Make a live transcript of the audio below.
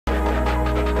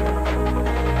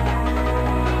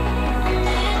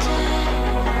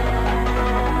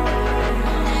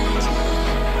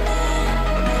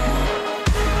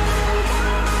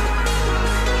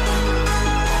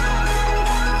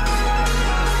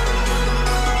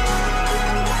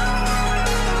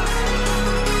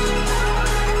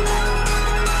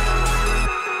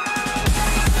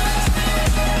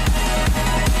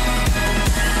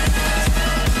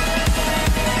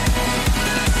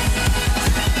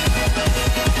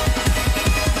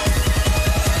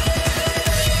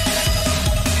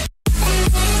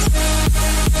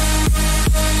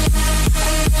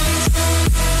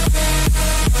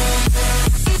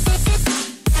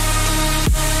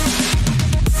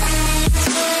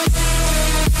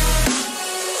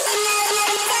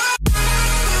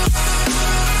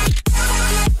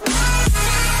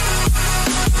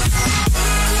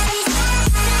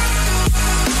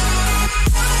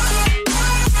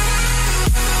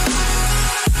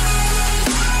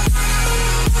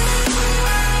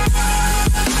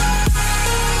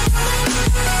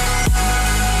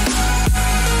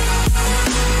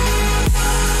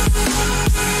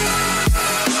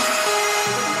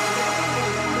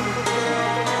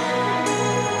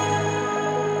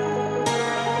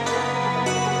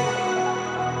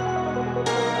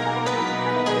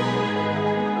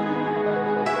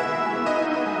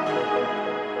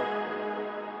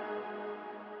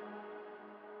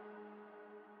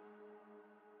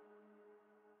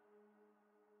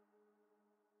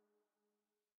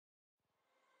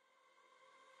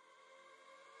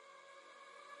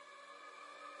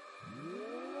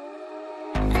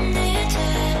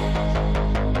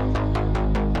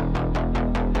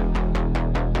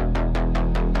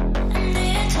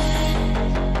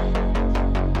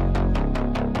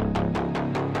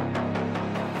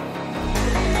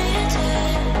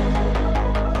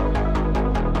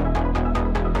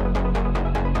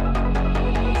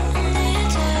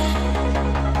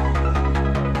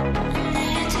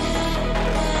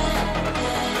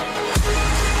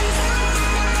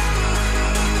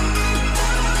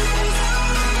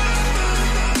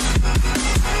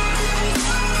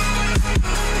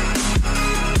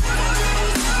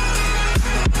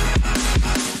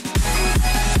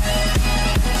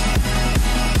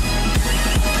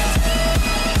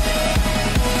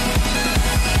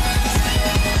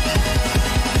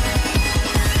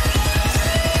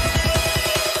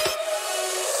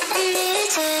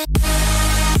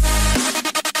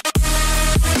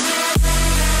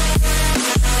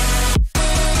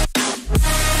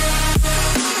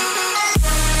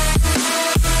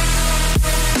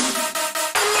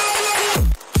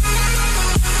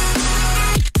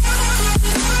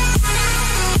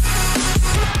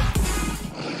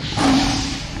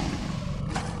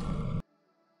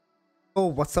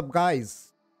what's up guys?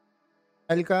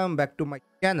 Welcome back to my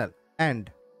channel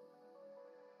and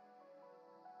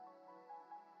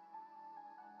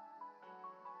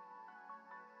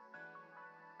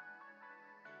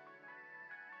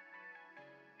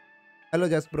hello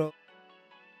Jess bro.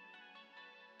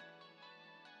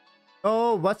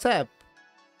 Oh, what's up?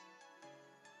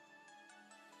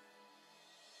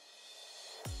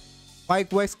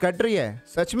 Mic voice cut रही है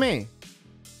सच में?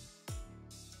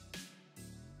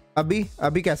 अभी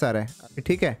अभी कैसा आ रहा है? अभी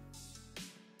ठीक है?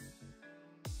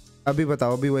 अभी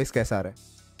बताओ, अभी वॉइस कैसा आ रहा है?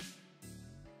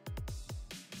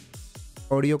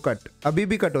 ऑडियो कट अभी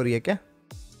भी कट हो रही है क्या?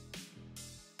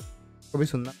 कभी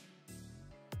सुनना।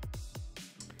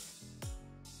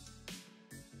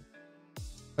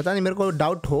 पता नहीं, मेरे को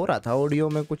डाउट हो रहा था ऑडियो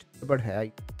में कुछ गड़बड़ है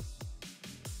आई।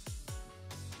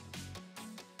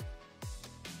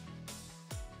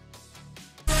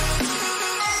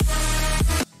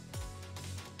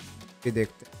 ये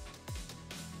देखते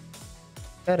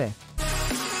क्या है।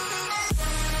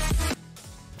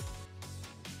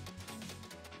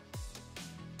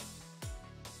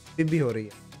 भी हो रही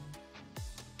है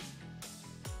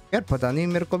यार, पता नहीं,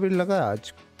 मेरे को भी लगा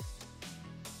आज।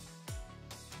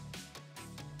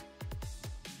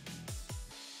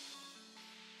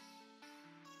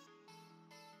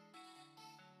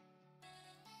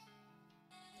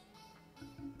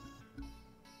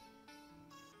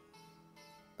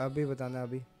 अभी बताना,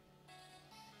 अभी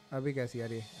अभी कैसी आ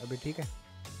रही है? अभी ठीक है?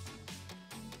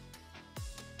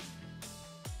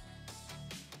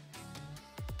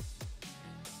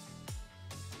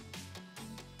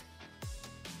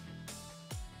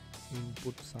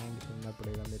 इनपुट साउंड सुनना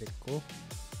पड़ेगा मेरे को।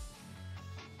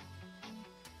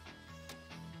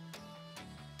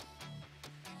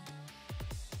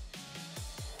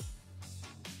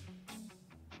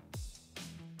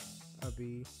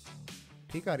 अभी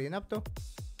ठीक आ रही है ना? अब तो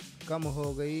कम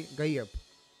हो गई अब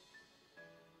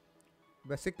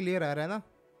वैसे क्लियर आ रहा है ना?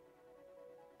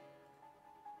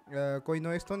 कोई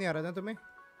नॉइस तो नहीं आ रहा था तुम्हें?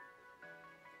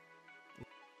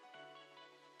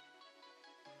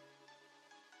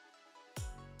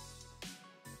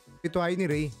 ये तो आ ही नहीं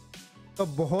रही, तो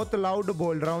बहुत लाउड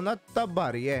बोल रहा हूं ना तब आ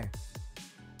रही है।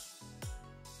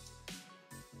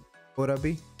 और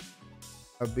अभी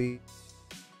अभी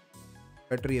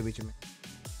कट रही है बीच में।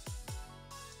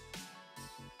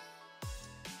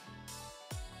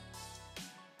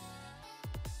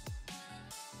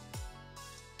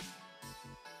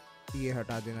 ये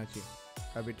हटा देना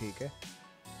चाहिए। अभी ठीक है?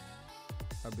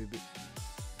 अभी भी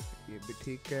ये भी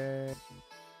ठीक है?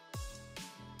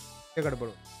 क्या गड़बड़?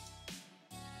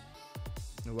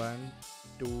 1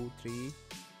 2 3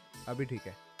 अभी ठीक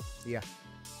है या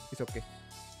इट्स ओके।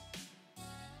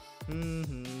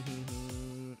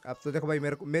 अब तो देखो भाई,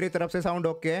 मेरी तरफ से साउंड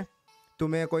ओके है।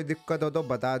 तुम्हें कोई दिक्कत हो तो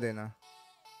बता देना।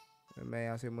 मैं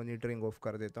यहाँ से मॉनिटरिंग ऑफ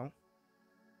कर देता हूँ।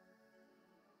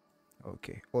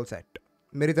 ओके, ऑल सेट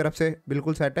मेरी तरफ से,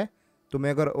 बिल्कुल सेट है।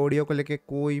 तुम्हें अगर ऑडियो को लेके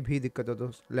कोई भी दिक्कत हो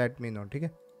तो लेट मी नो, ठीक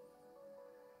है?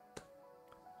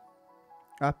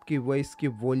 आपकी वॉइस की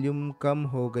वॉल्यूम कम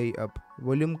हो गई। अब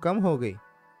वॉल्यूम कम हो गई?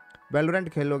 वैलोरेंट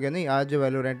खेलोगे? नहीं, आज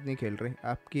वैलोरेंट नहीं खेल रहे।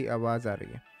 आपकी आवाज़ आ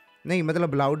रही है नहीं,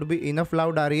 मतलब लाउड भी इनफ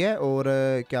लाउड आ रही है। और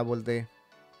क्या बोलते हैं,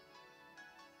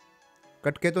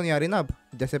 कट के तो नहीं आ रही ना अब,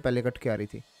 जैसे पहले कट के आ रही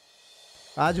थी।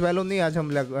 आज वैलो नहीं, आज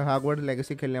हम हॉगवर्ट्स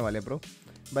लेगेसी खेलने वाले ब्रो।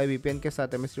 भाई वीपीएन के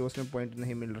साथ एमएसटी में पॉइंट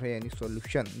नहीं मिल रहे, यानी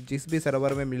सॉल्यूशन जिस भी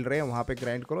सर्वर में मिल रहे हैं वहाँ पे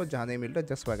ग्राइंड करो, जहाँ नहीं मिल रहा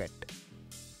जस्ट फॉरगेट।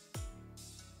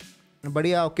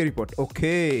 बढ़िया, ओके रिपोर्ट।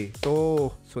 ओके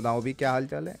तो सुनाओ भी, क्या हाल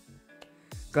चाल है?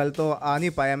 कल तो आ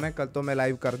नहीं पाया मैं, कल तो मैं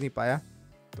लाइव कर नहीं पाया,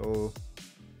 तो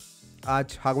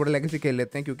आज हॉगवर्ट्स लेगेसी खेल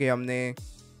लेते हैं। क्योंकि हमने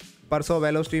परसों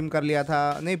वैलो स्ट्रीम कर लिया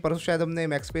था, नहीं परसों शायद हमने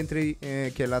मैक्स पेन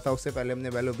 3 खेला था, उससे पहले हमने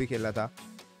वैलो भी खेला था।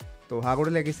 तो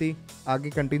हॉगवर्ट्स लेगेसी आगे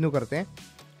कंटिन्यू करते हैं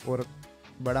और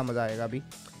बड़ा मज़ा आएगा। अभी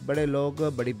बड़े लोग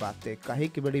बड़ी बातें, काहे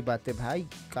की बड़ी बातें भाई,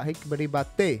 काहे की बड़ी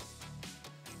बातें?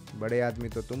 बड़े आदमी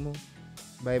तो तुम हो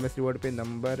भाई। एमएस रिवॉर्ड पे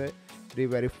नंबर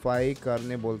रीवेरीफाई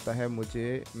करने बोलता है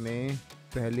मुझे, मैं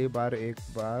पहली बार एक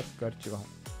बार कर चुका हूँ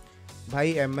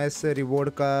भाई। एमएस रिवॉर्ड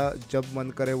का जब मन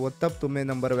करे वो तब तुम्हें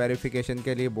नंबर वेरिफिकेशन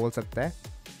के लिए बोल सकता है।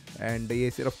 एंड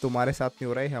ये सिर्फ तुम्हारे साथ नहीं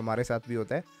हो रहा है, हमारे साथ भी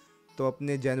होता है। तो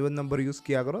अपने जेन्युइन नंबर यूज़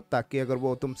किया करो, ताकि अगर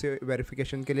वो तुमसे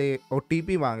वेरिफिकेशन के लिए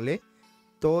ओटीपी मांग ले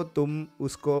तो तुम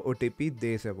उसको ओटीपी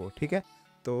दे सको, ठीक है?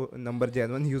 तो नंबर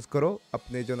जेन्युइन यूज़ करो,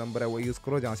 अपने जो नंबर है वो यूज़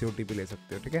करो जहाँ से ओटीपी ले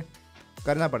सकते हो, ठीक है?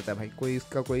 करना पड़ता है भाई, कोई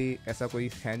इसका कोई ऐसा कोई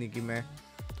है नहीं कि मैं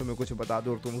तुम्हें कुछ बता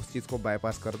दूँ और तुम उस चीज़ को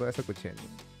बाईपास कर दो, ऐसा कुछ है नहीं।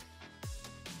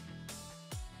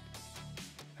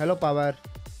 हेलो पावर,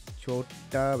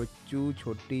 छोटा बच्चू,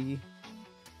 छोटी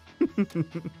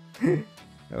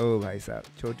ओ भाई साहब,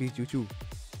 छोटी चूचू।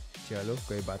 चलो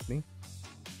कोई बात नहीं,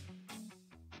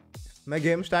 मैं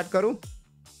गेम स्टार्ट करूं।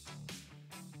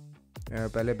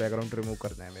 पहले बैकग्राउंड रिमूव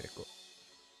करना है मेरे को।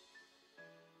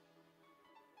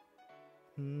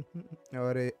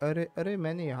 अरे अरे अरे,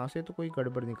 मैंने यहाँ से तो कोई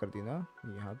गड़बड़ नहीं कर दी ना?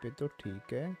 यहाँ पे तो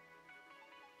ठीक है,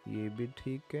 ये भी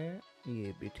ठीक है,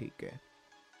 ये भी ठीक है।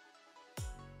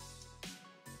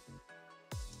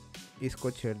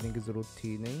 इसको छेड़ने की ज़रूरत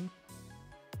थी नहीं।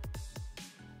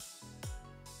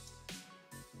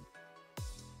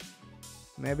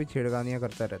 मैं भी छेड़खानियाँ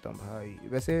करता रहता हूँ भाई।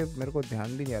 वैसे मेरे को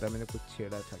ध्यान भी नहीं आ रहा मैंने कुछ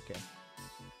छेड़ा था क्या।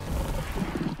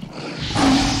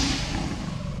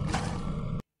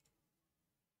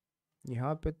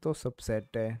 यहाँ पे तो सब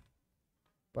सेट है,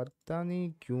 पता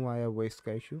नहीं क्यों आया वॉइस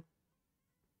का इशू।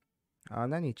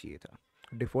 आना नहीं चाहिए था,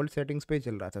 डिफ़ॉल्ट सेटिंग्स पे ही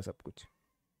चल रहा था सब कुछ।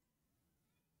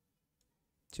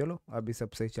 चलो अभी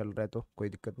सब सही चल रहा है तो कोई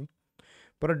दिक्कत नहीं।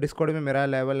 पर डिस्कॉर्ड में मेरा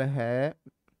लेवल है,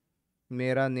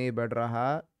 मेरा नहीं बढ़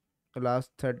रहा।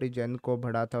 लास्ट 30 जन को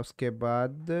बढ़ा था, उसके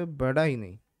बाद बढ़ा ही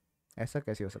नहीं। ऐसा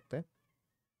कैसे हो सकता है?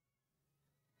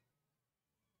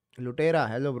 लुटेरा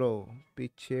हेलो ब्रो,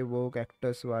 पीछे वो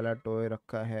कैक्टस वाला टॉय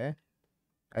रखा है,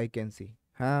 आई कैन सी।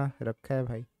 हाँ रखा है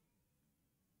भाई,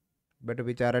 बट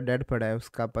बेचारा डेड पड़ा है।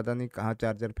 उसका पता नहीं कहाँ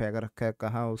चार्जर फेंक रखा है,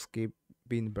 कहाँ उसकी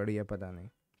पिन पड़ी है पता नहीं।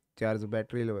 चार्ज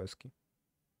बैटरी लो है उसकी।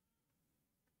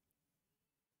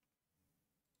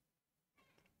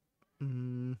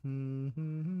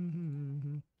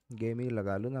 गेम ही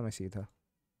लगा लूँ ना मैं सीधा।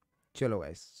 चलो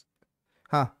गाइस,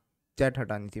 हाँ चैट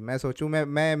हटानी थी। मैं सोचूं,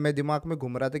 मैं दिमाग में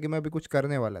घूम रहा था कि मैं अभी कुछ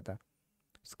करने वाला था।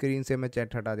 स्क्रीन से मैं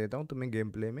चैट हटा देता हूँ, तुम्हें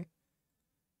गेम प्ले में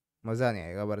मज़ा नहीं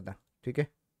आएगा वरना। ठीक है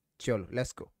चलो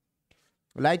लेट्स गो।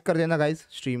 लाइक कर देना गाइस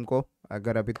स्ट्रीम को,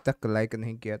 अगर अभी तक लाइक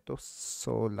नहीं किया तो।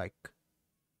 So like.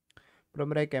 तो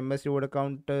मेरा एक एम एस रिवॉर्ड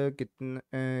अकाउंट कितना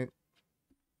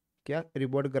क्या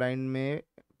रिवॉर्ड ग्राइंड में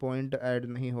पॉइंट ऐड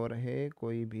नहीं हो रहे,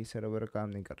 कोई भी सर्वर काम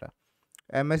नहीं कर रहा।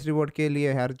 एम एस रिवॉर्ड के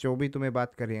लिए यार जो भी तुम्हें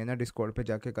बात करी है ना, डिस्कॉर्ड पे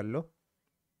जाके कर लो।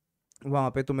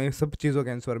 वहाँ पे तुम्हें सब चीज़ों के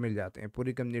आंसर मिल जाते हैं,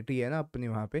 पूरी कम्युनिटी है ना अपनी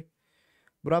वहाँ पे।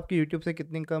 ब्रो आपकी यूट्यूब से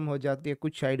कितनी कम हो जाती है,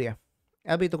 कुछ आइडिया?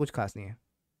 अभी तो कुछ खास नहीं है,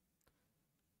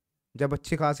 जब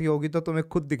अच्छी खासी होगी तो तुम्हें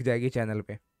खुद दिख जाएगी चैनल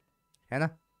पे, है ना।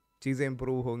 चीज़ें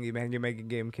इंप्रूव होंगी, महंगी महंगी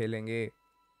गेम खेलेंगे,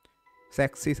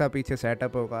 सेक्सी सा पीछे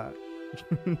सेटअप होगा।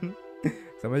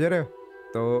 समझ रहे हो?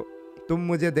 तो तुम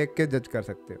मुझे देख के जज कर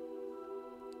सकते हो।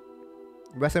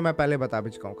 वैसे मैं पहले बता भी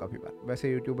चुका हूँ काफ़ी बार।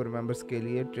 वैसे यूट्यूबर मेंबर्स के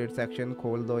लिए ट्रेड सेक्शन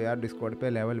खोल दो यार डिस्कॉर्ड पे,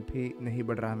 लेवल भी नहीं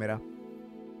बढ़ रहा मेरा।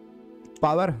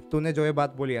 पावर तूने जो ये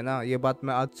बात बोली है ना, ये बात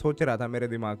मैं आज सोच रहा था मेरे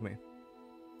दिमाग में।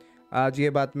 आज ये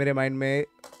बात मेरे माइंड में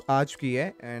आ चुकी है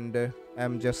and I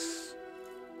am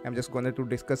just going to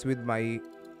discuss with my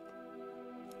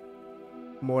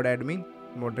mode admin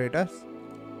moderators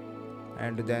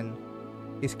and then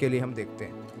इसके लिए हम देखते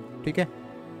हैं। ठीक है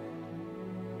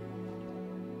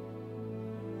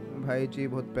भाई जी,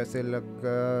 बहुत पैसे लग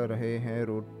रहे हैं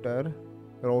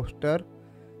रोस्टर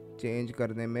चेंज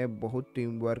करने में, बहुत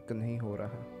टीम वर्क नहीं हो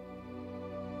रहा।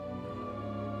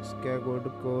 स्कैगोड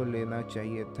को लेना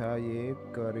चाहिए था, ये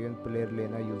कोरियन प्लेयर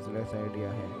लेना यूजलेस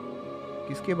आइडिया है।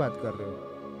 किसकी बात कर रहे हो?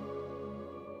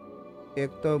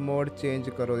 एक तो मोड चेंज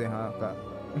करो यहाँ का।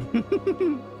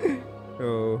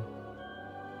 ओ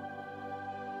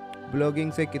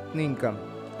ब्लॉगिंग से कितनी इनकम?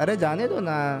 अरे जाने दो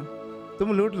ना,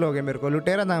 तुम लूट लोगे मेरे को।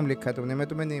 लुटेरा नाम लिखा है तुमने, मैं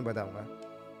तुम्हें नहीं बताऊंगा।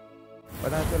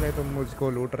 पता चले तुम मुझको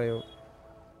लूट रहे हो।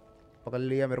 पकड़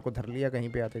लिया, मेरे को धर लिया कहीं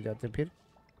पे आते जाते। फिर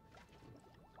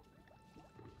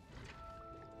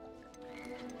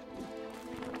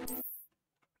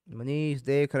मनीष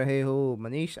देख रहे हो?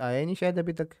 मनीष आया नहीं शायद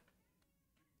अभी तक।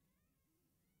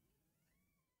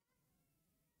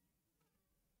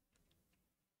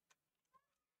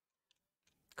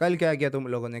 कल क्या किया तुम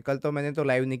लोगों ने? कल तो मैंने तो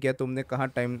लाइव नहीं किया, तुमने कहाँ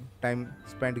टाइम टाइम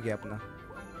स्पेंड किया अपना?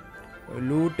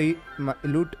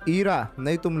 लूट ईरा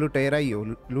नहीं, तुम लुटेरा ही हो,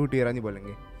 लूट ईरा नहीं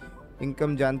बोलेंगे।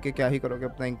 इनकम जान के क्या ही करोगे,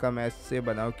 अपना इनकम ऐसे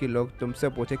बनाओ कि लोग तुमसे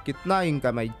पूछे कितना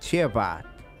इनकम है। 6 बात।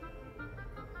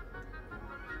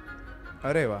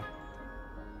 अरे वाह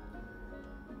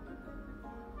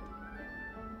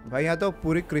भाई, यहाँ तो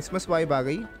पूरी क्रिसमस वाइब आ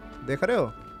गई। देख रहे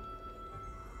हो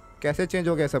कैसे चेंज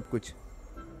हो गया सब कुछ।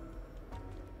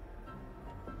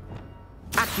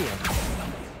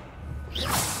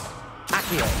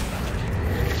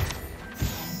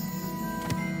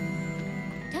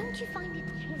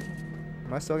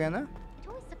 मस्त हो गया ना?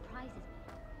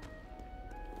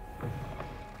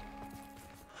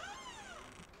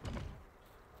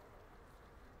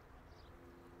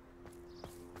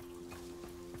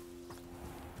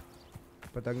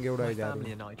 पतंगे उड़ाई जा रही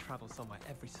हैं।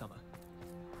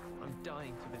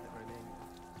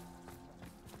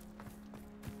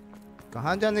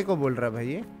 कहाँ जाने को बोल रहा है भाई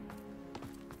ये?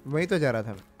 वही तो जा रहा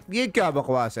था। ये क्या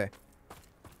बकवास है?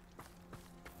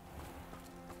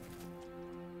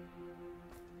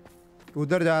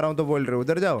 उधर जा रहा हूँ तो बोल रहे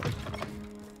उधर जाओ,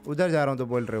 उधर जा रहा हूँ तो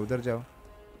बोल रहे उधर जाओ।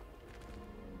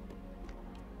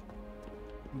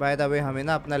 बाय द वे हमें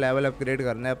ना अपना लेवल अपग्रेड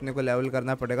करना है, अपने को लेवल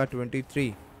करना पड़ेगा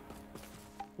 23।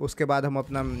 उसके बाद हम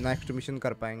अपना नेक्स्ट मिशन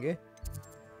कर पाएंगे।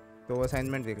 तो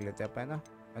असाइनमेंट देख लेते हैं अपन ना,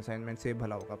 असाइनमेंट से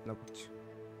भला होगा अपना कुछ।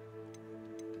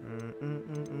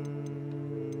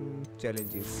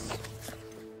 चैलेंजेस,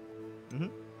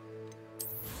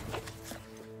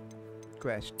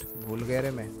 क्वेस्ट भूल गया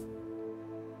रे मैं।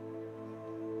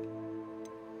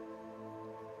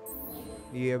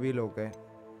 ये अभी लोग है।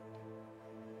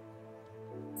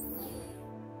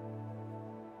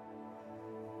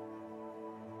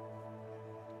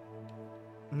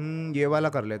 ये वाला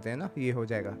कर लेते हैं ना, ये हो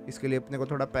जाएगा। इसके लिए अपने को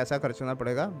थोड़ा पैसा खर्चना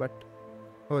पड़ेगा बट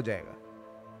हो जाएगा।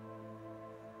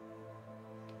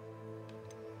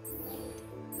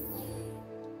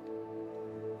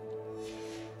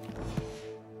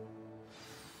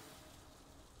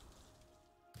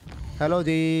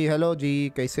 हेलो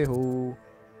जी कैसे हो?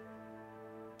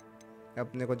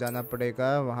 अपने को जाना पड़ेगा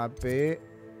वहाँ पे,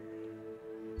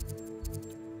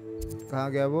 कहाँ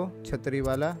गया वो छतरी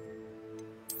वाला?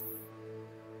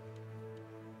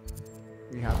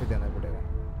 यहाँ पे जाना पड़ेगा।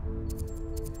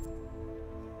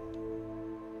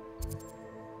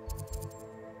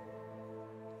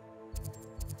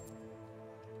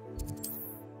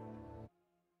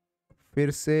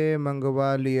 फिर से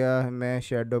मंगवा लिया मैं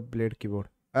शैडो ब्लेड कीबोर्ड।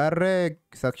 अरे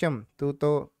सक्षम, तू तो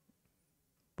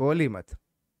बोल ही मत।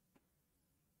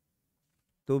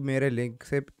 तू मेरे लिंक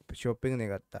से शॉपिंग नहीं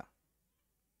करता।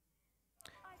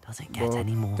 बहुत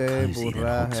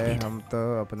बुरा है। हम तो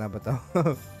अपना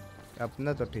बताओ।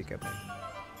 अपना तो ठीक है भाई।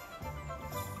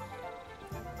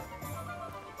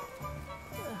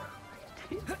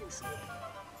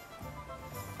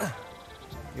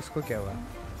 इसको क्या हुआ?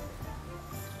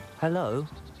 Hello,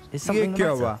 is something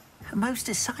the matter? Most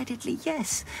decidedly,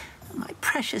 yes. My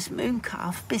precious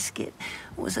mooncalf biscuit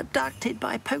was abducted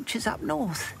by poachers up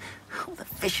north. Oh, the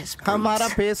vicious brutes. हमारा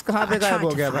फेस कहाँ पे गायब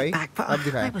हो गया भाई? अब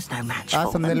दिखाएं।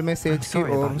 आज thumbnail में सेज की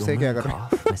और से क्या कर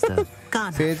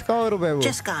रहे? सेज का और वो?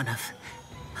 Just Garnav.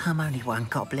 I'm only one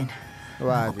goblin.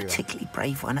 Not a particularly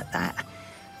brave one at that.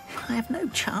 I have no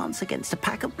chance against a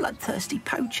pack of bloodthirsty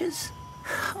poachers.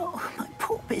 Oh, my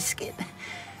poor biscuit.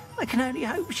 I can only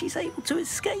hope she's able to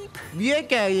escape. ये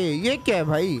क्या है? ये क्या है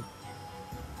भाई?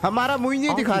 हमारा मुंह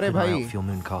नहीं दिखा रहे भाई।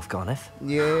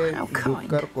 ये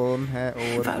डुक्कर कौन है?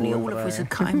 और if only all of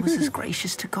Wizardkind was as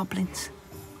gracious to goblins.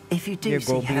 If you do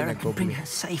see her and bring her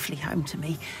safely home to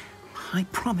me, I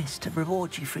promise to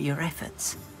reward you for your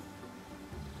efforts.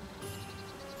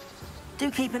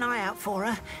 Do keep an eye out for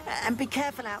her, and be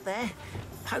careful out there.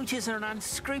 Poachers are an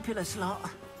unscrupulous lot.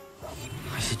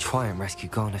 I should try and rescue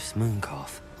Garneth's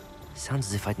mooncalf. Sounds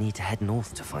as if I'd need to head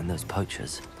north to find those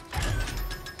poachers.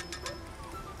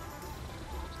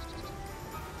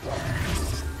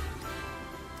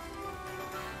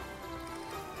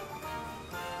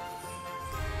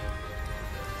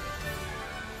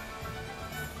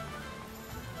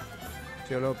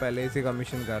 चलो पहले इसी का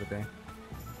mission करते हैं।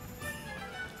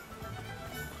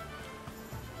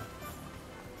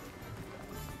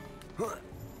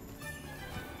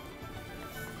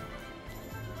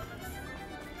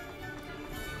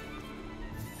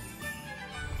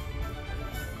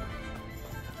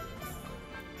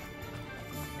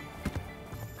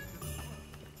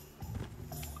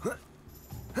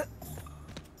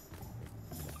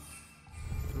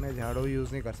 मैं झाड़ू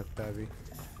use नहीं कर सकता अभी।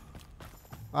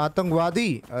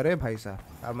 आतंकवादी? अरे भाई साहब,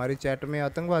 हमारी चैट में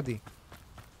आतंकवादी।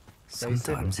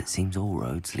 Sometimes it seems all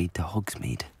roads lead to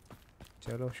Hogsmeade.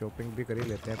 चलो शॉपिंग भी कर ही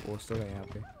लेते हैं। पोस्ट तो है यहाँ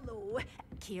पे।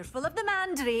 Careful of the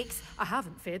mandrakes. I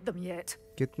haven't fed them yet.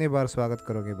 कितनी बार स्वागत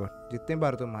करोगे बट? जितनी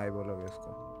बार तुम हाय बोलोगे उसको।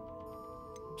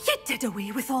 You did away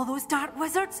with all those dark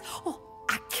wizards? Oh,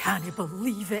 I can't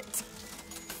believe it.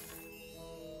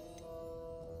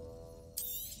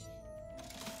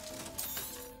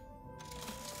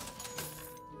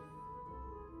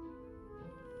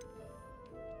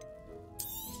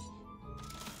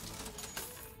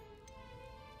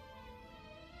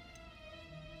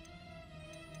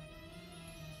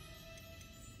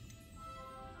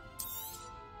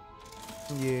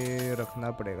 ये रखना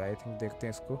पड़ेगा आई थिंक। देखते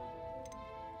हैं इसको।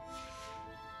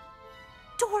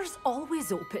 Doors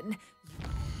always open.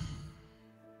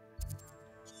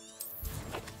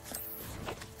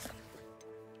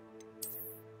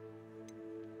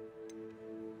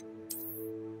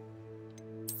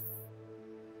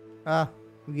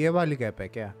 ये वाली कैप है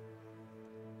क्या?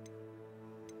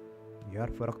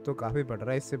 यार फर्क तो काफी पड़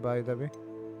रहा है इससे बाय द वे।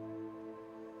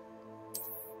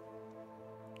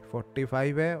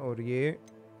 45 है और ये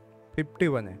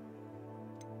 51 है,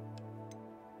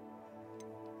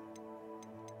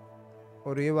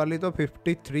 और ये वाली तो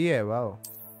 53 है। वाह,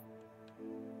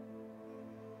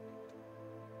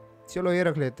 चलो ये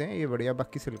रख लेते हैं, ये बढ़िया,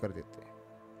 बाकी सेल कर देते हैं।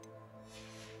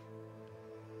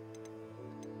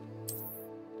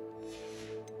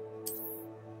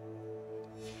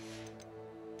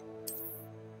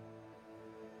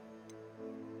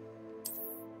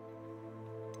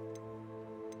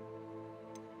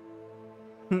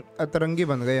 अतरंगी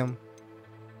बन गए हम।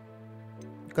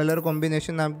 कलर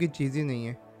कॉम्बिनेशन नाम की चीज ही नहीं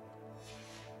है।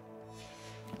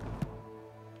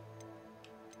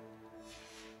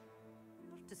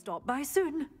 To stop by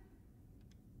soon.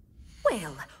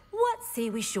 Well, what say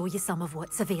we show you some of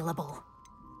what's available?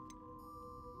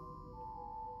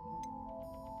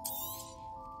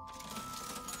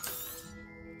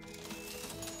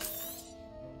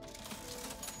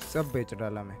 सब बेच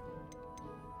डाला मैं।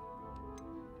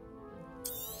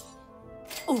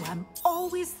 Oh, I'm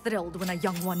always thrilled when a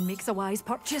young one makes a wise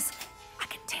purchase. I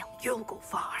can tell you'll go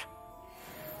far.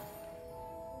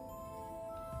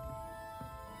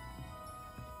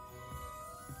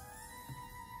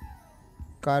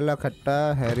 काला खट्टा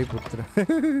Harry पुत्र।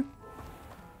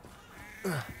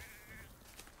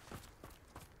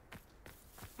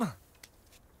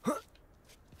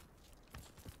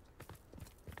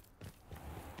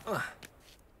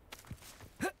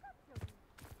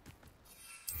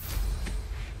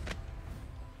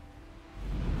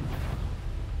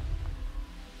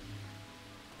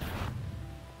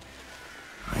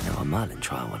 Merlin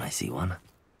trial when I see one.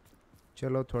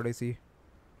 चलो थोड़ी सी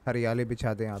हरियाली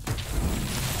बिछा दें यहाँ पे।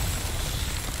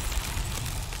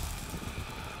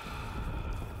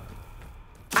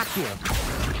 Accio.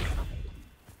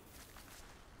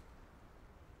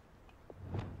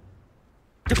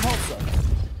 Depulso.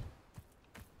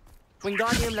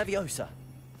 Wingardium Leviosa.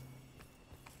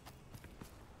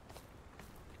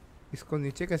 इसको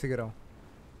नीचे कैसे गिराऊं?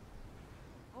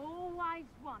 Always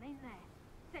one, isn't there?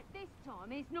 Except this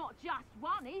time it's not just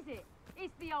one, is it?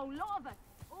 It's the whole lot of us,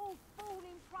 all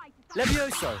falling prey to...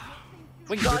 Levioso.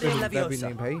 Wingardium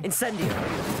Leviosa. Incendio.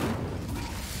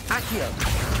 Accio.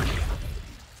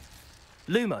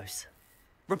 Lumos.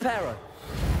 Reparo.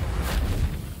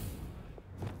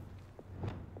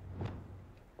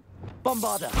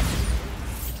 Bombarda.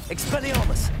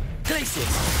 Expelliarmus.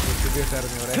 Glacius.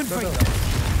 Confringo.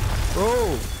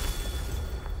 ओह,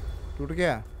 टूट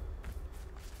गया।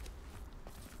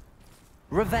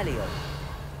 Revelio.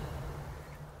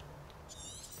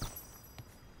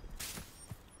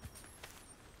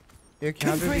 एक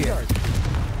यहाँ पे भी है।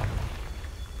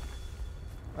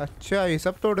 अच्छा, ये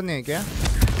सब तोड़ने हैं क्या?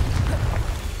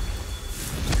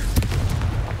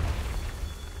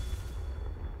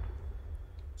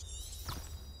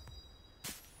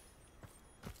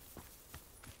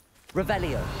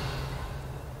 Revelio.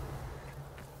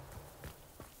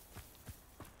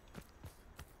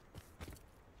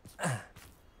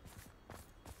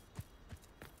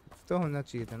 तो होना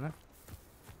चाहिए था ना।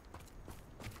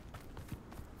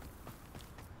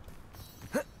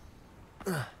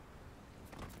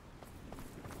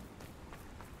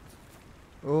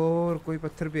 और कोई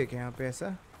पत्थर भी है क्या यहाँ पे ऐसा?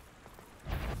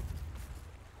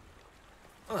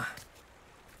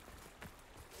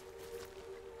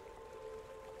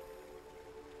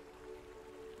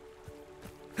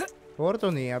 और तो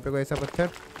नहीं यहाँ पे कोई ऐसा पत्थर।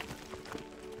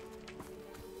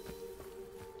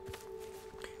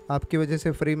 आपकी वजह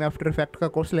से फ्री में आफ्टर इफेक्ट का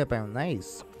कोर्स ले पाया हूँ।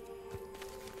 नाइस,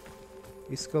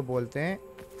 इसको बोलते हैं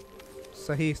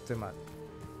सही इस्तेमाल।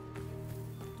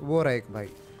 वो रहा एक भाई।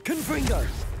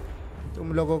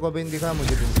 तुम लोगों को भी दिखा,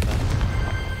 मुझे भी दिखा।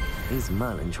 These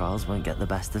Merlin trials won't get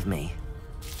the best of me.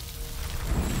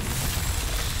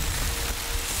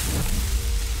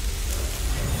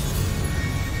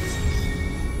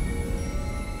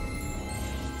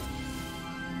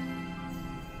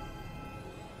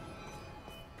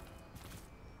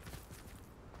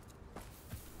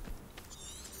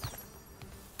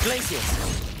 Glacius.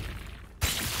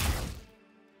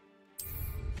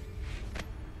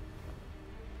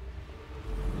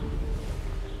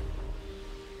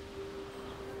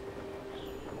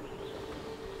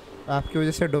 आपकी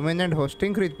वजह से डोमेन एंड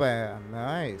होस्टिंग खरीद पाया।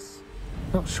 Nice.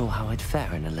 Not sure how I'd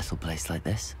fare in a little place like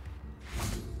this.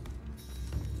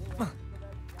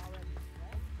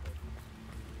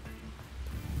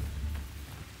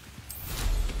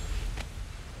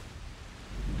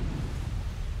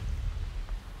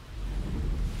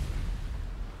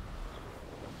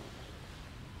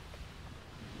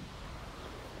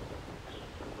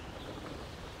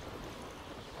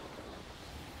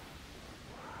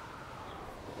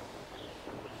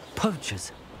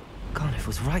 Poachers. Garniff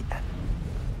was right then.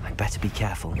 I'd better be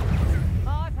careful.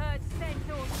 I've heard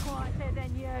centaurs quieter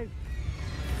than you.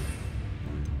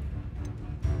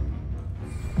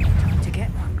 Time to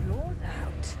get my claws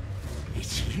out.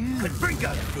 It's you. Bringo!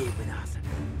 Interfere with us.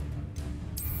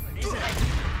 Isn't it?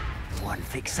 One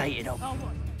fixated on. Oh,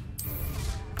 what?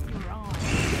 Right.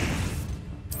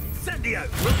 Incendio!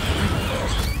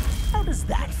 How does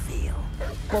that feel?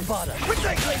 Bombarda.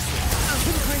 Ridiculous!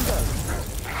 Confringo.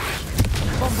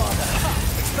 Bombarda.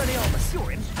 Expelliarmus.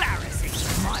 You're embarrassing.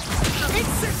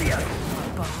 Incendio!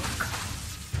 Bark.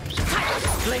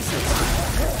 Glacius.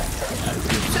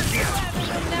 Incendio!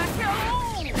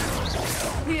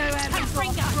 You haven't got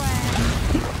friends.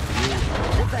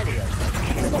 Revelio.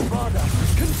 Bombarda.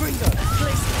 Confringo.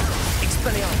 Glacius.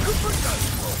 Expelliarmus.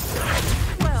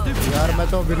 Well, यार मैं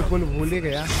तो बिल्कुल भूल ही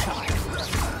गया.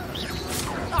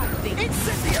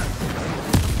 Incendio!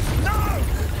 No!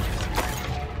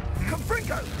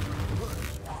 Confringo!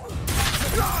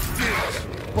 Blast you!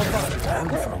 Bombarda.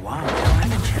 Only for a while now,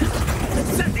 haven't you?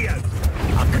 Incendio!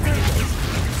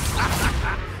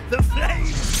 The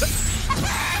flames!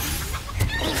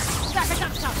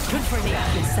 Confringo.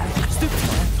 Stupid.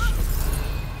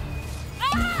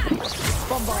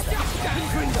 Bombarda.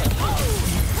 Confringo.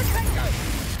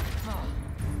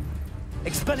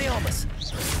 Expelliarmus.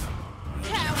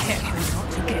 Careful not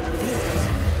to get bit.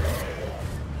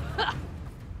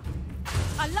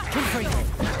 I love Confringo.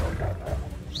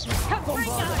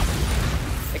 Bombarda.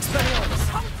 Expelliarmus.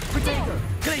 Protego.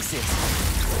 Glacius.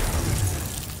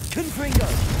 Confringo.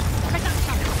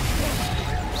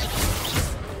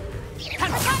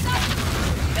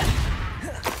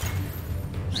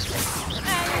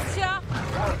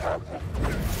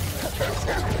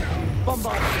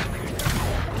 Bombarda.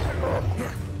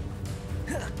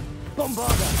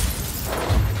 Bombarda.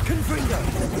 Confringo.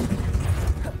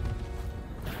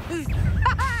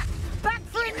 Back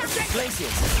for another.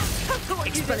 Glacius.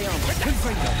 Expelliarmus.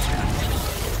 Confringo.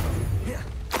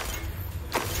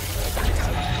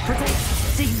 Protego.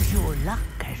 Seems your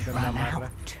luck has run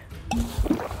out.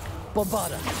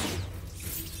 Bombarda.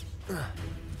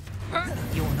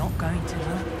 You're not going to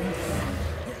like this.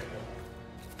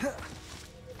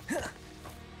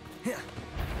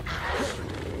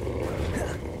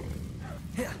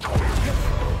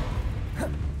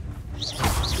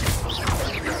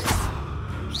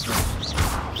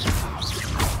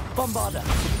 Bombarda.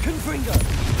 Confringo.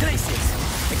 Glacius.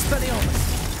 Expelliarmus.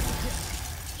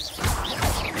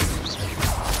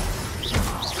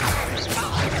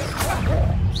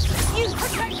 You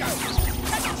potato.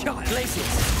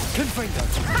 Glacius. Confringo.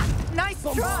 Nice try.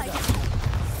 Bombarda.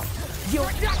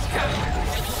 You're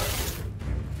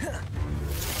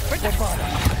Bombarda.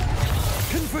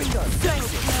 Confringo.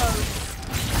 Glacius.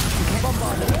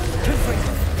 Bombarda.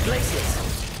 Confringo. Glacius.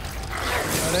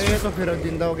 अरे ये तो फिर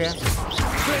जिंदा हो गया.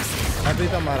 Glacius. अभी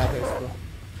तो मारा था इसको.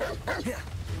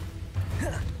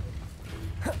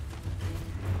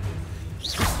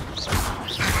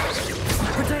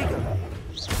 Protego.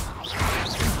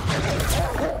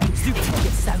 You think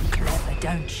you're so clever,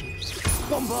 don't you?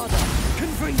 Bombarda.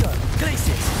 Confringo.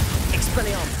 Glacius.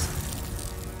 Expelliarmus.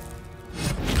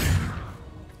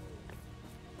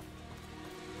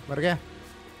 मर गया.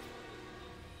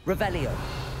 Revelio.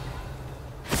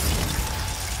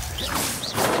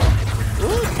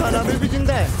 साला अभी भी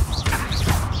जिंदा है.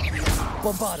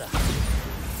 Bombarda.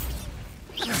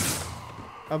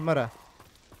 अब मरा.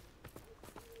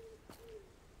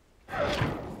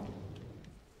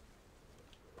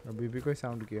 अभी भी कोई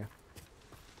साउंड किया.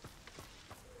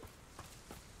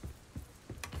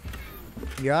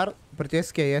 यार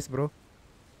परचेस किया. Yes bro.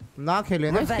 ना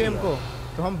खेले ना इस गेम को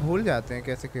तो हम भूल जाते हैं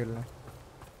कैसे खेलना है.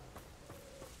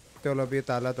 चलो अब ये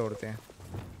ताला तोड़ते हैं.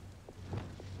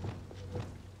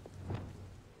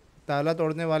 ताला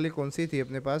तोड़ने वाली कौन सी थी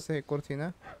अपने पास? एक और थी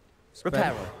ना.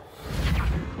 Reparo.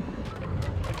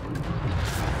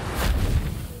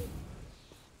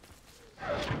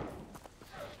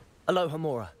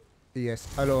 Alohomora. यस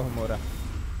हेलो हमारा.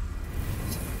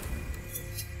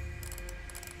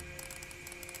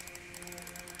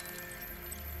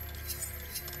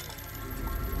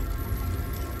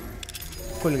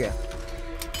 खुल गया.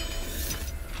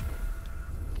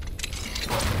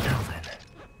 Now then,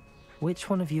 which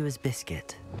one of you is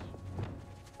Biscuit?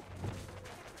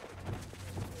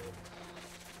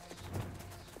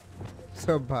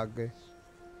 सब भाग गए.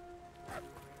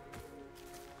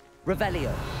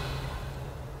 Revelio.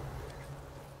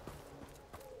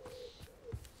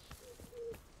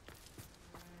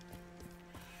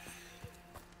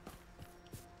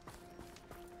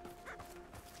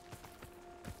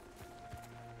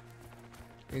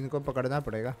 इनको पकड़ना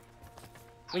पड़ेगा.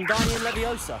 Wingardium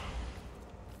Leviosa.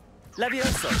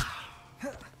 Leviosa.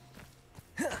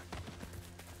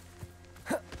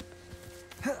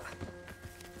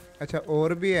 अच्छा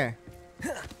और भी है।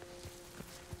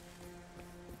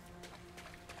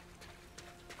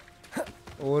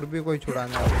 और भी कोई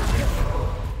छुड़ाना है।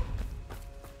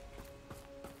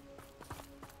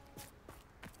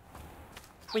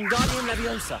 Wingardium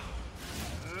Leviosa.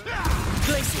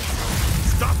 Glacius.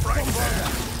 Stop right there.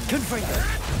 Confringo.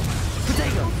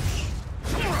 Protego.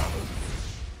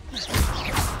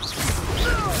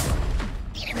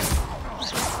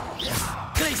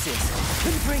 Glacius.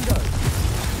 Confringo.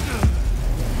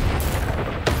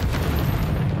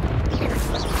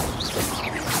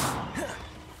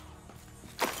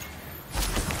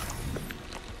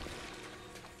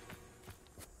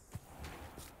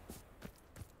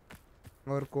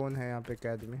 और कौन है यहाँ पे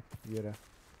कैद में? ये रहा।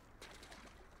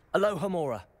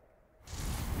 Alohomora.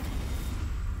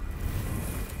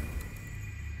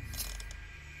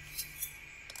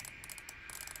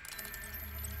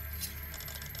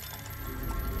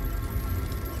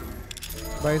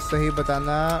 भाई सही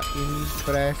बताना,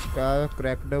 इनफ्रेश का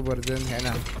क्रैक्ड वर्जन है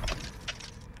ना?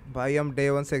 भाई हम डे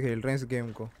 1 से खेल रहे हैं इस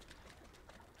गेम को।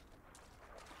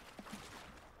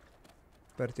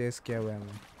 परचेज किया हुआ है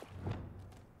हमने।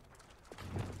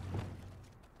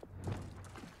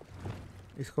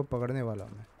 इसको पकड़ने वाला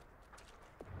हूँ मैं।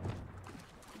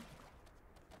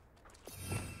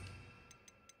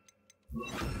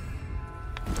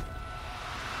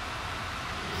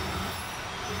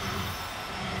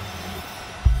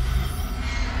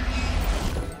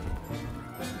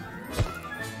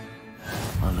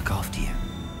 I'll look after you.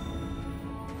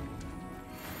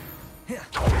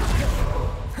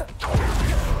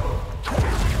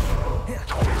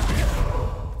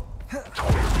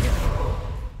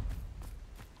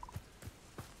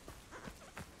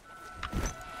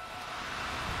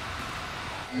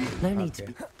 No need to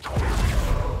be.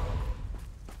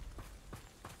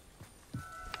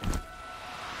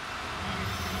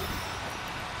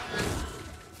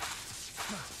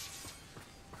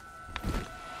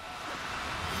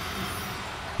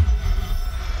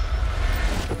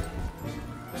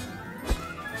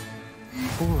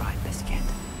 All right, Biscuit.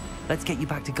 Let's get you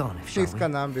back to Garniff, shall we? इसका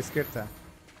नाम बिस्किट था।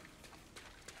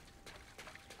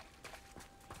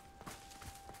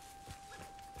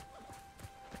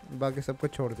 बाकी सबको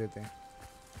छोड़ देते हैं।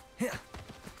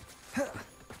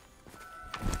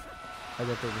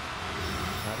 आजा तू भी।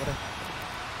 भाग रहा।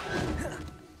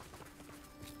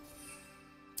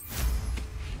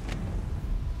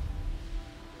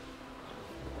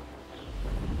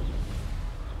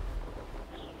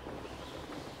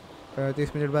 तो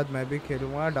 30 मिनट बाद मैं भी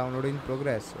खेलूंगा। Download in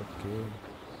progress. ओके।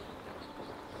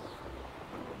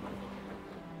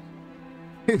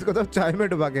 इसको तो चाय में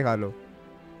डुबा के खा लो।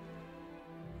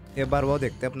 एक बार वो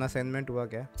देखते हैं अपना असाइनमेंट हुआ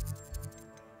क्या।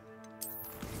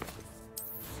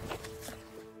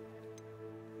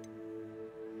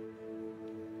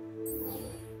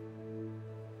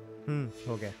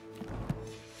 हो गया।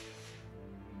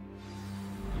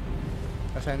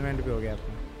 असाइनमेंट भी हो गया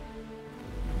अपना।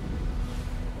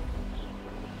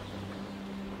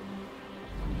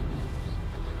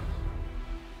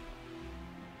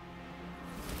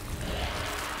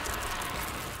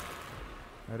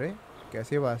 अरे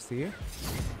कैसी आवाज थी ये?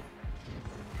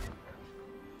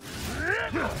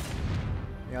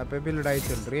 यहाँ पे भी लड़ाई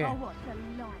चल रही है।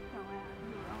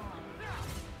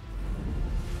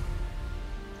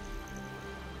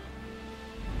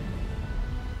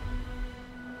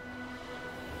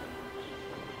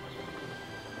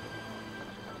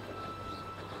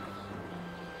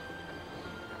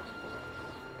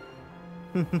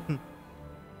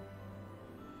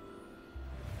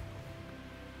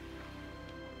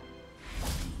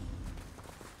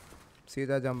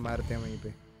 सीधा जंप मारते हैं वहीं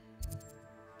पे।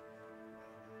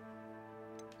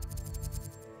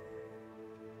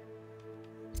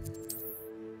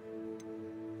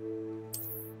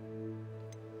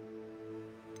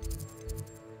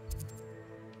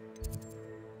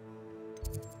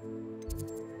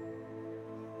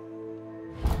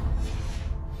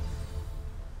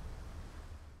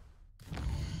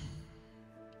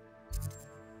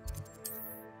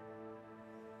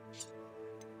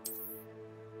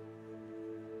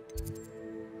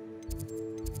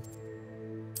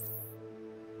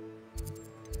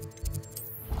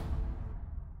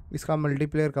 इसका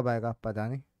मल्टीप्लेयर कब आएगा पता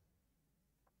नहीं।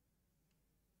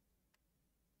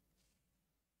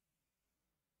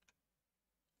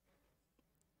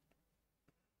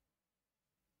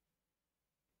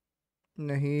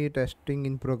 नहीं, टेस्टिंग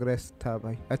इन प्रोग्रेस था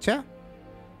भाई। अच्छा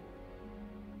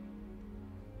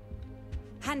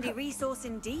handy resource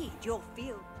indeed, your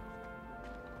field.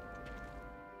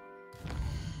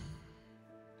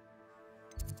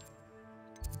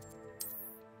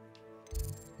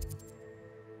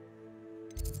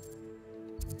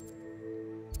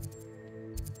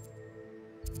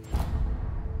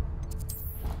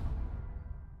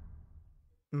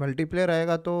 Multiplayer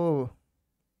आएगा तो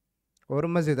और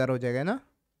मजेदार हो जाएगा ना।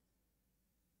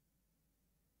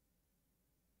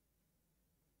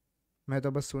 मैं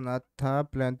तो बस सुना था,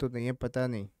 प्लान तो नहीं है, पता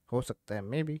नहीं, हो सकता है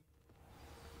may be.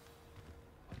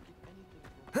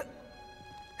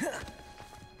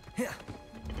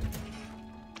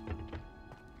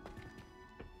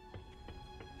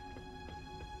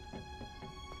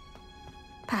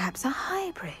 Perhaps a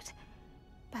hybrid.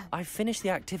 I finished the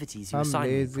activities you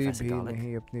assigned me, Professor Garlick.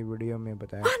 नहीं अपनी वीडियो में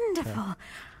बताया। Wonderful.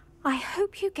 I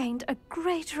hope you gained a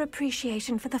greater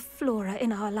appreciation for the flora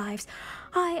in our lives.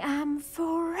 I am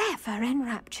forever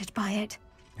enraptured by it.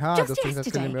 Just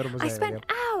yesterday, I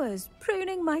spent hours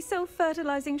pruning my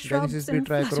self-fertilizing shrubs and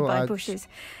flutterby bushes.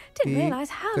 Didn't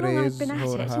realize how long I'd been at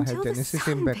it until the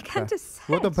sun began to set.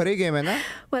 वो तो free game है ना?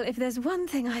 Well, if there's one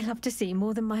thing I love to see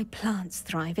more than my plants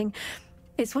thriving,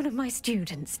 it's one of my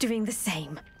students doing the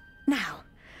same. Now,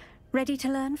 ready to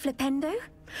learn Flipendo?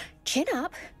 Chin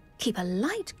up, keep a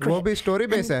light grip. वो भी story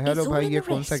base है। Hello भाई, ये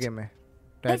कौन सा wrist. Game है?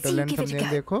 Title and thumbnail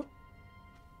देखो।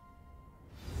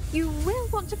 You will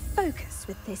want to focus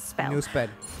with this spell. New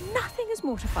spell. Nothing as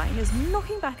mortifying as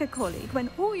knocking back a colleague when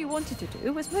all you wanted to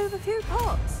do was move a few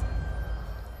pots.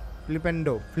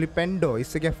 Flipendo, Flipendo,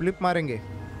 इससे क्या flip मारेंगे?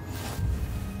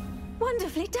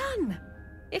 Wonderfully done.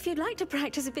 If you'd like to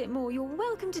practice a bit more, you're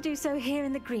welcome to do so here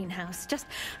in the greenhouse. Just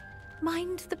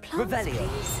mind the plants, Revelio.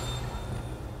 please.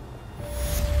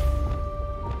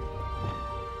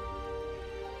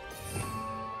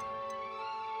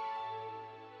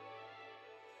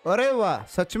 अरे वाह,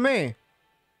 सच में।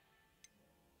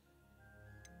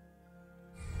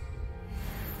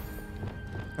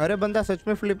 अरे बंदा सच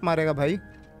में flip मारेगा भाई।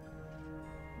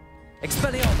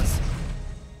 Expelliarmus.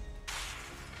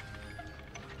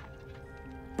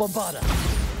 Bombarda.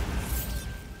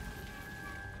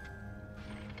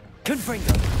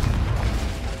 Confringo.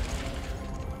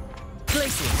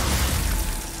 Glacius.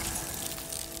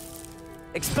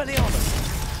 Expelliarmus.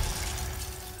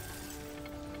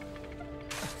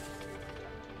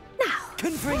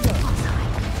 Confringo.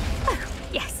 Oh,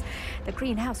 yes. The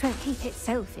greenhouse won't keep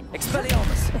itself in order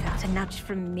Expelliarmus. without a nudge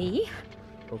from me.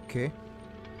 Okay.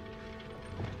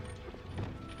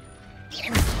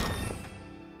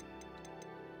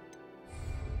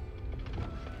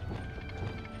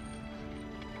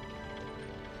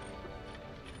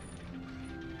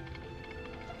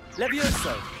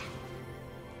 Levioso.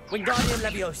 Wingardium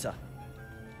Leviosa.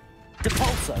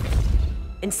 Depulso.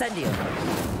 Incendio.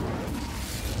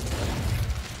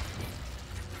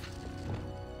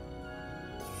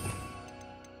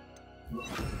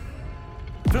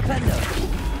 Flipendo.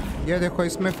 ये देखो,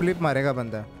 इसमें फ्लिप मारेगा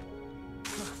बंदा,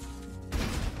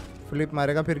 फ्लिप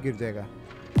मारेगा फिर गिर जाएगा।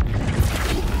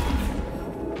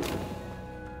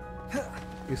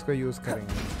 इसको यूज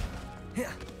करेंगे।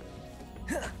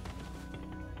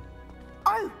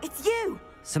 Oh, it's you.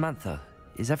 Samantha,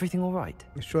 is everything all right?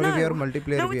 Story भी और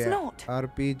मल्टीप्लेयर No, भी it's है। not.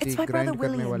 RPG It's my grind brother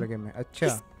करने William. वाला गेम है।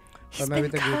 अच्छा, He's मैं अभी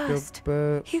been तक cursed.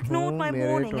 YouTube He ignored my मेरे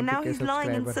warning and now 20K he's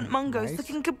lying in subscriber St. हैं। Mungo's Nice.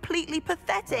 looking completely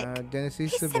pathetic.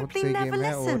 Genesis He से बहुत simply सही never गेम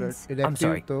है और listens. I'm इलेक्टिव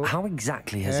sorry, तो how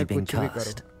exactly has है, he been कुछ भी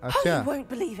cursed? करो। Oh, अच्छा, you won't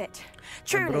believe it.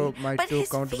 bro, Truly, my but two his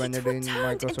count feet banned were in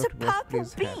turned into Microsoft Word, purple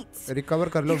please है। beets. Recover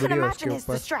कर लो You can video imagine उसके his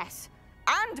ऊपर। distress.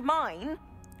 And mine.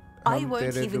 I हम won't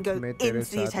तेरे even दुख go में तेरे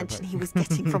into the साथ हैं attention भाई। he was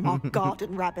getting from our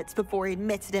garden rabbits before he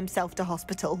admitted himself to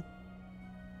hospital.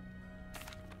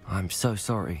 I'm so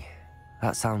sorry.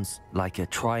 That sounds like a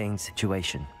trying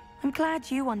situation. I'm glad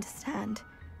you understand.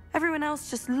 Everyone else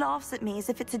just laughs at me as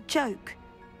if it's a joke.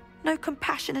 No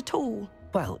compassion at all.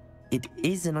 Well, it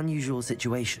is an unusual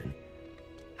situation.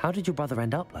 How did your brother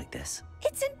end up like this?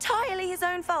 It's entirely his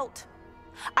own fault.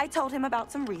 I told him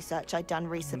about some research I'd done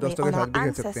recently दोस्तों के on our साथ भी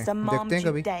खेल सकते ancestor हैं। देखते हैं Marmaduke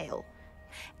कभी। Dale.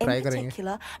 In ट्राई करेंगे।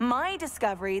 particular, my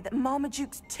discovery that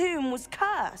Marmaduke's tomb was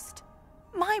cursed.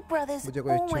 My brother's मुझे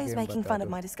कोई अच्छा always गेम making बता fun दो।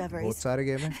 of my बहुत discoveries. सारे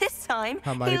गेम हैं। This time, he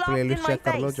हमारी laughed in playlist my check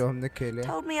कर लो face. जो हमने खेले।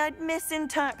 Told me I'd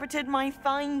misinterpreted my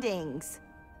findings.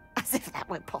 As if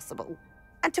that were possible.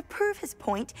 And to prove his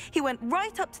point, he went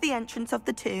right up to the entrance of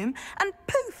the tomb and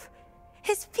poof!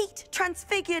 His feet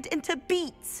transfigured into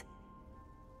beets.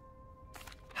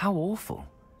 How awful.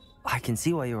 I can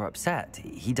see why you're upset.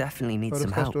 He definitely needs और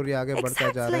some उसका help. Story आगे बढ़ता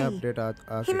जा रहा है। Exactly. Update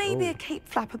आके He may be a O cape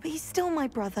flapper, but he's still my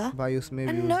brother. भाई उसमें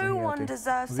And व्यूज no नहीं one आते।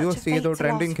 deserves such a व्यूज चाहिए fate तो to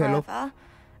trending last Khelo. forever.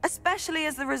 especially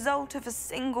as the result of a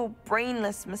single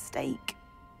brainless mistake.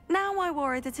 Now I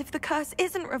worry that if the curse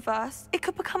isn't reversed, it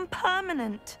could become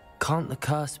permanent. Can't the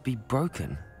curse be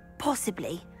broken?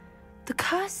 Possibly. The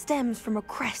curse stems from a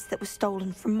crest that was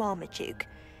stolen from Marmaduke.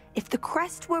 If the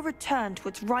crest were returned to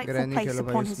its rightful place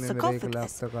upon his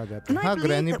sarcophagus, then I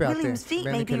believe that William's feet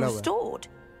may be restored.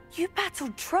 You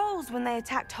battled trolls when they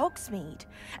attacked Hogsmeade,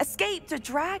 escaped a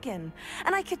dragon,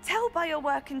 and I could tell by your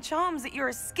work and charms that you're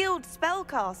a skilled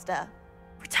spellcaster.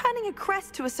 Returning a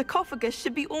crest to a sarcophagus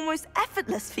should be almost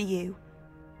effortless for you.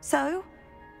 So,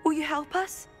 will you help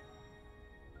us?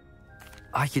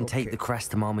 I can take the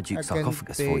crest to Marmaduke's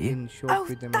sarcophagus for you. Oh,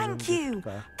 thank you!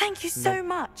 Thank you so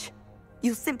much!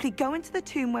 You'll simply go into the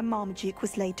tomb where Marmaduke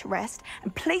was laid to rest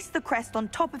and place the crest on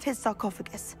top of his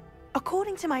sarcophagus.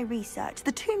 According to my research,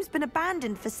 the tomb's been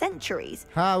abandoned for centuries,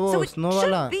 so it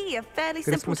should be a fairly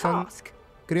simple task.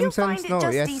 Crimson Snow,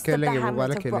 yes, खेलेंगे वो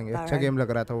वाला खेलेंगे. अच्छा game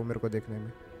लग रहा था वो मेरे को देखने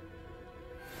में.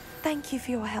 Thank you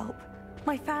for your help.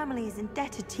 My family is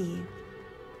indebted to you.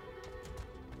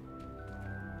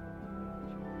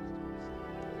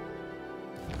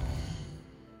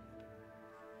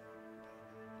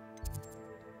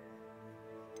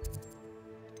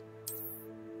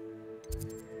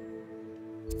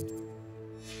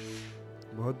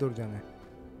 बहुत दूर जाना है.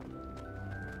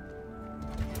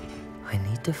 I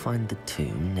need to find the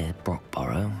tomb near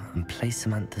Brockborough and place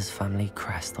Samantha's family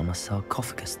crest on a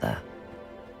sarcophagus there.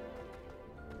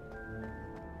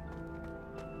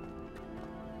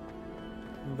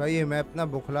 भाई ये मैप ना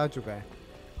बुखला चुका है.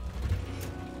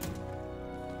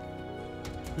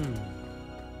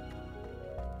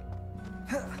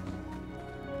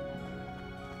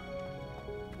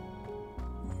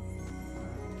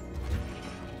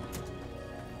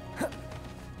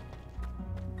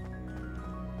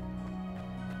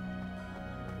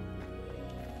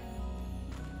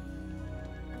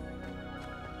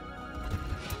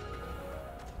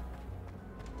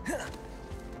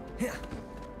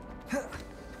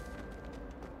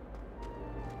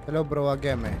 हेलो ब्रो, आ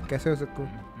गया मैं. कैसे हो सकूं?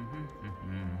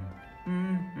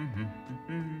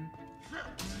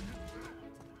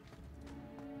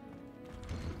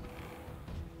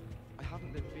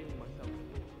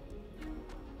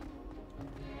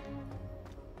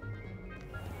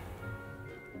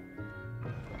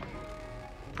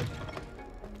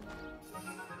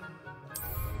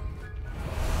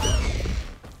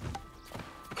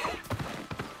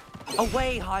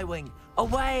 Away, Highwing!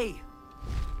 Away!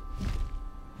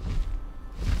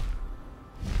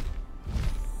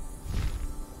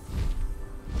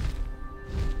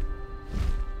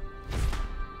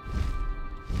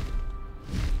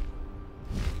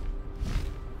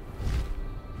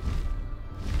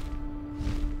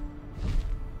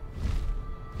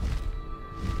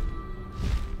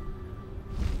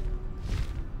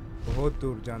 बहुत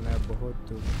दूर जाना है, बहुत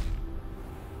दूर.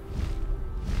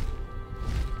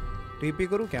 टीपी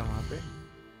करूं क्या वहां पे?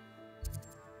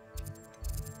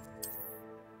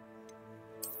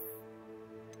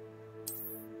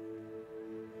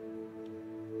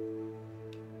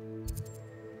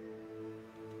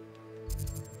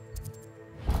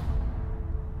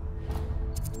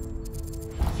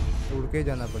 उड़ के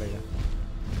जाना पड़ेगा.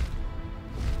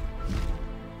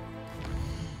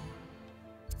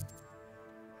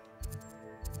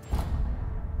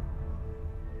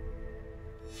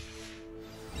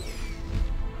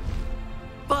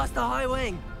 Bust the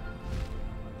Highwing!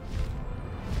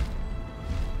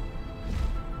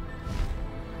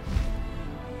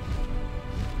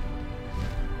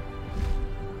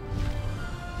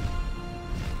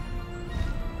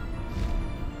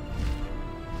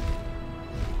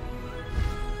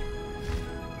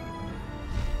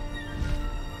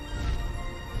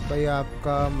 भाई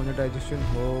आपका मोनेटाइजेशन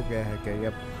हो गया है क्या?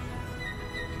 Yup.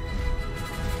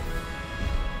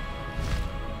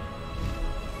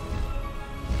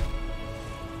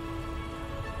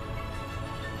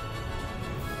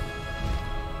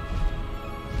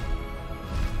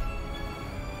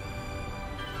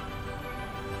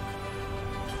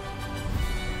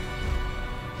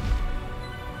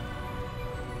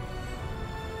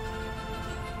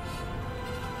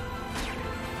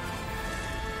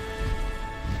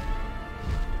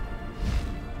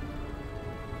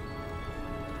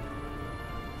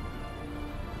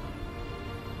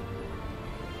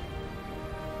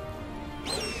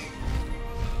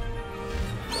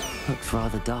 Looks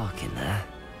rather dark in there.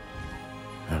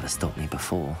 Never stopped me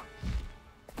before.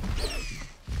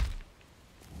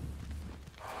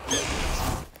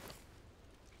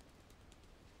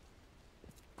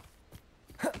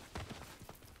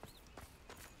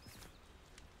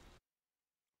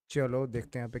 चलो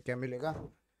देखते हैं यहाँ पे क्या मिलेगा.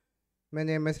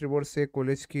 मैंने MS रिवॉर्ड से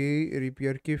कॉलेज की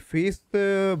रिपेयर की फीस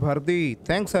भर दी।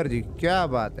 थैंक्स सर जी, क्या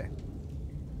बात है।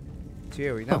 अच्छी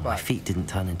हुई ना Oh, my बात। feet didn't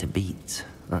turn into beads.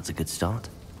 That's a good start.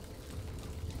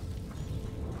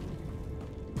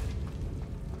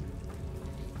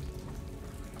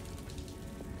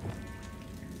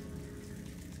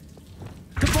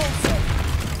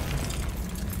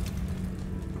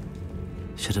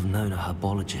 Should have known a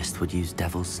herbologist would use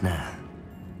devil's snare.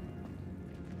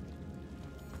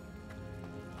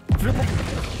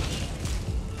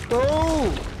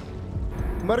 ओह,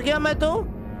 मर गया मैं तो।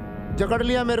 जकड़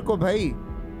लिया मेरे को भाई।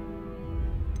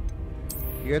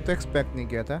 ये तो एक्सपेक्ट नहीं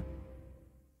किया था।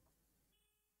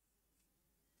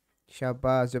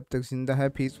 शाबाश, जब तक जिंदा है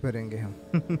फीस भरेंगे हम।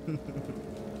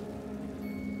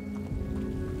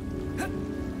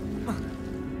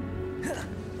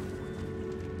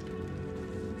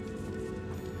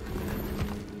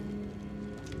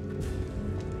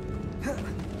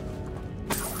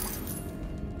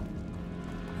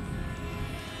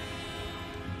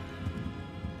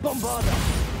 Bombarda!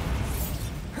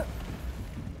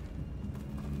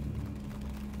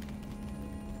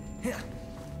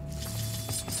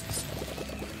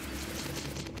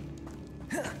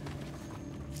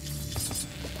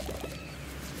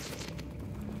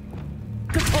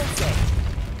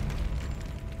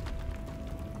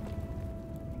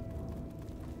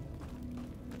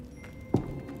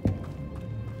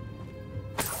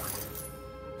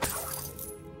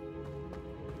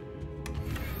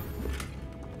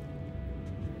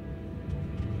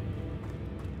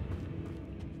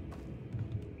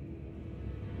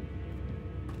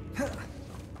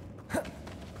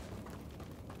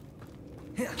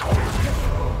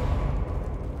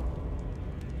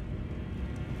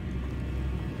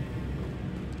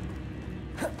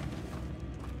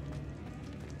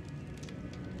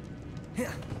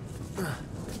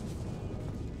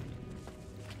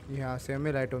 यहाँ से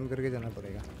हमें लाइट ऑन करके जाना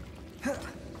पड़ेगा।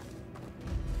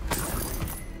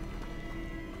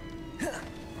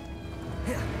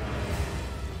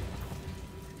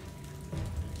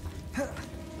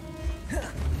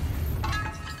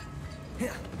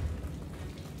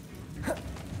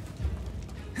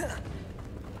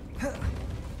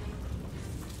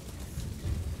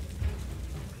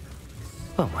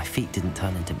 Well, my feet didn't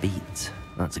turn into beads.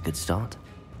 That's a good start.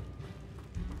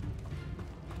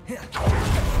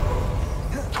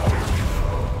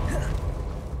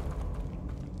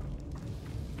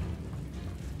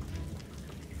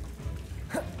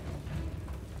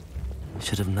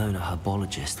 Should have known a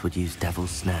herbologist would use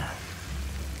devil's snare.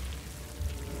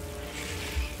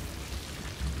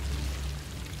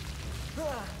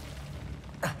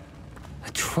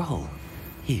 A troll?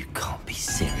 You can't be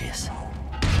serious.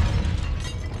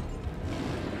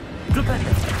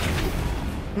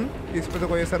 इस पे तो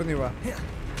कोई असर नहीं हुआ।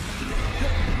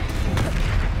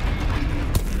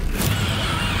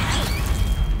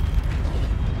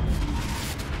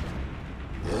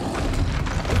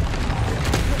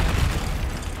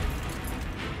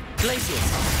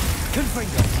 Glaciers,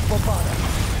 Confringo, Bombarda.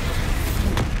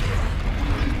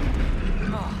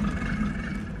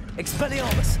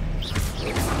 Expelliarmus.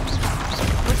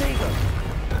 Protego.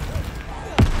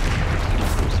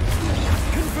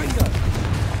 Confringo.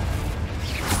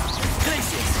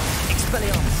 Glaciers,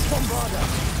 Expelliarmus, Bombarda.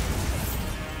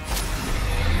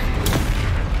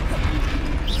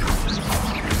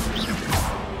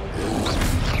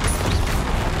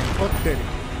 बहुत तेरी।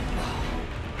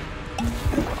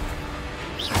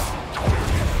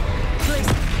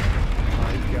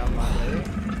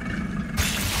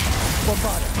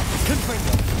 Bombarda,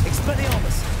 Confringo,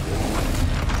 Expelliarmus.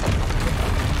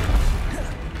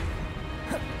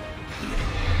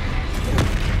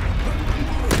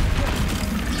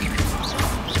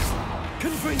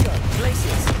 Confringo,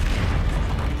 Glaciers.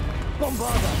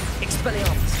 Bombarda,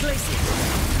 Expelliarmus, Glaciers.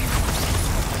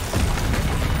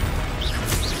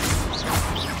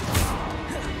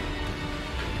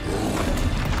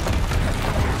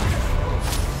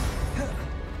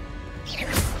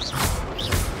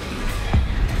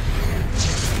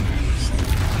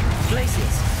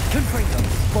 Glaciers, Confringo,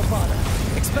 Bombarda,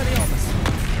 Expelliarmus.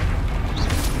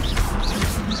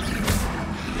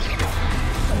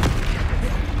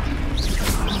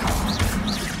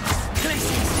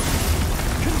 Glaciers,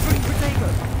 Confringo, Protego.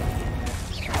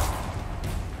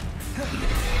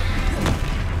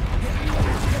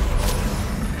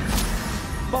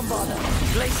 Bombarda,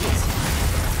 Glaciers.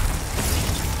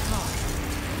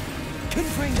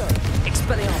 Confringo,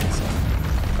 Expelliarmus.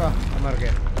 मर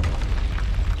गया।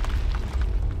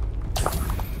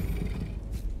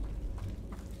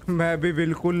 मैं भी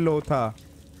बिल्कुल लो था।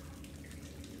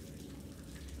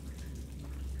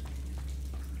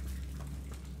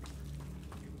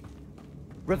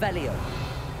 Revelio.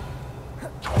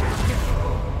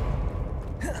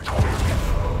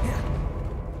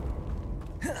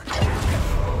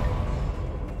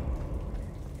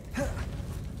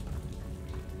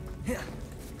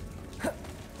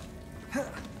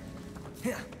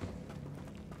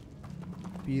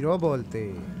 पीरो बोलते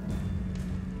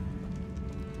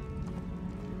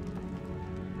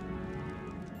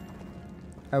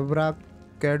अब्रा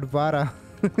कैडवारा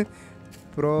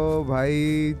प्रो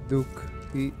भाई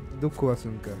दुख हुआ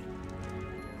सुनकर।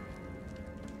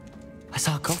 A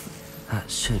sarcophagus? That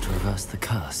should reverse the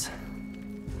curse.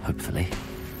 Hopefully.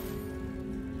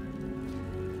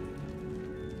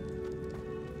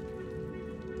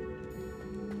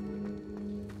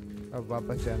 अब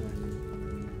वापस जाना है।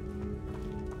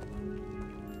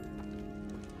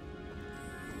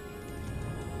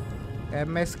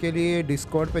 MS के लिए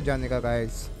डिस्कॉर्ड पे जाने का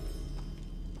गाइस।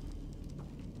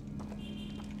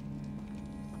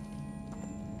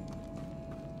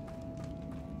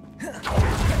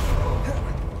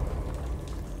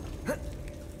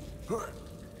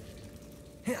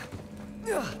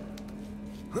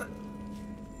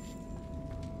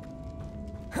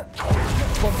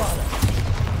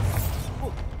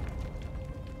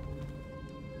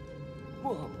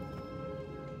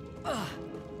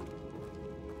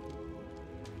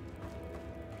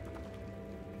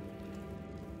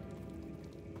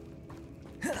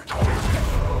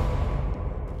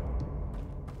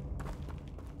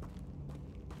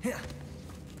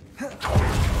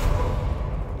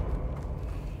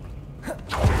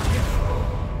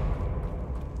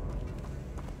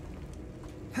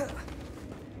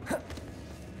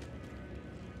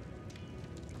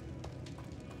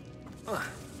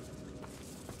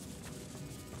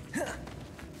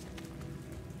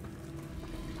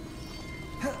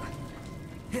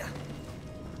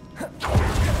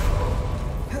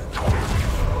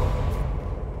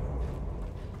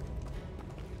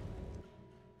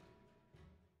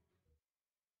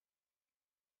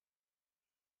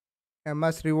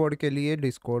 MS रिवॉर्ड के लिए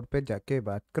डिस्कॉर्ड पे जाके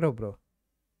बात करो bro.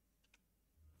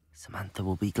 Samantha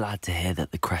will be glad to hear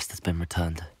that the crest has been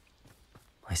returned.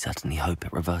 I certainly hope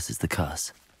it reverses the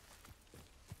curse.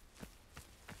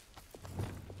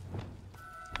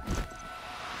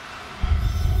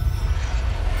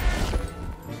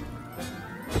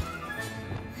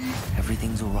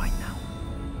 Everything's all right now.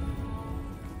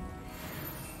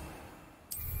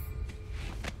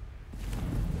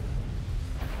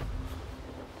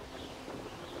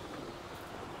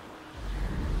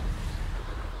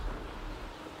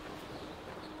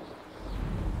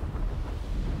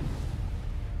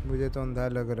 मुझे तो अंधा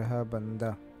लग रहा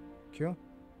बंदा। क्यों?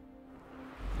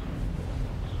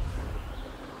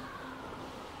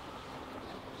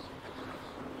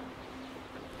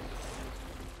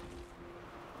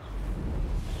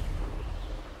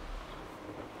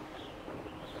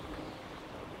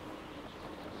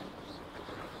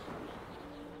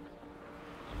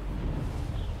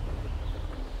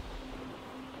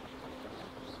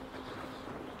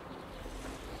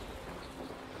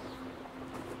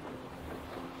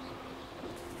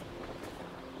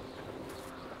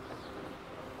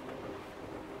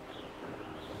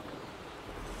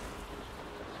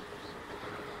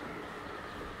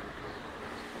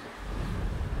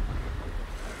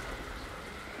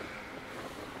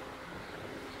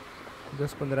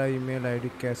 दस 15 ईमेल आईडी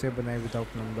कैसे बनाए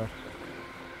विदाउट नंबर?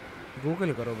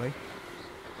 गूगल करो भाई,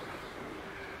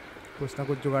 कुछ ना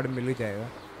कुछ जुगाड़ मिल ही जाएगा।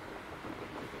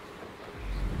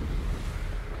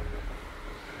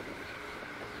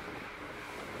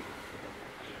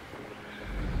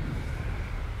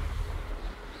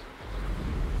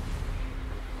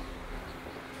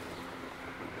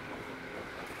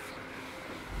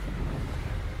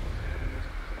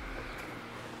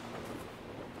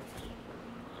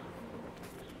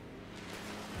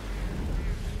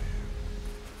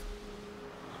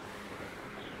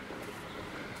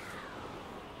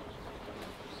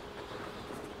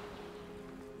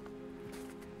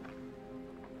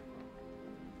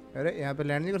 अरे यहाँ पे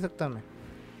लैंड नहीं कर सकता मैं?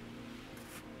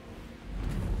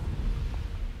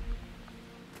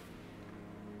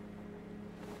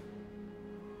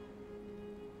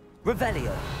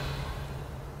 Revelio.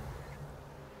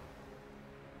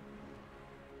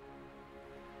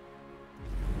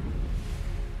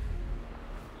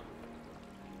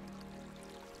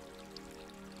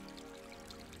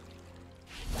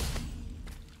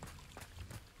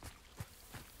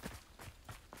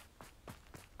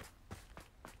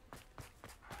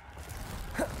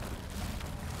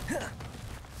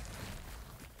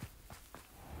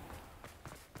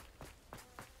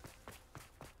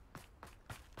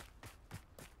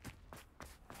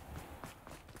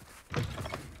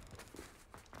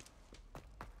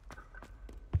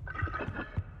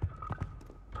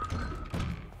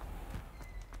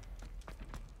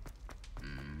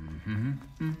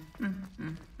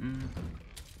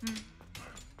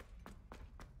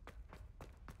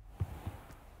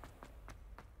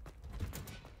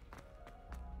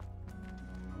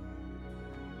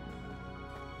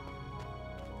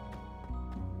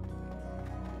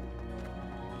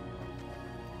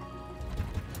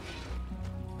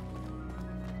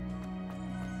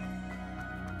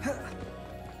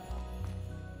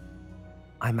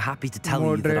 I'm happy to tell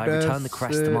you that I returned the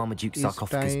crest to Marmaduke's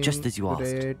sarcophagus just as you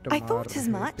asked. I thought as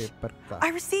much. I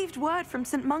received word from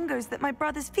St. Mungo's that my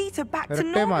brother's feet are back to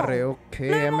normal.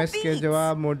 Okay, MS के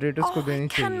जवाब moderators को देनी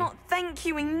चाहिए. I cannot thank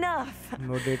you enough.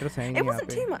 Moderators हैं It wasn't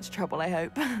too much trouble, I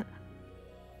hope.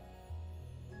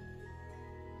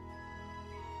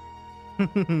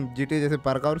 GTA जैसे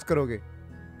parkours करोगे?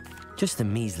 Just a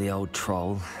measly old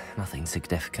troll, nothing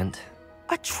significant.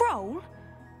 A troll?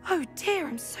 Oh dear,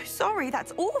 I'm so sorry,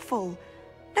 that's awful.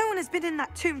 No one has been in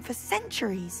that tomb for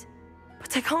centuries.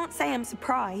 But I can't say I'm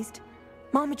surprised.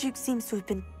 Marmaduke seems to have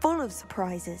been full of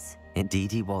surprises.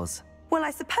 Indeed he was. Well, I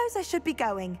suppose I should be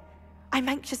going. I'm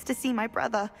anxious to see my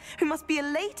brother, who must be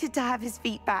elated to have his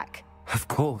feet back. Of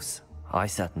course, I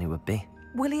certainly would be.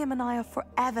 William and I are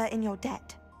forever in your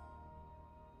debt.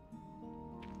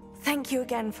 Thank you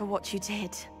again for what you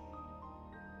did.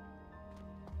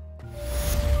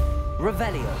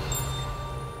 Revelio.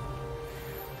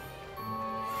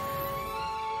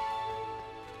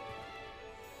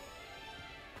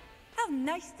 How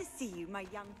nice to see you, my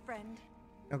young friend.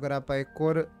 अगर आप एक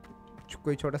और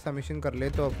कोई छोटा सा mission कर ले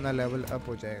तो अपना लेवल अप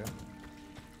हो जाएगा.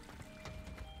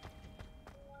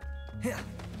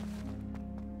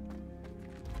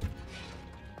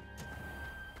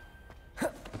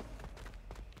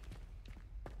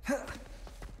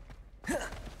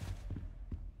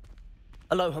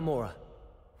 Aloha Mora.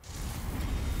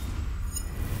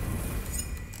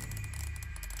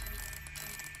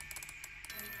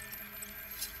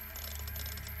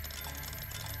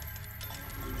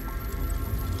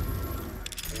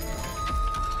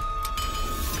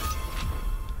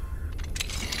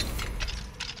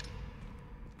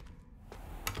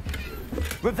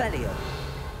 Revelio.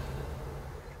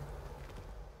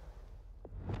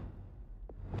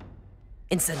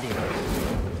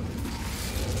 Incendio.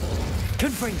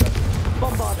 Confringo.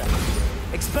 Bombarda.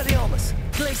 Expelliarmus.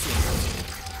 Glacius.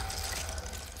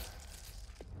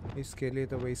 इसके लिए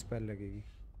तो वही स्पेल लगेगी.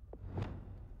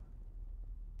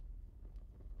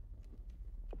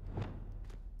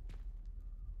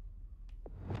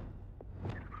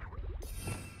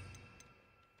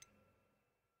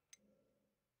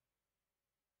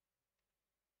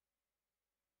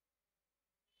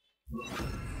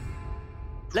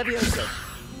 Levioso.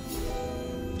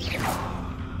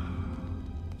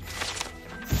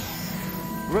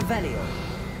 Revelio.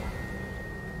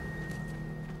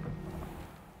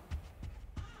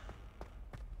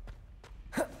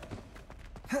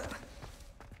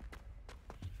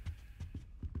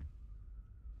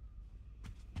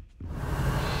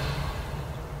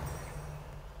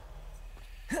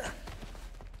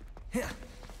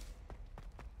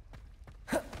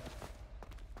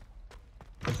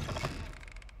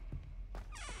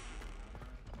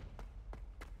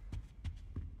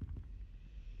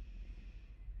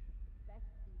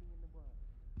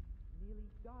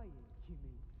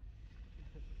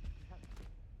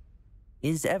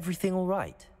 Is everything all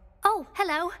right? Oh,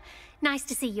 hello. Nice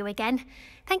to see you again.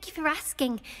 Thank you for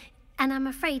asking. And I'm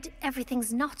afraid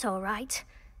everything's not all right.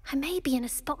 I may be in a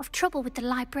spot of trouble with the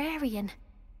librarian.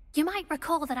 You might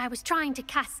recall that I was trying to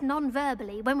cast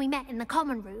non-verbally when we met in the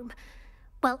common room.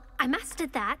 Well, I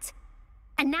mastered that.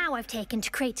 And now I've taken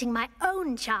to creating my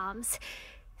own charms.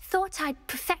 Thought I'd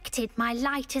perfected my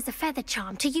light as a feather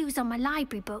charm to use on my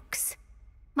library books.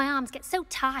 My arms get so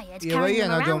tired carrying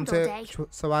them around all day.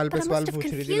 But I must have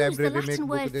confused the Latin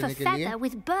word for feather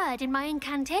with bird in my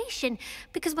incantation,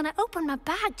 because when I opened my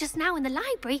bag just now in the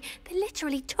library, they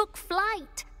literally took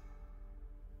flight.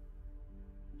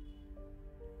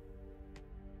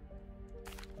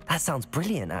 That sounds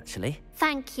brilliant, actually.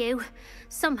 Thank you.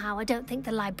 Somehow I don't think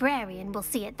the librarian will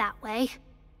see it that way.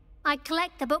 I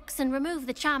collect the books and remove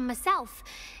the charm myself,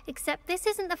 except this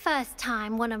isn't the first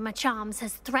time one of my charms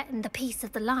has threatened the peace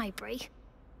of the library.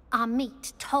 Our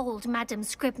meet told Madame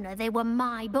Scribner they were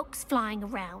my books flying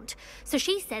around, so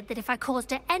she said that if I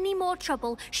caused her any more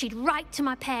trouble, she'd write to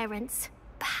my parents.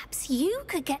 Perhaps you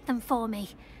could get them for me.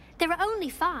 There are only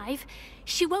 5.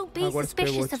 She won't be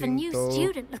suspicious of a new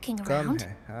student looking around.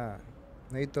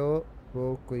 नहीं तो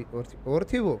वो कोई और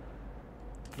थी वो.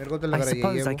 I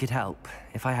suppose I could help,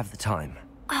 if I have the time.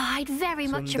 Oh, I'd very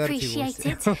much appreciate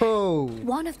it.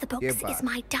 One of the books is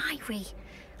my diary.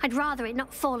 I'd rather it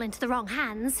not fall into the wrong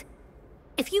hands.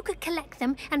 If you could collect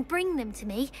them and bring them to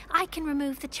me, I can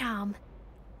remove the charm.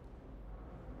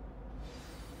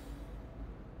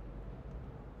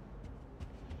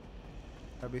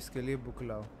 अब इसके लिए book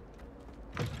लाओ.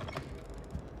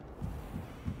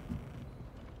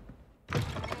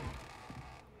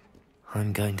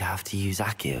 I'm going to have to use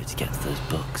Accio to get to those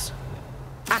books.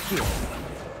 Accio!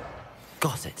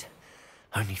 Got it.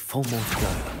 Only 4 more to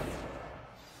go.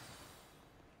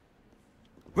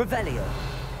 Revelio.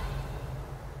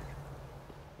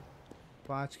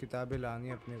 5 किताबें लानी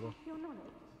है अपने को.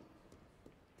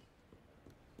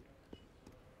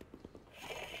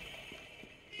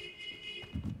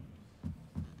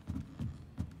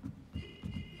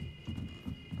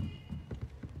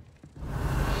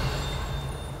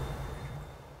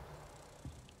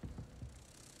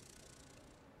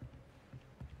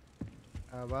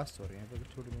 आवाज हो रही है तो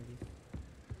छोड़ने की.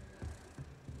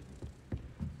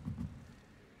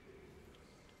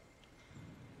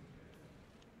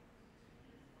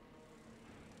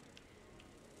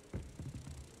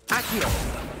 Accio.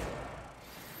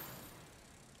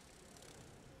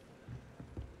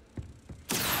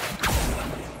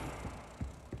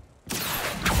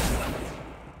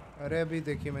 अरे अभी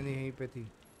देखिए मैंने यहीं पे थी.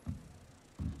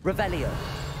 Revelio.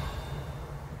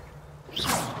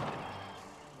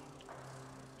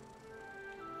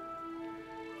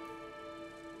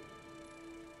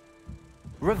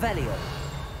 Revelio.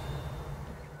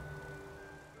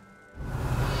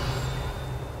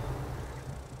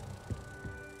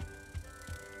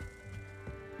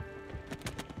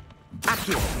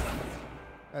 Accio.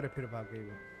 अरे फिर भाग गई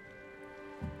वो.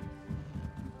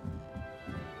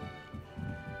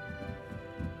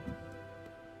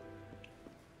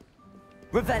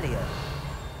 Revelio.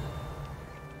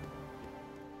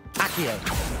 Accio.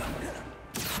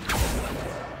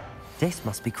 This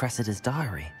must be Cressida's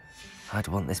diary. I'd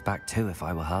want this back too if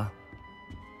I were her.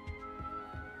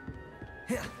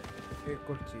 एक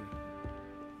और चीज.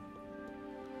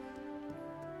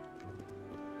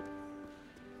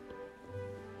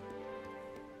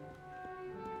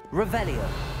 Revelio.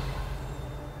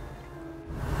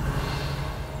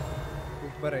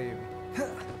 ऊपर है ये भी.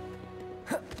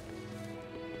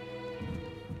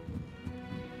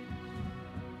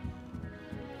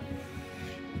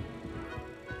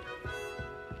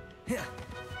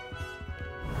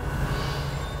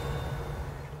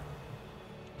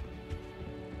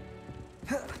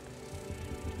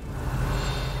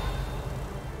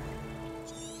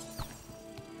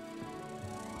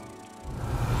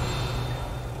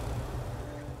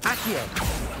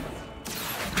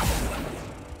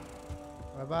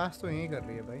 आवाज तो यही कर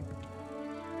रही है भाई.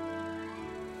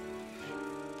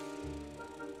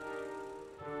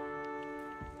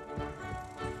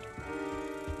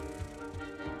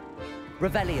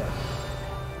 Revelio.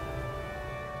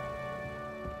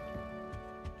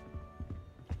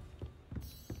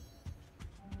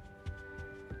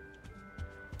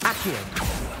 Accio.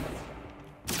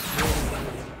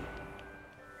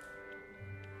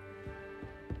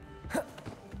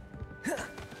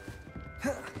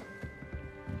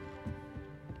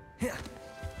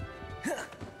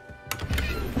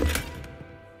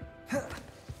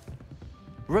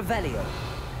 Revelio.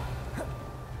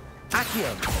 Accio.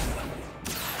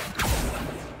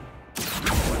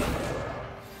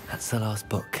 That's the last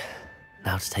book.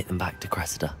 Now to take them back to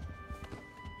Cressida.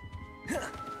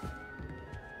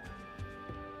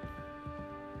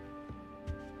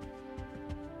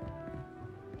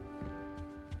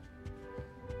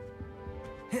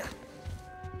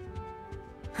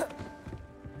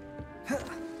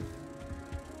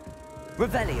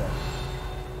 Revelio.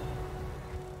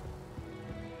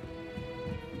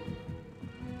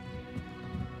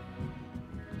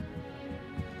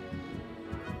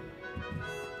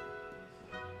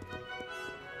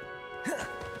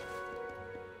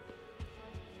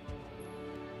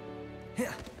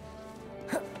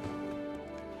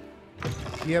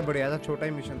 ये बढ़िया था. छोटा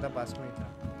ही मिशन था, पास में ही था.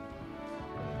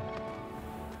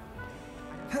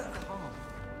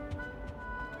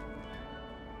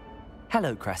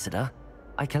 Hello, Cressida.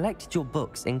 I collected your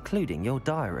books, including your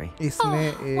diary.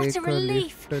 Oh, what a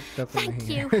relief! Thank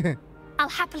you. I'll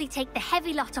happily take the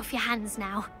heavy lot off your hands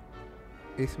now.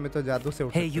 इसमें तो जादू से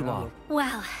उठ Here you are.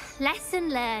 Well, lesson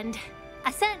learned.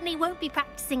 I certainly won't be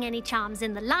practicing any charms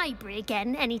in the library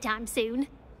again anytime soon.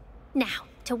 Now,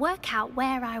 to work out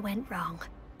where I went wrong.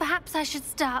 Perhaps I should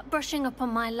start brushing up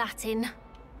on my Latin.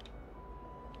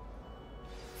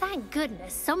 Thank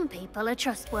goodness some people are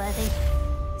trustworthy.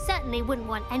 Certainly wouldn't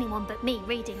want anyone but me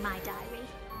reading my diary.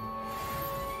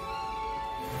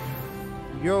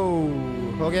 Yo,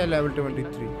 हो गया level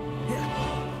 23.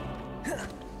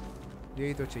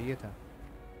 यही तो चाहिए था.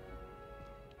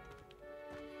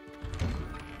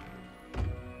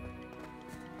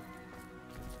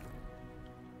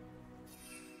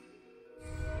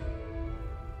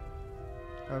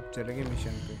 अब चलेंगे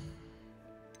mission पे.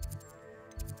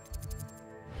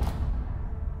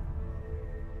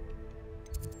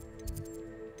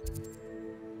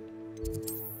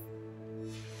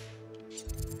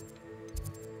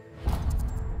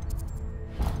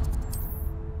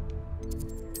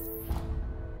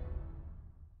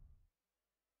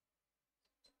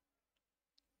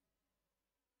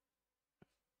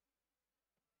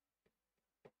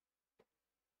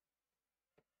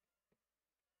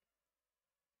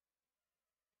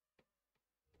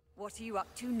 What are you up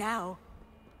to now?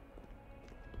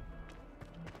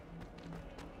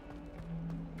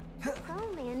 If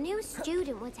only a new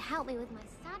student were to help me with my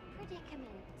sad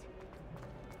predicament.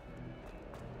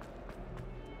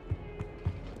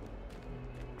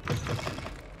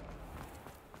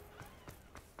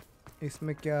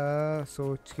 इसमें क्या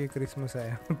सोच के क्रिसमस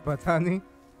आया पता नहीं।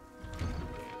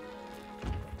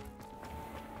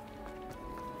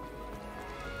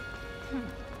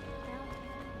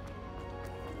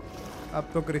 अब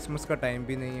तो क्रिसमस का टाइम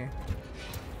भी नहीं है।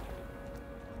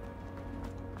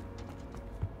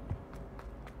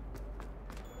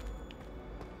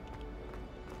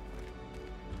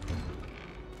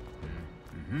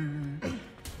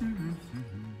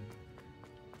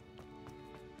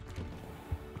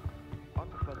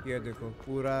 ये देखो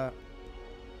पूरा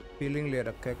फीलिंग ले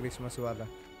रखा है क्रिसमस वाला।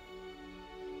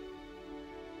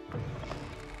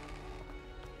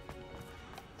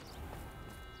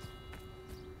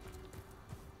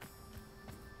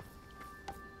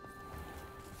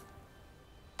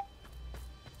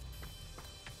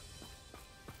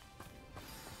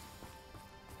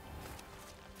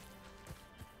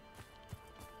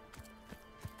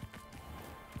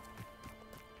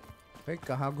 भाई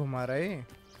कहाँ घुमा रहे हैं?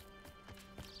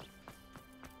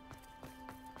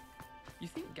 You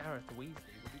think Gareth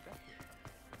Weasley would be better?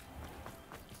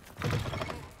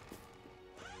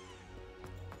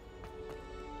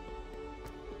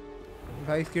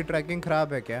 भाई इसकी ट्रैकिंग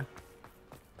खराब है क्या?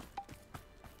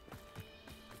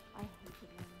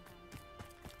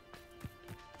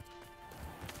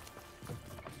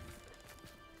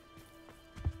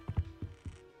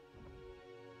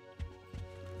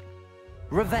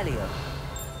 Revelio.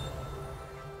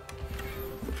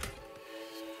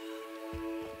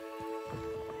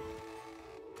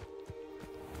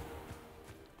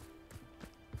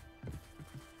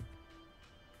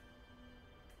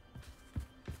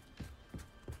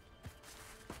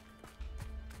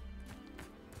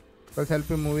 कल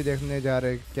सेल्फी मूवी देखने जा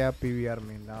रहे क्या पीवीआर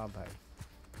में? ना भाई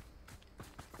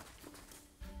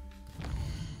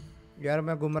यार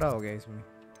मैं गुमराह हो गया इसमें।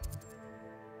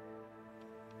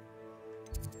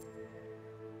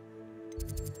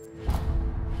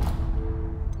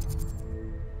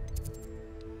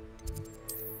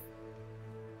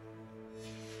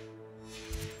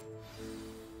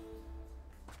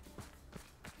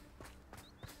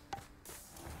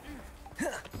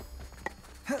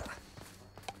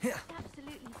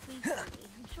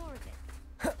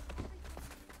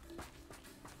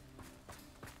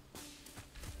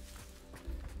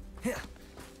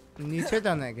 नीचे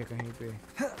जाना है क्या कहीं पे?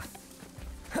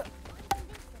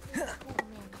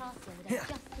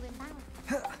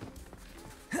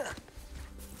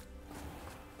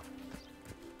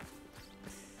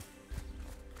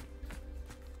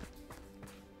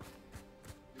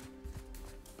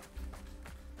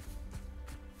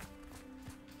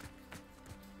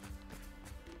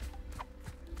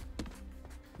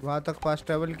 वहां तक फास्ट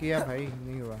ट्रैवल किया भाई,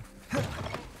 नहीं हुआ।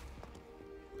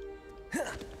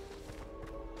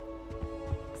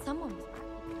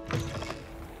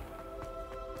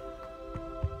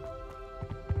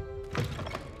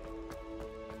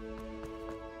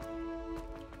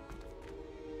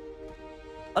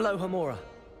 Aloha Mora.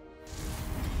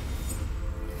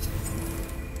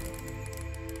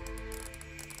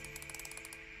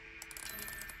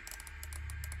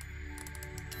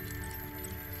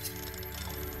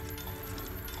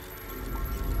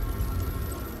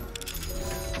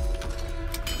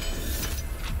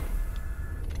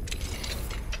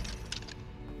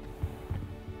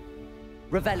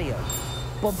 Revelio.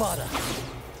 Bombarda.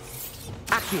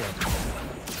 Accio.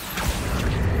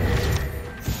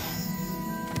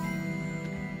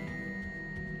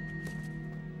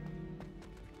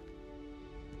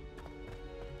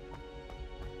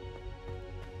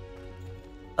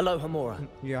 Aloha Mora.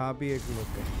 यहाँ भी एक लोग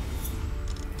है।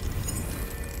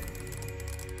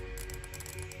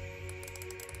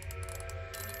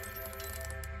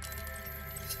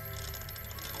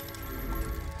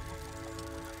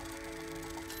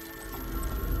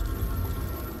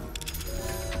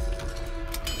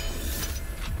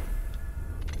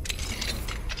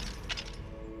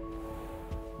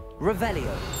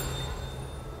 Revelio.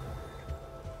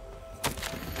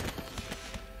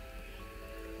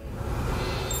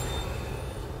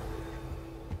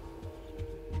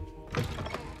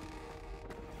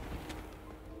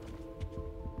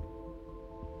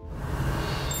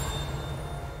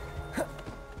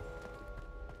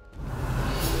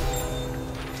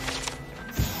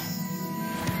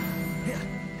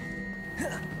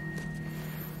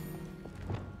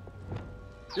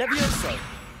 Levioso.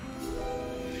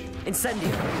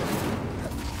 Incendio.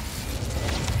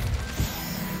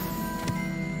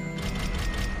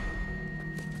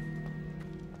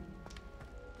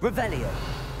 Revelio.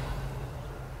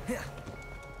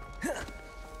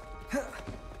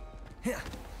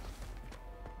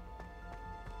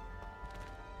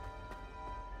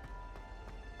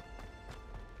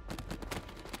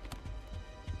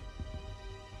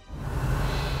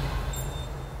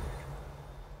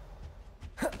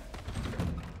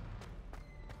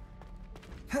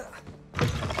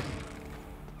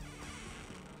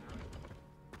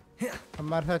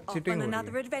 हमारे साथ चीटिंग हो रही है।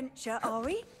 Another adventure, are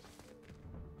we?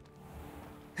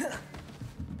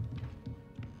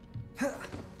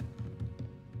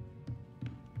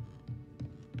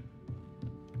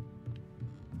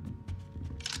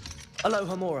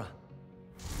 Aloha Mora.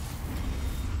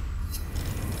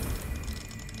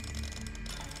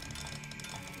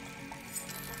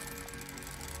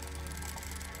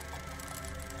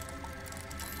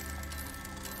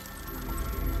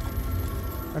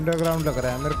 Underground लग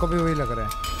रहा है, मेरे को भी वही लग रहा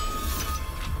है।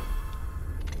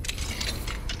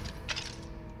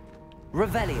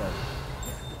 Revelio.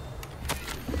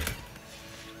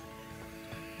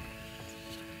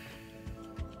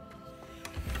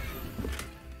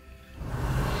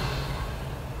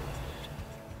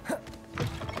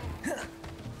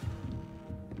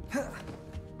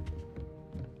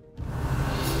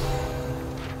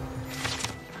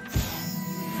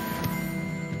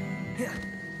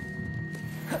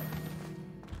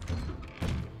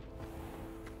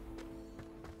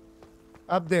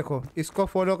 अब देखो, इसको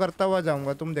फॉलो करता हुआ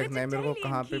जाऊंगा, तुम देखना है मेरे को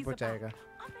कहाँ पे पहुंचाएगा।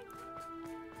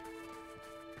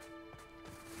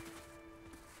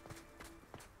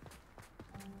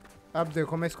 अब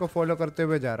देखो, मैं इसको फॉलो करते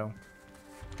हुए जा रहा हूँ।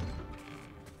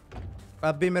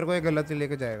 अब भी मेरे को ये गलत ही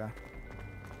लेके जाएगा।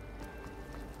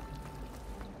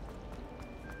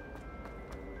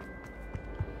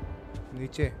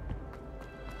 नीचे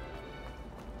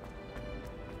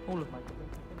All of my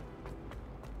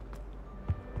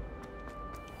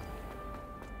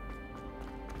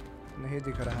नहीं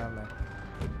दिख रहा मैं।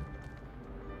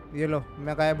 ये लो,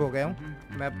 मैं गायब हो गया हूँ।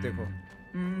 मैप देखो,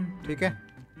 ठीक है।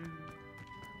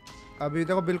 अभी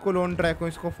देखो बिल्कुल ऑन ट्रैक हूँ,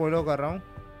 इसको फॉलो कर रहा हूँ।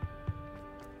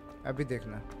 अभी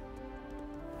देखना,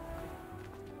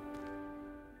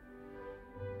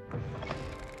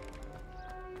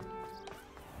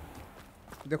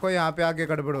 देखो यहाँ पे आगे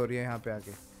गड़बड़ हो रही है। यहाँ पे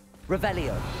आगे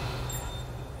Revelio.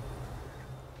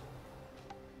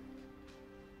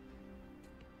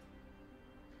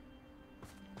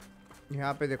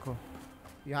 यहाँ पे देखो,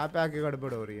 यहाँ पे आगे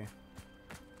गड़बड़ हो रही है। I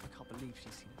can't believe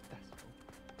she's seen a festival.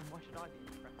 And why should I be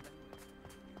impressed anyway?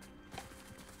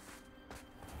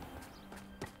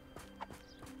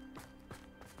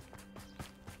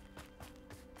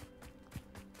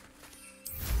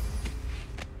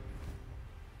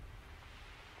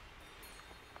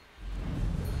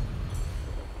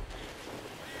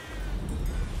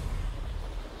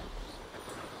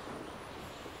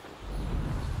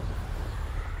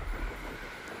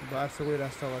 बाहर से कोई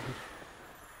रास्ता हुआ फिर।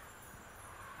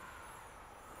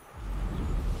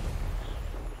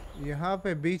 यहाँ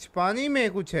पे बीच पानी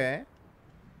में कुछ है।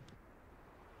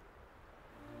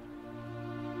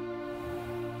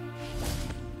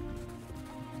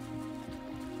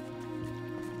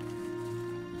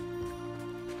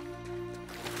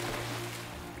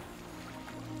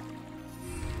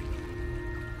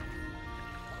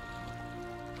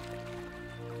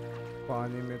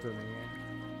 पानी में तो नहीं है।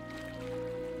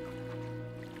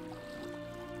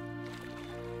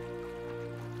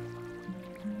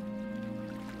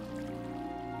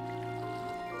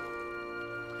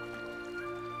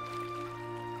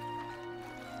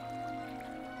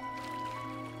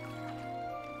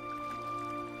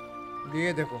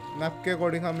 ये देखो, मैप के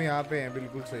अकॉर्डिंग हम यहाँ पे हैं,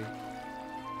 बिल्कुल सही।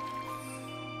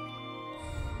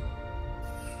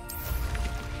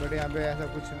 बट यहाँ पे ऐसा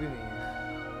कुछ भी नहीं है।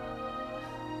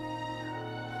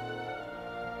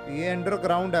 ये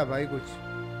अंडरग्राउंड है भाई कुछ।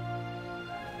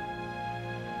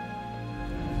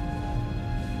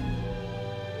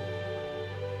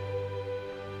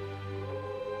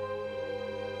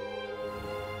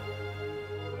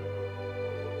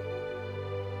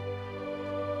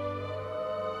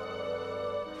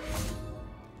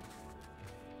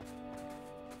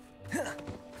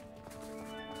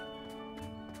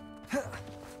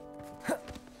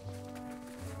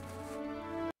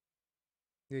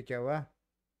 ये क्या हुआ?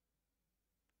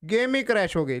 गेम ही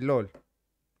क्रैश हो गई, लोल।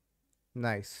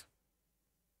 नाइस,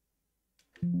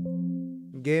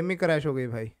 गेम ही क्रैश हो गई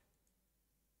भाई।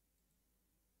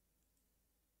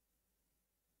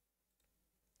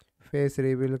 फेस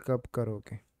रिवील कब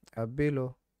करोगे? अब भी लो,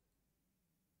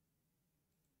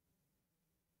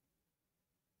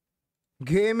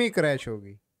 गेम ही क्रैश हो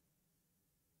गई।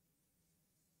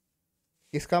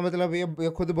 इसका मतलब ये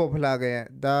खुद बौखला गए हैं।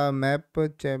 द मैप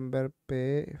चैम्बर पे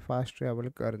फास्ट ट्रैवल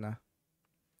करना।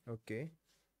 ओके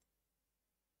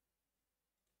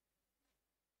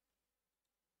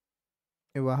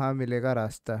वहाँ मिलेगा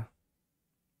रास्ता।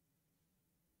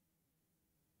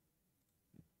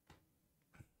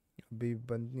 अभी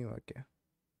बंद नहीं हुआ क्या?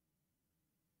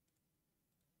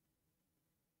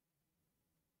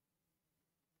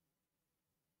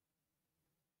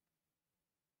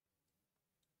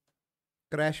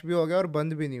 क्रैश भी हो गया और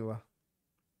बंद भी नहीं हुआ।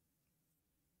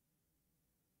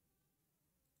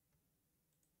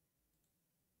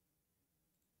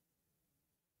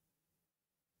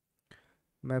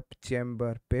 मैप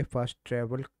चैम्बर पे फास्ट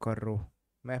ट्रैवल करो।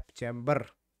 मैप चैम्बर,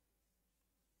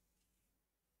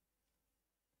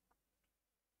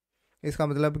 इसका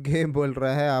मतलब गेम बोल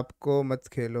रहा है आपको मत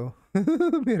खेलो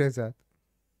मेरे साथ।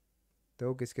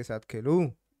 तो किसके साथ खेलूं?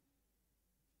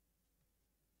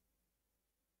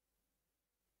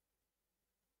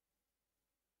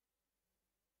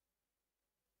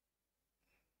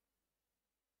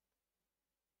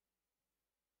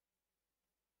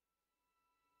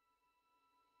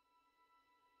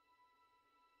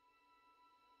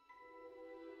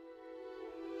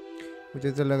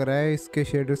 मुझे तो लग रहा है इसके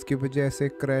शेडोज की वजह से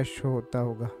क्रैश होता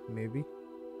होगा। मे बी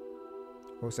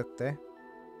हो सकता है।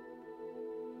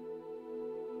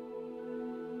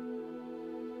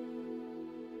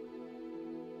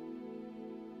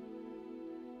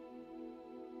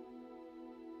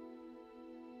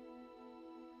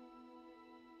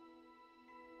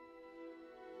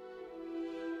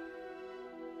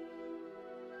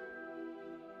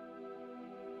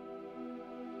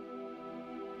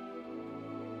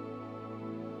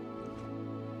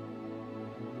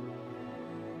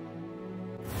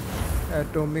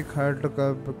 एटॉमिक हार्ट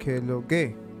कब खेलोगे?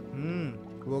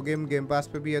 वो गेम पास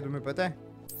पे भी है, तुम्हें पता है?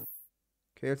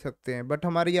 खेल सकते हैं बट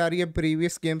हमारी यार ये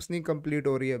प्रीवियस गेम्स नहीं कंप्लीट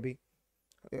हो रही है अभी।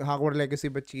 हॉगवर्ट्स लेगेसी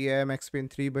बची है, मैक्स पेन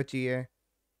 3 बची है,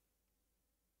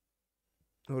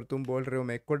 और तुम बोल रहे हो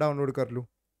मैं एक को डाउनलोड कर लूँ।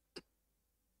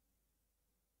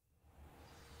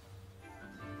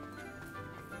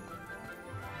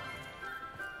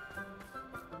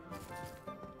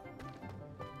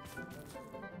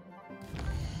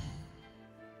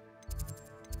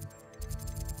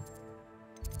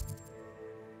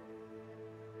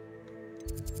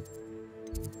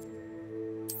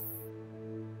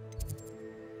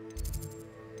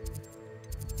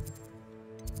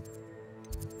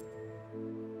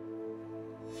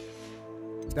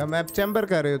 द मैप चैम्बर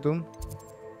कर रहे हो तुम?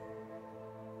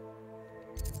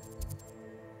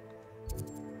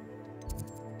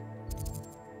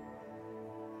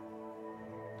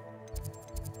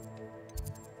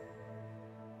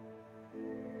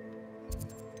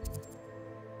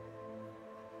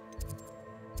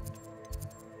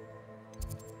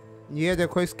 ये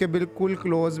देखो इसके बिल्कुल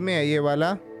क्लोज में है ये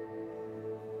वाला।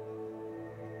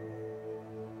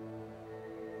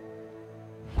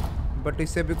 बट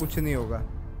इससे भी कुछ नहीं होगा।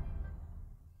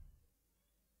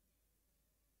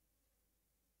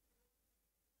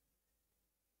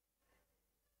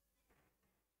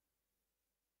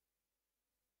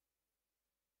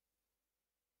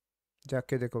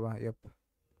 जाके देखो वहां। Yup.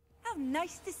 How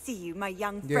nice to see you, my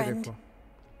young ये friend. देखो।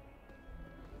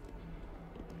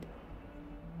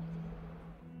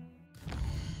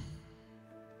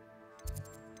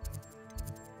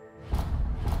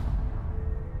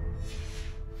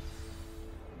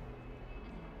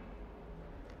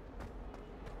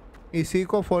 इसी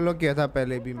को फॉलो किया था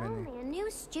पहले भी मैंने,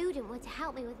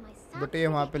 बट ये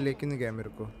वहां पे लेके नहीं गया मेरे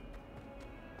को।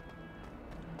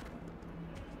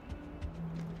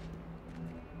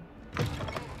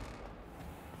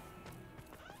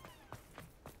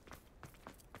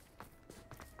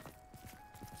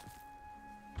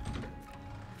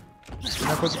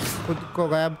 मैं खुद को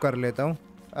गायब कर लेता हूँ।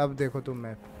 अब देखो तुम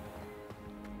मैप।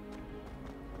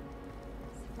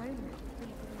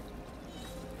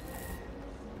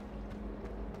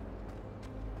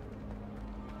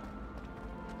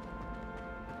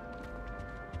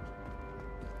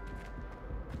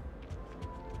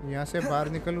 यहाँ से बाहर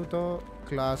निकलूँ तो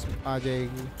क्लास आ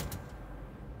जाएगी।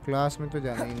 क्लास में तो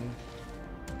जाना ही नहीं।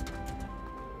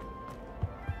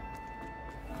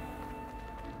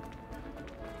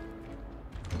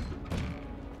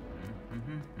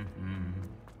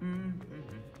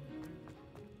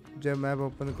 जब मैप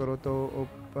ओपन करो तो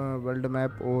वर्ल्ड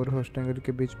मैप और होस्टिंग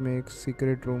के बीच में एक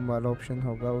सीक्रेट रूम वाला ऑप्शन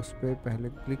होगा, उस पर पहले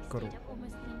क्लिक करो।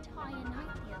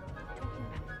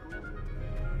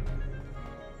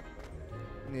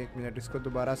 एक मिनट, इसको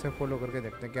दोबारा से फॉलो करके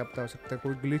देखते हैं क्या पता हो सकता है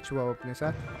कोई ग्लिच हुआ हो अपने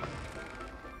साथ।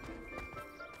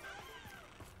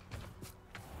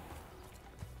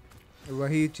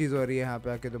 वही चीज हो रही है यहाँ पे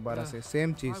आके दोबारा से,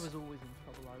 सेम चीज।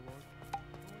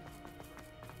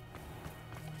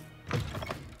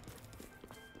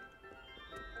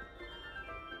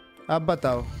 अब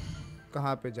बताओ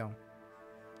कहाँ पे जाऊं?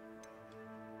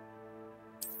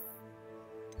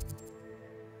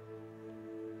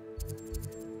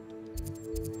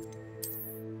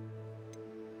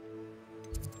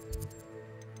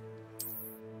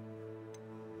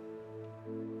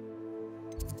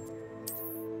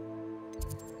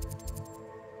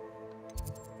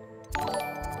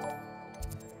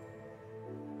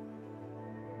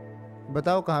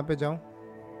 बताओ कहाँ पे जाऊं?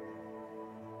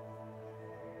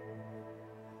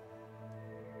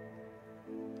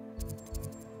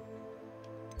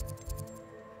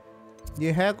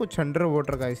 ये है कुछ अंडर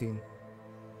वाटर का ही सीन।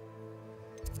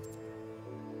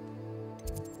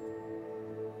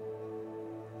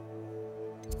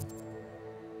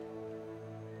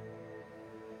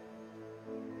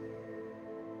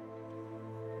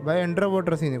 भाई अंडर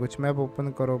वाटर सीन है कुछ। मैप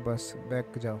ओपन करो बस,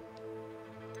 बैक जाओ।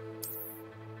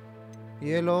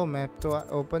 ये लो मैप तो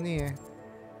ओपन ही है।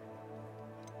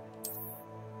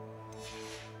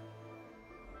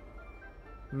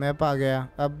 मैप आ गया।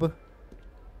 अब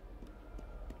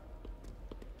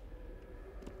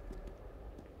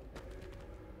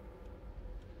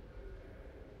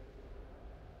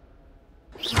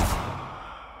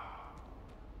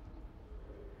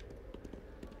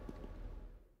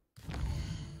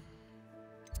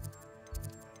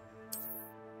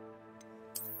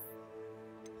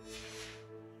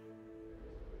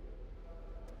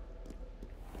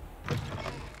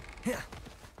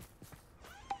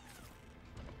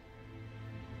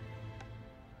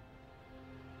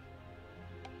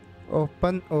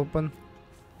ओपन ओपन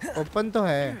ओपन तो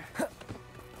है,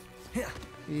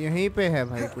 यहीं पे है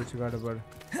भाई कुछ गड़बड़।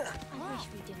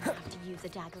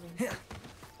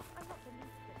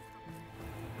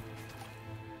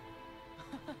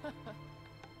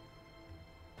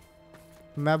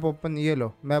 मैप ओपन, ये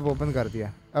लो मैप ओपन कर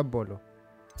दिया। अब बोलो।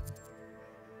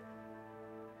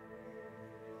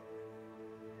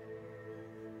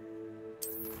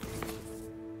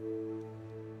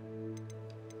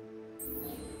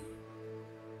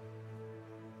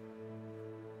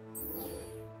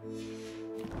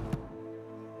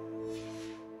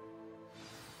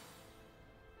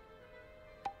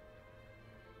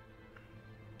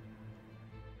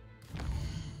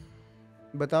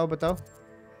 बताओ बताओ।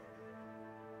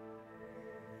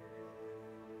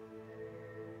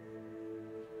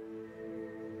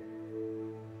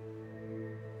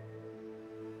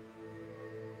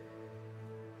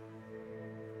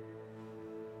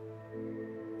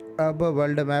 अब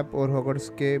वर्ल्ड मैप और हॉगवर्ट्स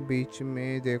के बीच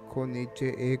में देखो,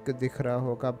 नीचे एक दिख रहा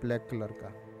होगा ब्लैक कलर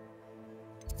का,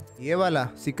 ये वाला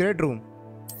सीक्रेट रूम।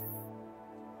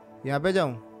 यहाँ पे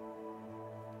जाऊं?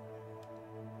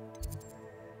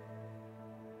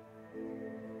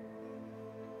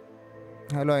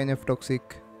 Hello INF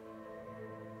toxic.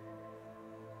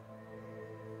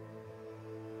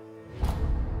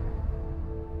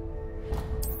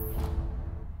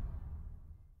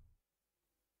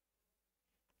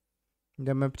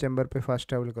 जब मैं चैम्बर पे फास्ट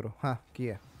ट्रैवल करो। हाँ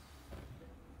किया।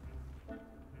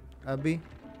 अभी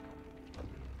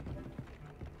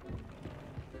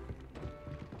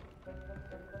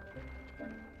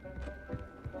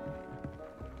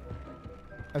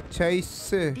अच्छा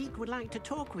इससे Deke would like to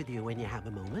talk with you when you have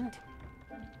a moment.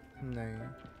 नहीं।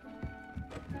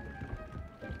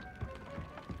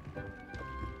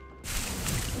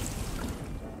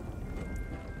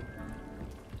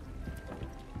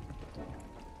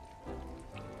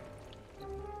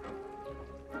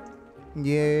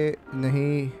 ये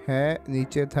नहीं है,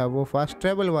 नीचे था वो फास्ट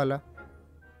ट्रैवल वाला।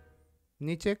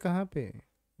 नीचे कहाँ पे?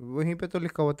 वहीं पे तो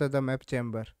लिखा होता था मैप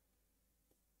चैम्बर।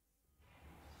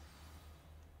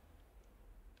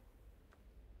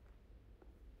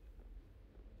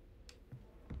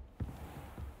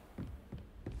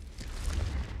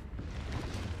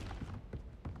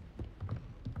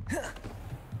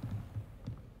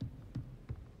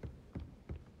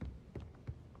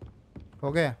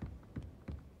 हो गया।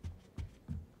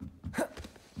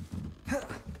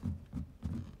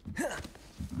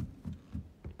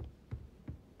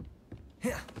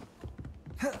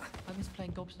 I miss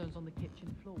playing gobstones on the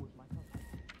kitchen floor with my cousin.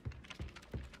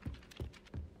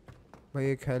 भाई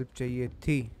एक हेल्प चाहिए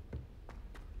थी।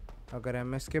 अगर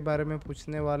MS के बारे में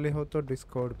पूछने वाले हो तो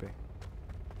डिस्कॉर्ड पे।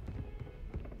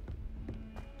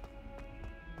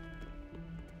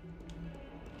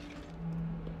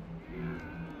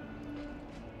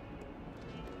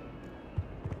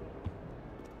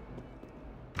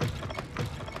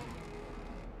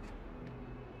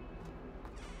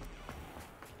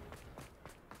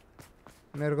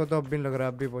 मेरे को तो अब भी लग रहा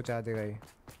है अब भी पहुंचा देगा ये।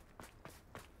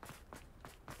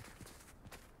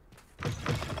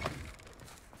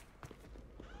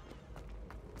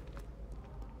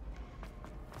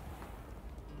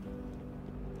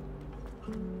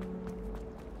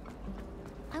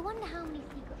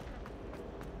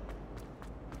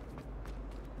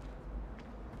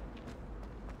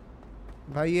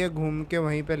 भाई ये घूम के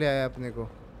वहीं पे ले आया अपने को।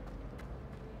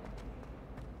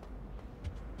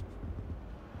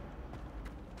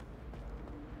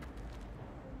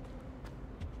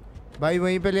 भाई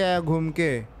वहीं पे ले आया घूम के।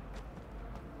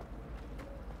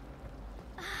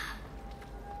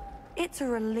 It's a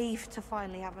relief to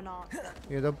finally have an answer.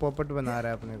 ये तो पॉपट बना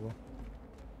रहा है अपने को।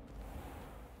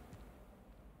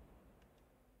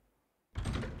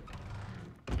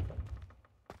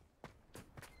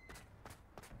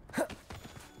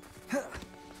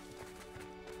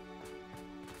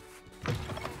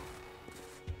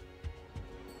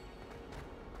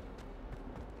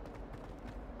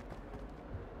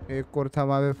 एक और था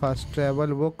वहाँ पे फास्ट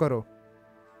ट्रैवल, वो करो।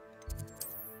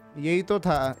 यही तो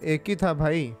था, एक ही था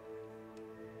भाई।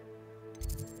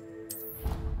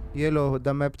 ये लो द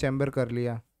मैप चैम्बर कर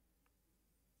लिया।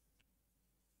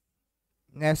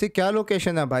 ऐसी क्या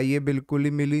लोकेशन है भाई, ये बिल्कुल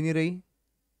ही मिल ही नहीं रही।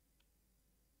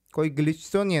 कोई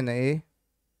ग्लिच तो नहीं है ना ये?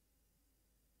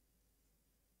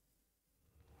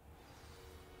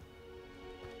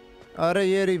 अरे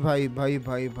ये रही भाई भाई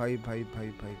भाई भाई भाई भाई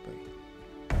भाई भाई।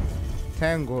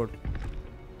 Thank God.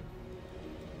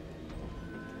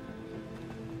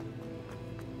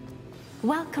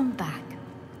 Welcome back.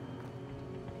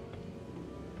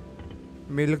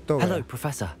 Hello,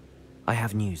 Professor. I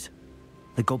have news.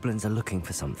 The goblins are looking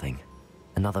for something.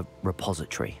 Another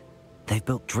repository. They've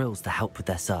built drills to help with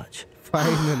their search.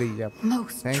 Finally, yep.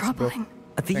 Most troubling.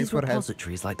 Are these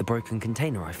repositories like the broken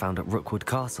container I found at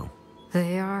Rookwood Castle?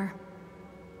 They are.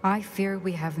 I fear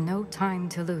we have no time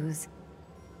to lose.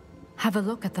 Have a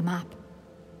look at the map.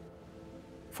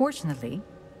 Fortunately,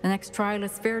 the next trial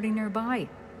is fairly nearby.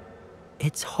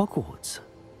 It's Hogwarts.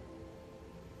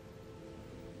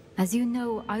 As you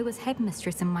know, I was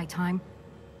headmistress in my time.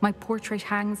 My portrait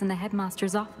hangs in the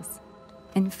headmaster's office.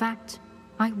 In fact,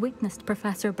 I witnessed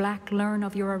Professor Black learn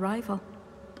of your arrival.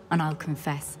 And I'll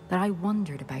confess that I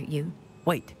wondered about you.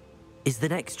 Wait, is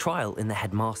the next trial in the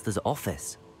headmaster's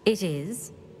office? It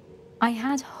is. I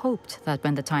had hoped that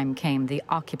when the time came, the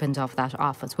occupant of that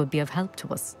office would be of help to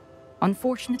us.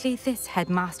 Unfortunately, this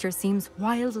headmaster seems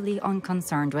wildly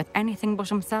unconcerned with anything but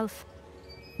himself.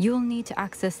 You'll need to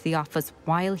access the office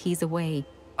while he's away.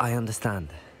 I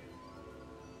understand.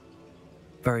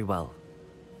 Very well.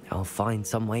 I'll find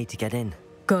some way to get in.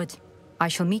 Good. I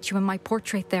shall meet you in my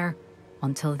portrait there.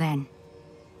 Until then.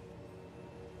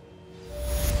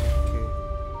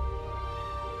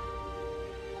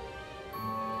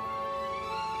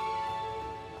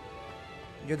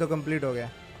 ये तो complete हो गया।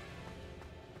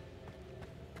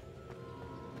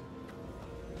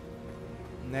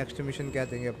 Next mission क्या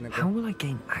देंगे अपने को? How will I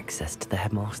gain access to the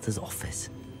headmaster's office?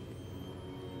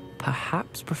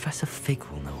 Perhaps Professor Fig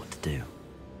will know what to do.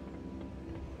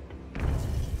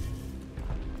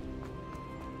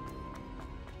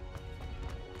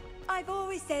 I've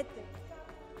always said this.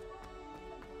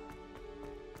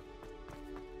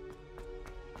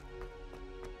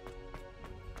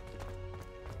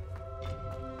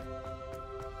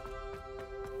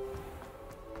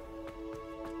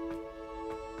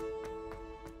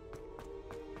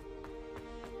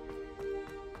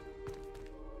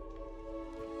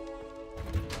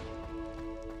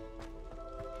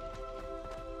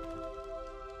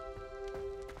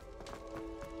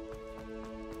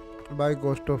 Bye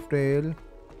ghost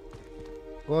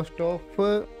of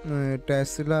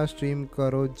Tesla stream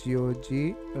करो GOG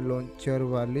launcher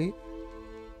वाली।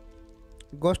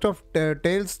 Ghost of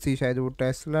tails थी शायद, वो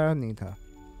Tesla नहीं था।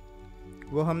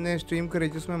 वो हमने stream करी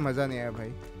जिसमें मज़ा नहीं आया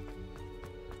भाई।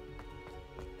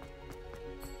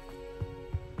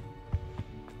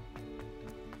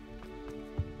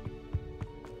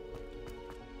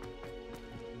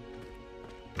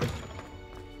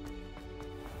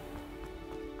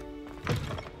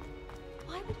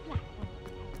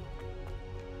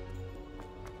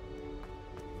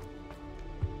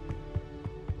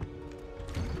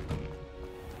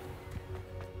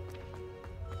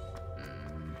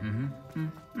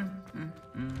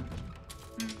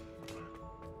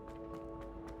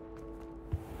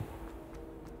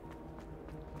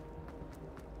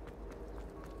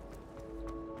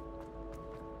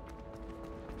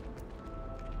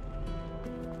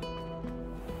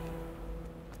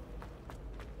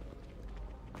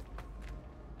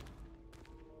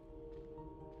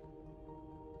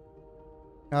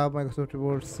 आप माइक्रोसॉफ्ट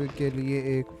रिवॉर्ड्स के लिए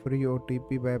एक फ्री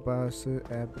OTP बाईपास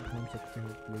ऐप ढूंढ सकते हो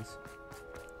प्लीज़।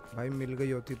 भाई मिल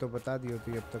गई होती तो बता दी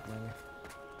होती अब तक मैंने।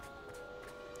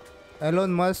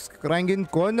 Elon Musk crying in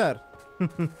corner.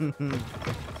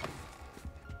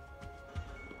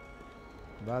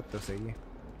 बात तो सही है।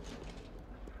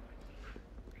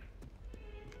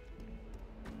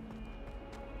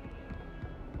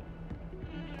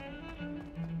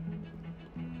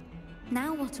 Now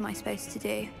what am I supposed to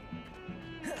do?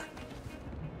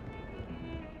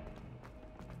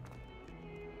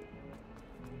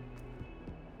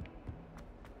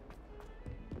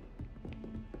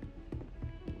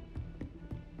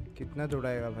 कितना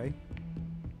दौड़ाएगा भाई?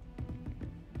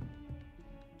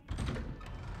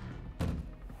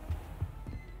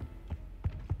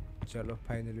 चलो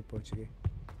फाइनली पहुंच गए।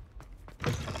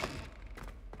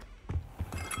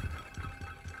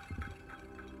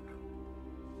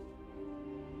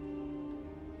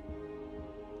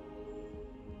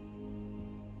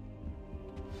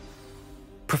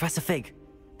 Professor Fig,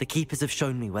 the keepers have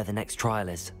shown me where the next trial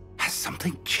is. Has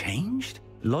something changed?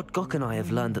 Lodgok and I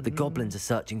have learned that the goblins are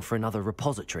searching for another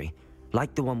repository,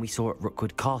 like the one we saw at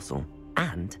Rookwood Castle.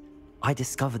 And I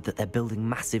discovered that they're building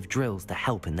massive drills to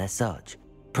help in their search.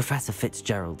 Professor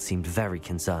Fitzgerald seemed very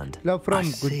concerned. Love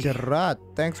from Gujarat.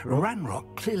 Thanks, bro.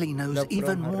 Ranrock clearly knows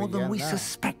even more than we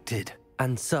suspected.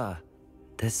 And sir,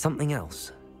 there's something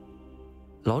else.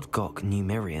 Lodgok knew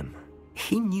Miriam.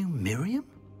 He knew Miriam?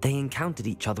 They encountered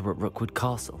each other at Rookwood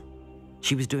Castle.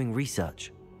 She was doing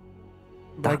research.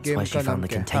 That's where she found the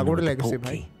container with the port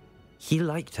key. He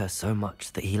liked her so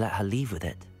much that he let her leave with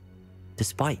it,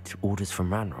 despite orders from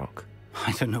Ranrock.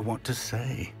 I don't know what to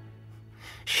say.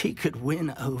 She could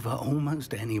win over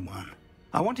almost anyone.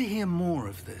 I want to hear more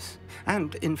of this.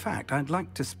 And, in fact, I'd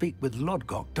like to speak with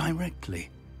Lodgok directly.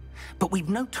 But we've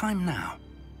no time now.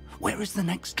 Where is the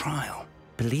next trial?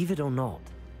 Believe it or not,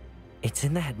 it's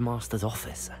in the headmaster's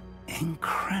office.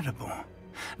 Incredible.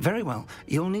 Very well.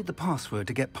 You'll need the password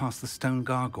to get past the stone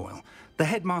gargoyle. The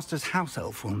headmaster's house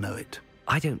elf will know it.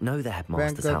 I don't know the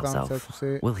headmaster's house elf.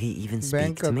 Will he even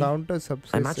speak to me?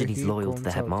 I imagine he's loyal to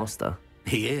the headmaster.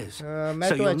 He is.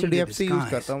 So you'll need a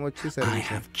disguise. I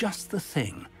have just the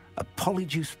thing. A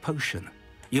polyjuice potion.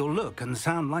 You'll look and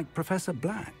sound like Professor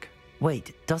Black.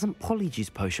 Wait, doesn't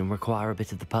polyjuice potion require a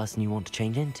bit of the person you want to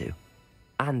change into?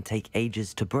 And take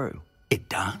ages to brew? It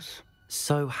does.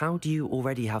 So how do you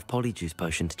already have polyjuice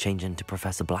potion to change into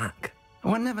Professor Black?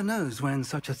 One never knows when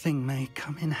such a thing may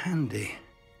come in handy.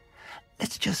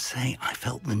 Let's just say I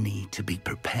felt the need to be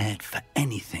prepared for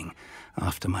anything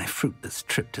after my fruitless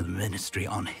trip to the ministry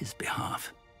on his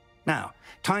behalf. Now,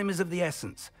 time is of the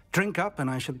essence. Drink up and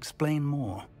I shall explain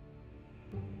more.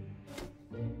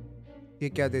 ये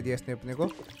क्या दे दिया इसने अपने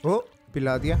को? ओ,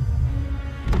 पिला दिया।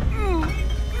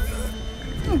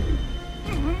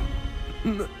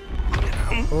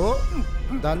 ओ,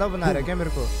 दाना बना रहा है क्या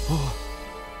मेरे को?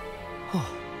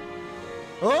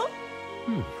 ओ,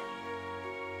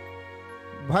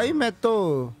 भाई मैं तो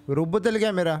रूप बदल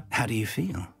गया मेरा। How do you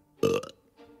feel?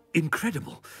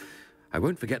 Incredible. I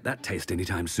won't forget that taste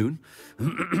anytime soon.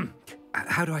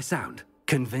 How do I sound?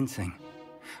 Convincing.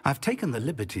 I've taken the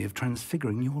liberty of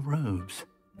transfiguring your robes.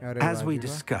 As we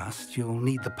discussed, you'll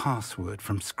need the password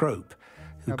from Scrope,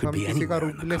 who could be anywhere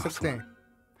in the castle.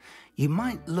 You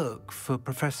might look for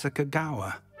Professor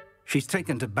Kagawa. She's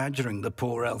taken to badgering the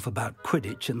poor elf about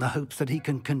Quidditch in the hopes that he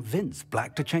can convince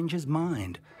Black to change his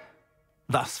mind.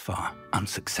 Thus far,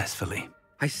 unsuccessfully.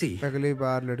 I see. But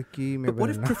what what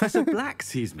if Professor Black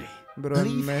sees me?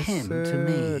 Leave him to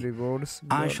me.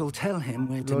 I shall tell him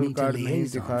where to meet a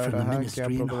liaison from the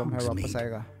ministry in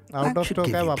Hogsmeade. Out of stock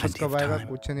है वापस कब आएगा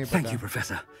कुछ नहीं पता. Thank you,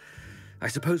 Professor. I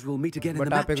suppose we'll meet again in the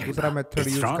But map आप एक दूसरा method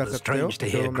use कर सकते हो strange to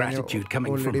hear gratitude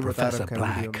coming from already बता Professor रखा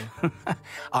है वीडियो Black. में.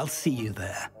 I'll see you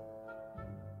there.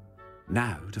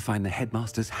 Now to find the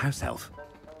headmaster's house elf.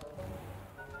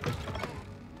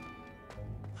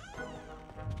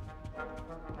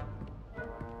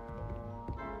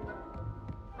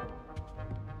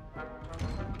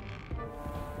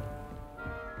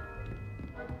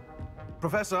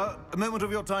 Professor, a moment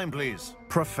of your time, please.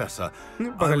 Professor,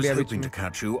 I was hoping to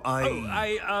catch you.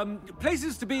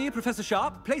 Places to be, Professor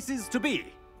Sharp. Places to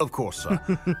be. Of course, sir.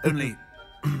 Only,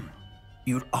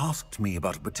 you'd asked me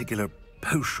about a particular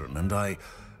potion, and I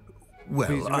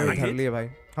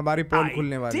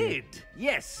did.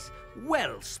 Yes.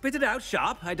 Well, spit it out,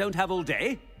 Sharp. I don't have all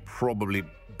day. Probably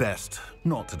best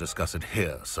not to discuss it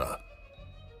here, sir.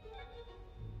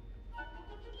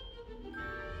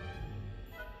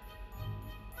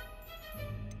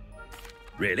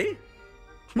 Really?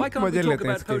 Why can't we talk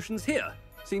about potions here?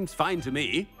 Seems fine to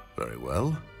me. Very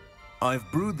well. I've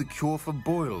brewed the cure for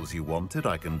boils you wanted.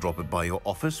 I can drop it by your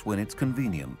office when it's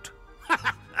convenient.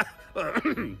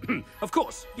 Of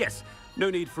course, yes. No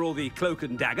need for all the cloak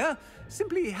and dagger.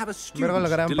 Simply have a student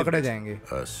deliver it.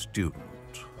 A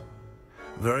student.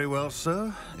 Very well,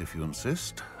 sir, if you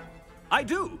insist. I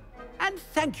do. And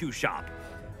thank you, Sharp.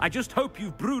 I just hope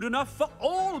you've brewed enough for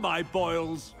all my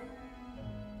boils.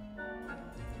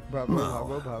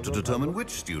 Now, to determine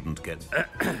which student gets...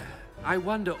 I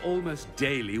wonder almost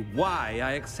daily why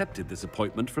I accepted this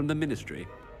appointment from the ministry.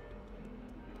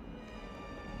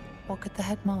 What could the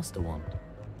headmaster want?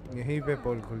 यहीं पे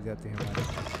पोल खुल जाती है हमारे।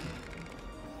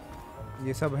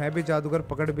 ये सब है भी जादूगर,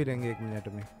 पकड़ भी लेंगे 1 मिनट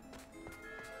में।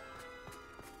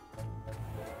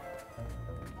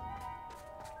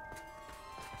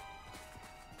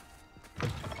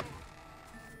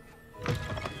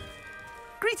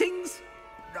 Greetings!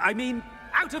 I mean,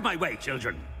 out of my way,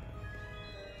 children!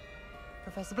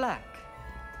 Professor Black,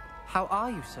 how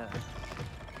are you, sir?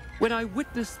 When I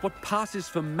witness what passes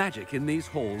for magic in these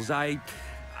halls,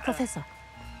 Professor,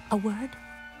 a word?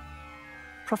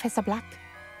 Professor Black,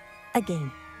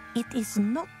 again, it is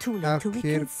not too late to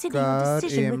reconsider your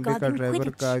decision regarding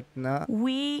Quidditch.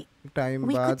 We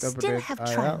could still have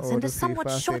trials and a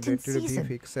somewhat shortened season.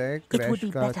 It would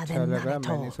be better than none at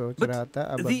all. But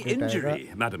the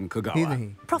injury, Madam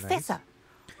Kagawa. Professor,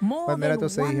 more than one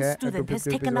student has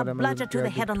taken a bludger to the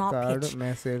head on our pitch. I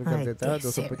dare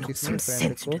say it knocked some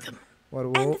sense into them.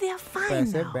 And they are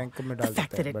fine now. The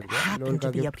fact that it happened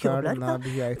to be a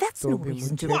pureblood, that's no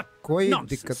reason to... What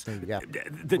nonsense!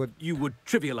 That you would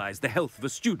trivialize the health of a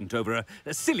student over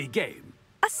a silly game.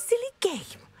 A silly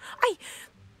game?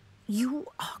 You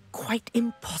are quite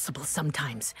impossible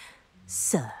sometimes.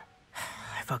 Sir,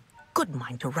 I've a good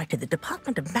mind to write to the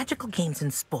Department of Magical Games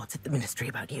and Sports at the Ministry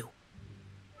about you.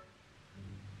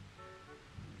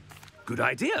 Good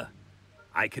idea.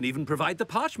 I can even provide the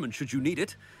parchment should you need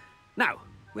it. Now,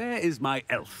 where is my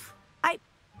elf?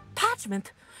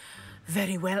 Parchment?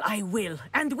 Very well, I will,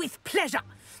 and with pleasure.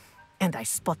 And I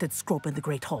spotted Scrope in the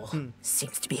Great Hall.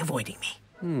 Seems to be avoiding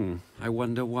me. I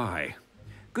wonder why.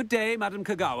 Good day, Madam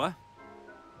Kagawa.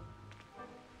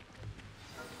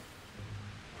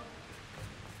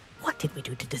 What did we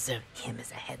do to deserve him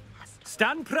as a headmaster?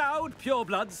 Stand proud,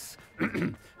 purebloods.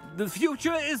 The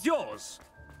future is yours.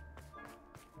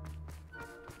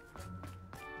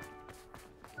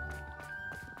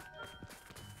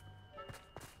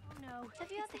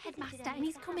 Sophia's the headmaster and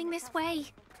he's coming this way.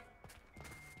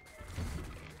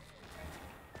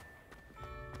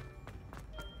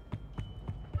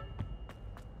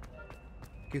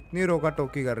 कितनी रोका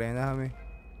टोकी कर रहे हैं ना हमें,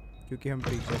 क्योंकि हम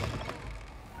teacher हैं.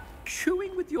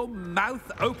 Chewing with your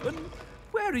mouth open?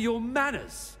 Where are your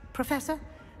manners? Professor,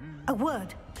 a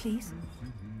word, please.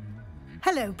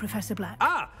 Hello, Professor Black.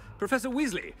 Ah, Professor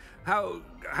Weasley.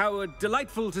 How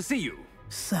delightful to see you.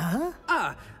 Sir?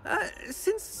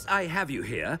 Since I have you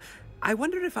here, I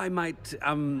wonder if I might,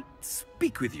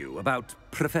 speak with you about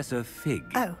Professor Fig.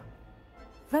 Oh,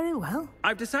 very well.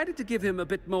 I've decided to give him a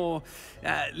bit more,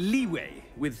 leeway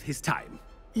with his time.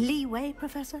 Leeway,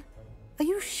 Professor? Are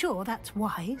you sure that's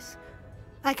wise?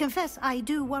 I confess I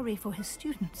do worry for his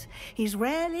students. He's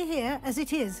rarely here as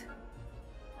it is.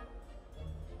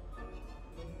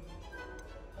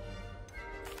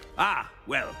 Ah,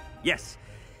 well, yes.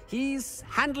 He's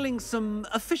handling some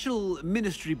official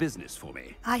ministry business for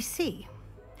me. I see.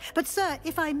 But, sir,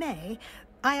 if I may,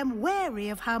 I am wary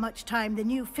of how much time the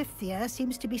new 5th year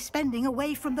seems to be spending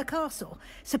away from the castle,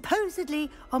 supposedly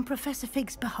on Professor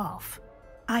Fig's behalf.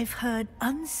 I've heard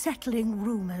unsettling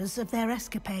rumors of their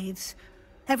escapades.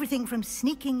 Everything from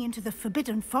sneaking into the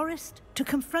Forbidden Forest to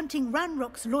confronting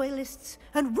Ranrock's loyalists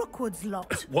and Rookwood's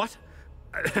lot. What?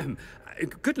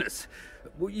 Goodness.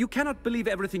 You cannot believe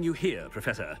everything you hear,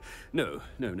 Professor. No,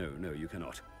 you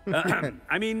cannot.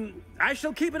 I mean, I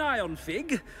shall keep an eye on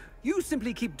Fig. You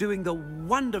simply keep doing the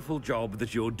wonderful job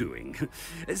that you're doing.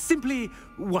 Simply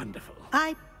wonderful.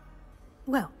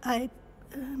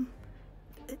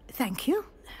 Thank you.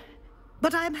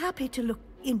 But I'm happy to look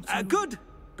into...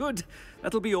 Good.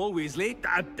 That'll be all, Weasley.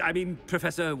 I mean,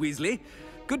 Professor Weasley.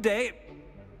 Good day.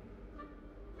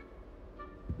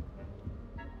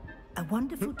 A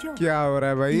wonderful job. क्या हो रहा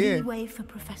है भाई ये? Leeway for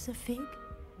Professor Fig.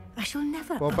 I shall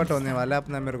never. पोपट होने वाला है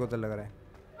अपना, मेरे को तो लग रहा है.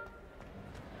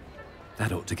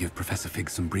 That ought to give Professor Fig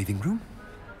some breathing room.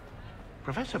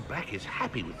 Professor Black is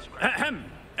happy with Scrope.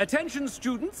 Attention,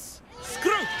 students.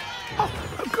 Scrope! Oh,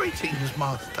 greetings,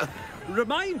 Master.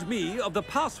 Remind me of the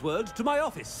password to my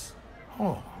office.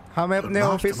 Oh. हमें अपने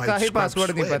ऑफिस का ही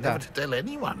password नहीं पता. Never to tell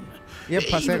anyone. ये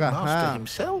फंसेगा. Even Master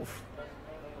himself.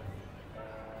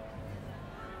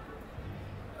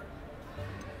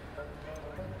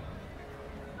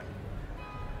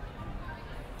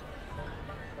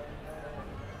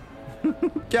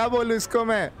 क्या बोलूं इसको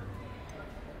मैं?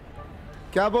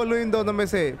 क्या बोलूं इन दोनों में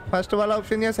से? फर्स्ट वाला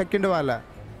ऑप्शन या सेकंड वाला?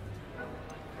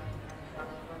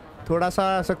 थोड़ा सा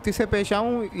सख्ती से पेश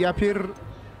आऊं या फिर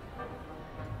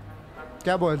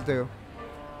क्या बोलते हो?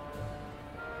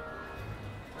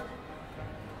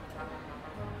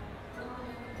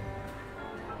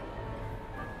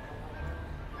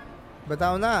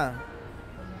 बताओ ना।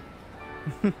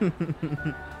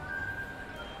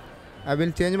 I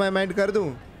will change my mind कर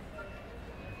दूं?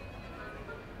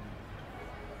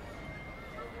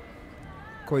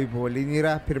 कोई बोल ही नहीं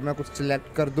रहा, फिर मैं कुछ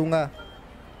सिलेक्ट कर दूंगा।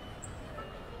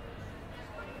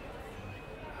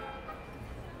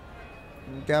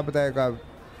 क्या बताएगा?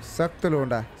 सख्त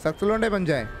लोंडे बन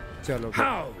जाए। चलो।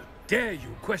 How dare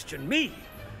you question me?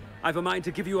 I've a mind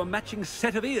to give you a matching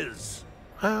set of ears.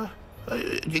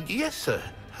 Yes, sir.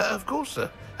 Of course, sir.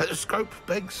 Scrope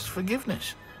begs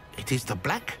forgiveness. It is the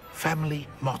Black family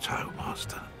motto,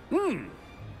 Master.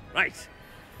 Right.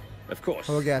 Of course.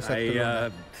 हो गया सख्त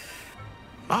लोंडा।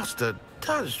 Master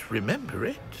does remember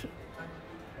it.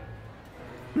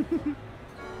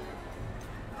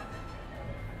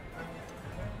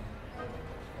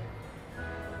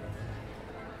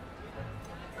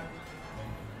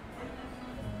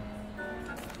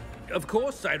 Of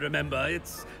course I remember.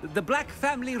 It's the Black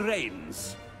family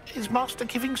reigns. Is Master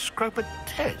giving Scrope a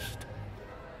test?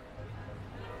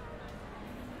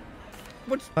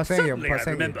 But certainly I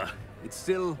remember. It's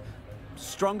still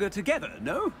stronger together,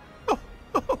 no?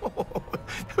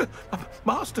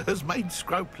 Master has made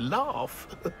Scrope laugh.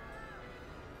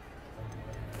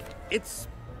 It's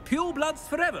pure bloods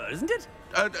forever, isn't it?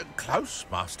 Close,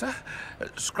 Master.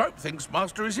 Scrope thinks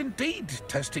Master is indeed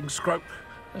testing Scrope.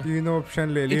 तीनों option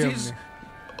ले लिए हमने। It is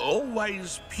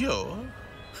always pure.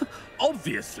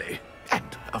 Obviously.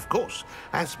 And, of course,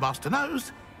 as Master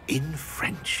knows, in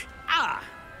French.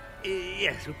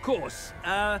 Yes, of course.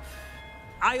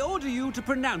 I order you to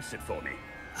pronounce it for me.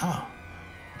 Oh,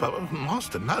 but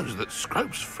Master knows that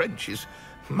Scrope's French is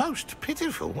most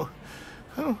pitiful.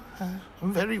 Oh,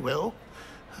 very well.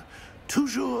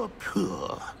 Toujours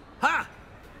pur. Ha!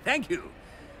 Thank you.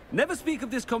 Never speak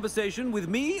of this conversation with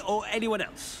me or anyone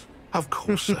else. Of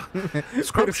course, sir.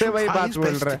 Scrope should try his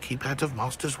best to keep out of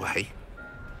Master's way.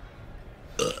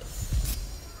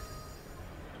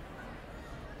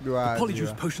 The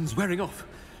polyjuice potion's wearing off.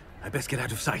 I best get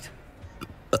out of sight.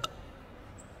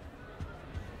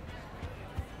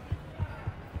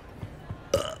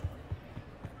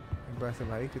 वैसे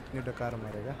भाई कितनी डकार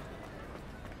मारेगा?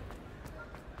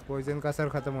 Poison का असर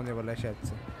खत्म होने वाला है शायद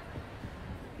से।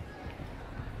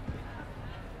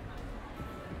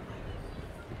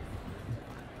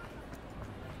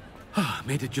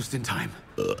 Made it just in time.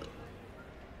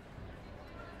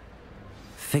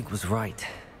 Fig was right.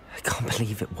 I can't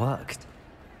believe it worked.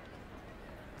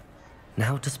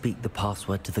 Now to speak the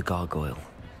password to the gargoyle.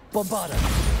 Bombarda!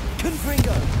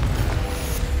 Confringo!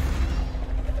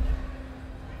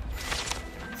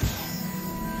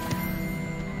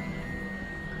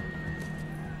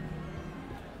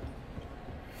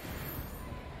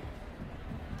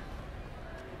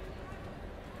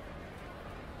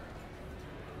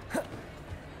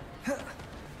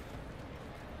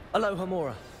 Aloha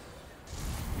Mora.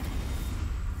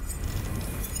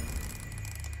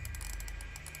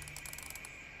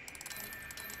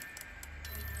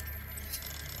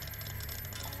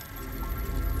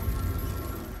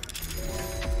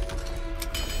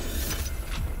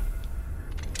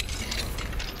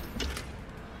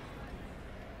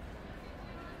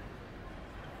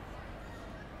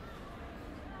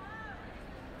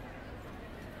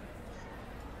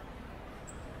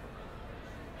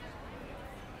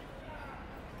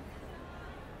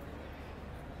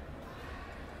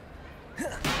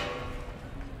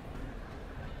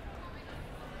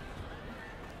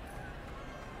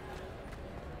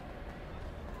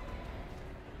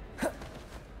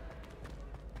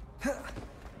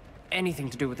 Anything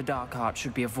to do with the dark art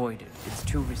should be avoided. It's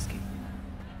too risky.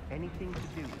 Anything to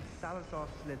do with Salazar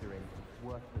Slytherin is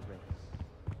worth the risk.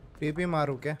 PP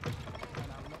मारू क्या?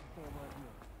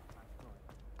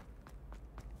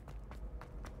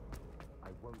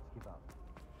 I won't give up.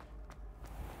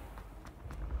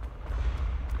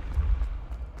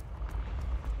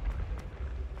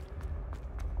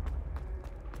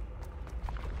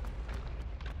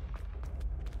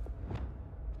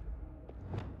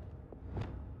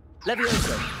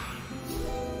 Levioso.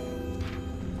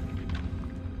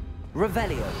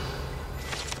 Revelio.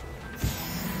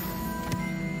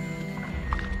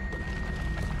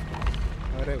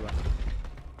 अरे वाह।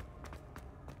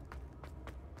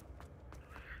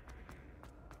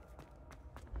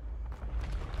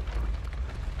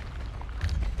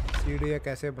 सीढ़ी सीढ़ियाँ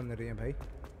कैसे बन रही हैं भाई?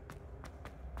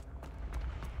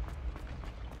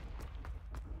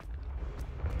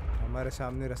 हमारे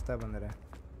सामने रास्ता बन रहा है।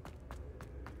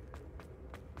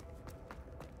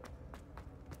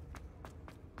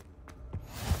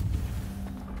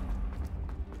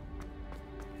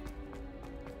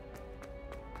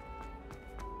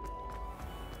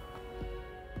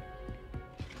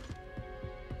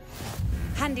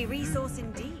 Handy resource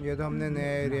indeed. ये तो हमने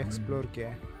नया एरिया एक्सप्लोर किया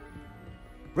है।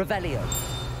 Revelio.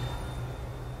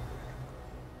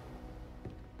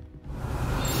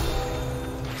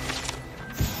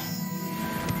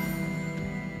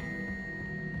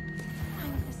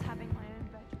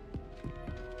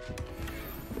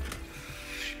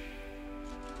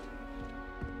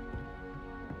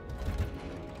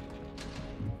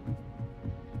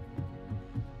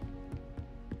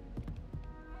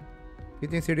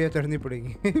 कितनी सीढ़ियाँ चढ़नी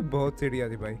पड़ेगी? बहुत सीढ़ियाँ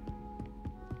थी भाई।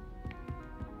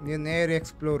 ये नया एरिया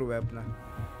एक्सप्लोर हुआ है अपना।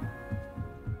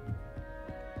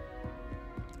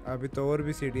 अभी तो और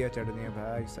भी सीढ़ियाँ चढ़नी है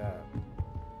भाई साहब।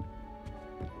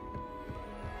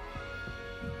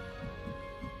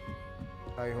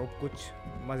 आई होप कुछ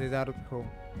मजेदार हो।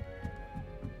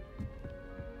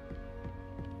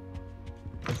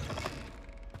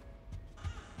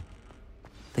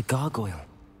 The gargoyle.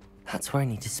 That's where I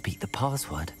need to speak the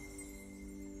password.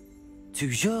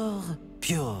 Toujours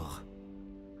pure.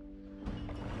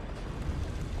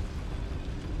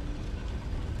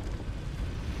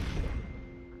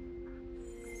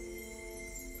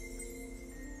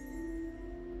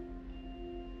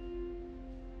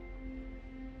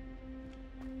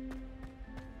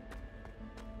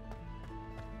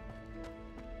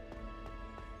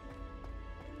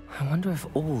 I wonder if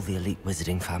all the elite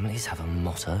wizarding families have a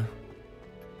motto.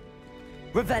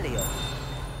 Revelio.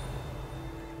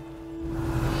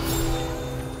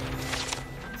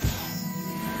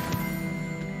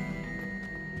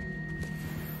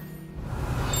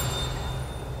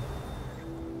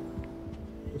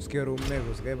 उसके रूम में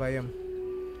घुस गए भाई हम।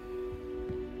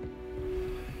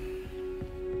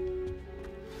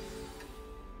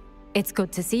 It's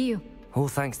good to see you. All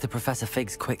thanks to Professor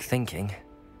Fig's quick thinking.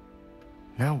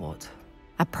 Now what?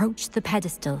 Approach the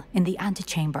pedestal in the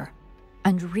antechamber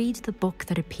and read the book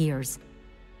that appears.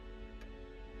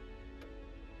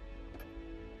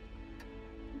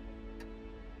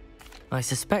 I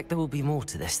suspect there will be more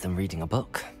to this than reading a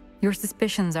book. Your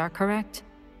suspicions are correct.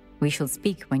 We shall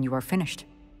speak when you are finished.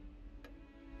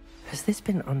 Has this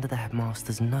been under the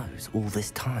headmaster's nose all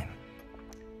this time?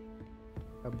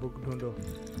 A book ढूंढो.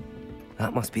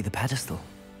 That must be the pedestal.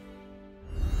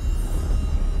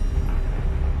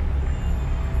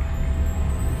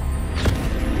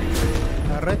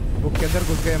 अरे book के अंदर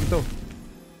घुस गए हम तो।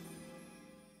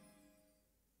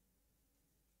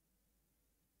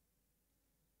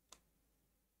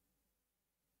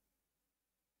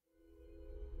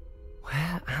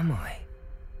 Where am I?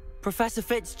 Professor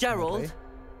Fitzgerald,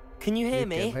 can you hear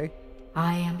me?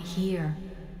 I am here.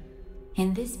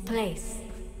 In this place,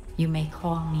 you may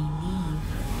call me Niamh.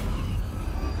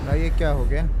 ये क्या हो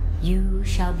गया? You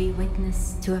shall be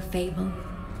witness to a fable.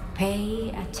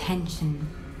 Pay attention.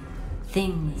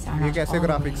 Things are not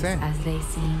always as they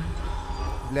seem.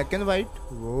 Black and white.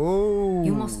 Whoa.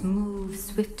 You must move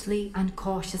swiftly and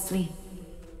cautiously.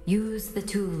 Use the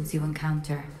tools you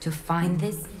encounter to find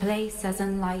this place. As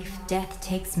in life, death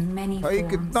takes many forms.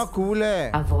 कितना cool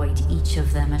है. Avoid each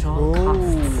of them at all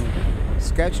costs.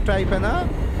 Sketch type है ना?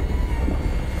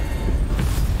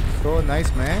 So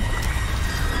nice man.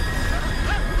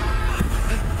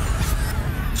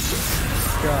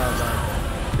 क्या बात.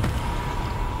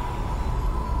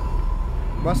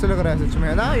 मस्त लग रहा है सच में,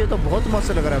 है ना? ये तो बहुत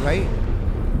मस्त लग रहा है भाई.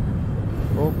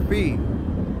 ओपी.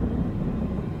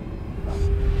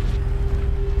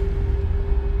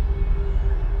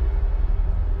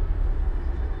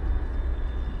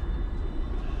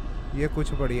 ये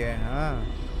कुछ बढ़िया है. हाँ,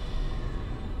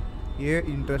 ये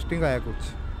इंटरेस्टिंग आया कुछ.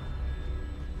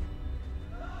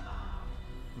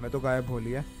 मैं तो गायब हो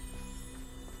लिया.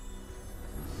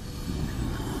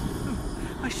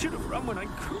 I should have run when I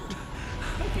could.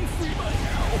 I'd be free by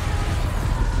now.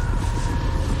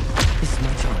 This is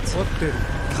my chance. What the?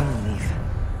 Come on, Niamh.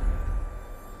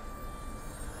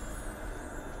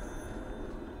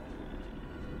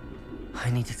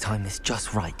 I need to time this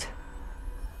just right.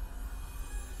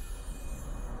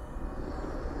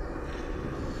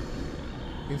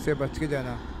 इनसे बच के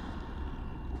जाना.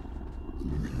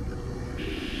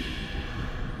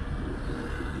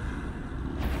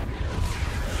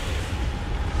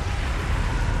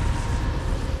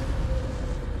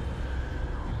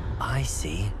 I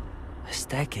see a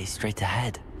staircase straight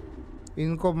ahead.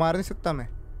 इनको मार नहीं सकता मैं.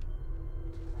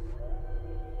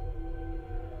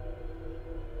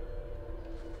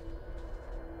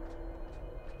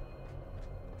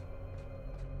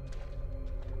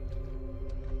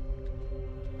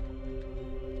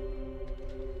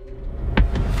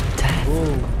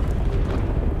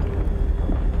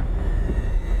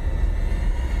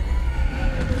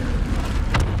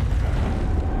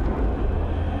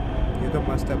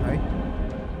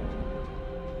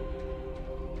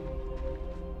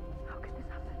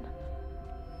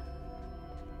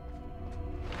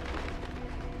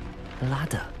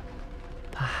 ladder.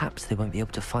 Perhaps they won't be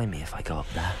able to find me if I go up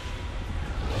there.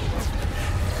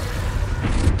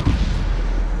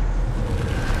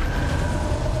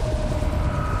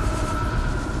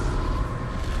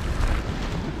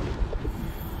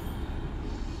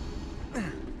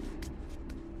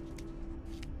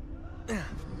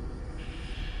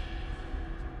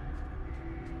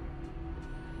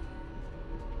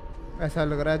 ऐसा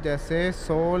लग रहा है जैसे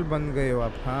सोल बन गए हो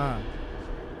आप. हाँ.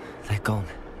 They're gone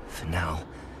for now.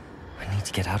 I need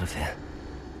to get out of here.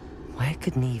 Where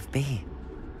could Niamh be?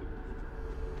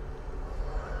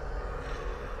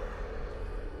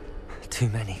 Too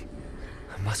many.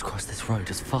 I must cross this road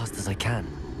as fast as I can.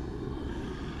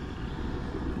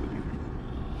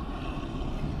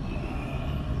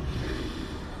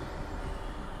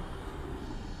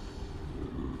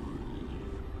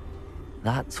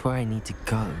 That's where I need to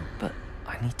go, but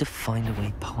I need to find a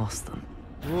way past them.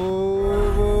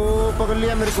 वो पकड़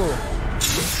लिया मेरे को.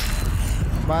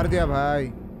 मार दिया भाई.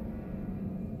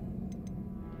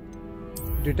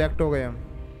 Detect हो गए हम.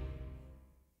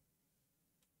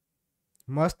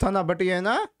 मस्त था ना बट ये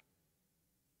ना,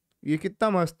 ये कितना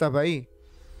मस्त था भाई.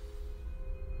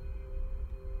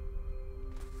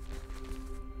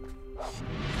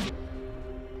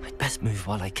 I'd best move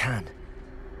while I can.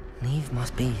 Niamh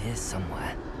must be here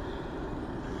somewhere.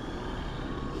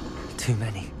 Too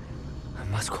many. I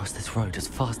must cross this road as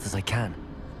fast as I can.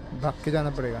 भाग के जाना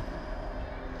पड़ेगा.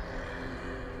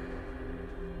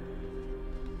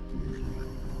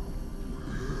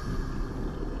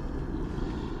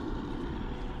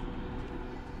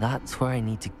 That's where I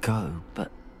need to go, but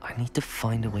I need to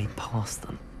find a way past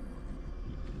them.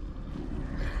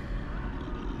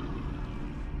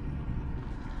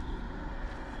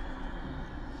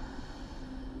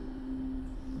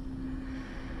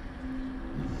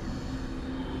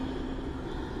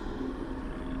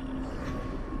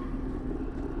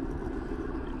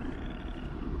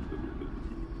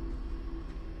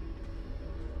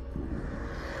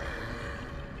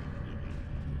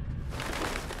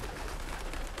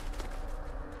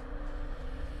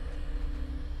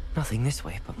 Nothing this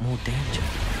way, but more danger.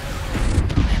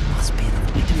 There must be another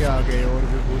way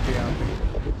to find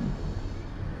it.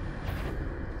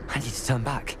 I need to turn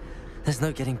back. There's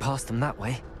no getting past them that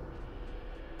way.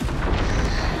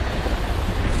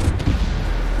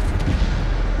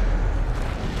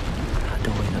 That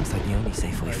doorway looks like the only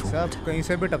safe way forward. कहीं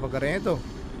से भी टपक रहे हैं तो.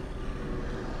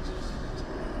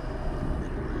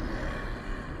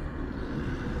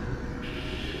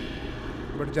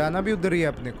 But जाना भी उधर ही है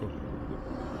अपने को.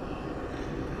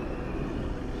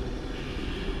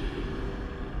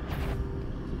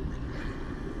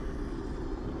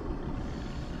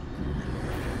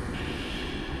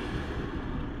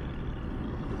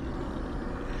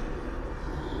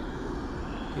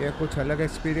 ये कुछ अलग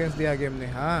एक्सपीरियंस दिया गेम ने.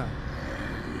 हाँ.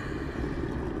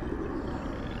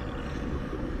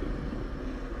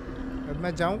 अब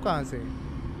मैं जाऊं कहाँ से?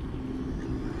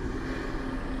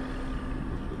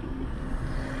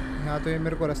 यहाँ तो ये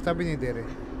मेरे को रास्ता भी नहीं दे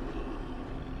रहे.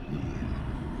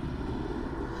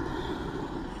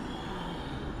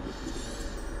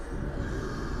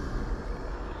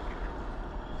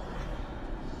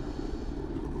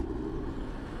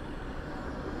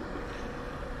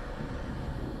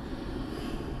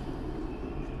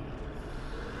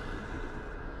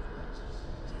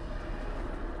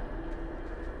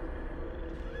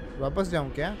 वापस जाऊं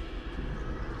क्या?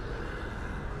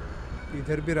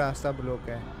 इधर भी रास्ता ब्लॉक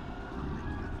है.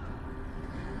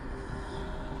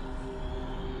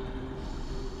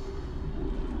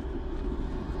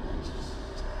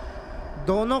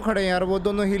 दोनों खड़े यार, वो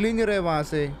दोनों हिल ही नहीं रहे वहां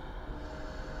से.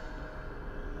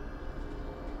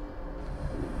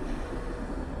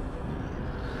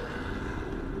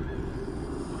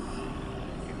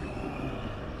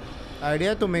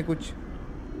 आइडिया तुम्हें कुछ?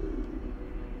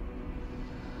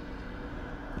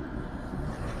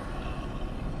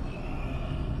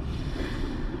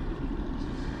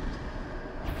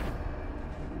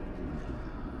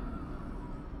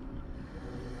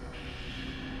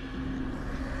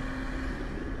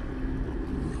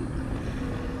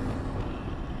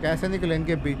 कैसे निकले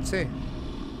इनके बीच से?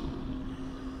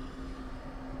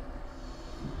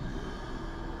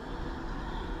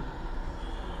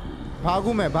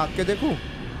 भागू मैं, भाग के देखूं?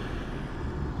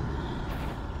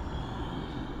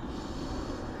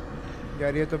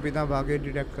 यार ये तो बिना भागे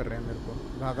डिटेक्ट कर रहे हैं मेरे को.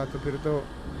 भागा तो फिर तो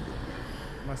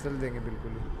मसल देंगे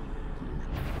बिल्कुल ही.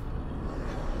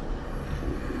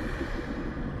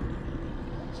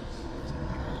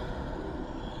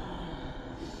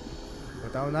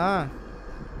 बताओ ना,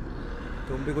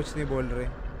 तुम भी कुछ नहीं बोल रहे.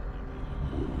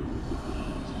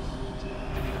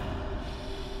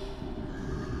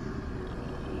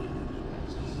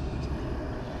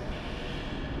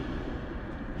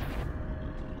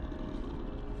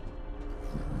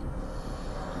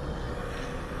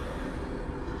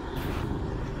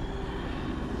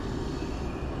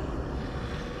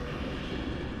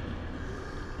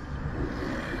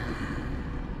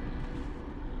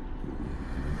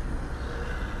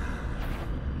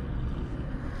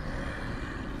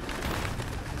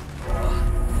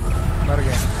 मर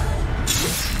गया।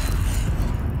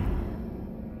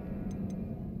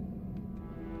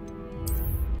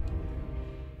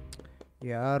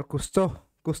 यार कुछ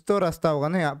तो रास्ता होगा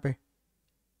ना यहाँ पे।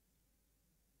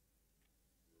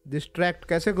 डिस्ट्रैक्ट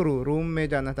कैसे करूँ? रूम में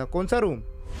जाना था। कौन सा रूम?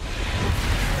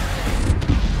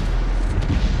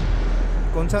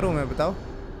 कौन सा रूम है बताओ?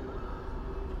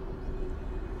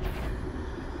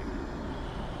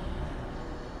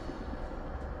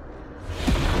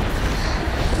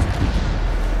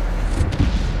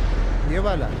 ये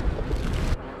वाला?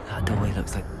 That doorway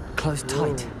looks like closed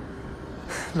tight.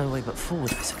 No way but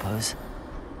forward, I suppose.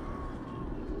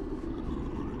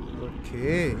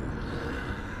 Okay.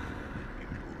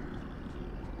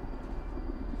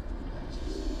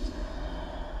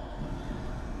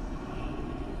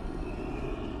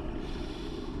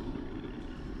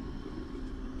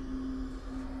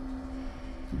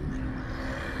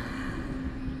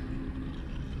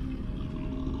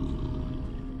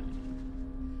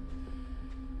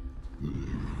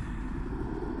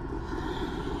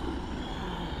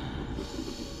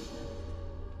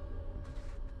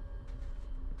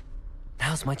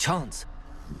 Now's my chance.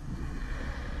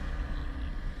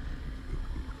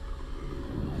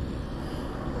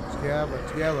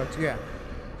 बच गया।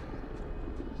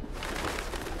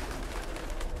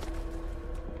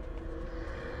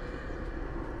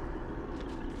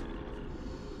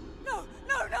 No.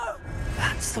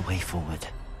 That's the way forward.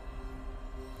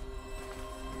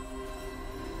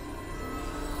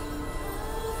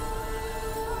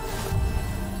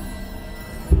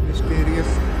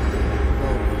 Mysterious.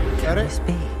 Can this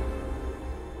be?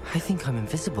 I think I'm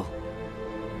invisible.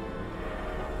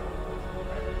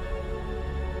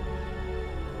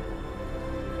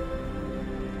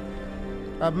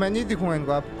 अब मैं नहीं दिखूंगा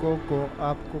इनको।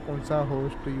 आपको कौन सा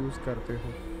होस्ट यूज करते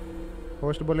हो?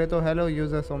 होस्ट बोले तो हेलो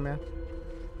यूजर सौम्या।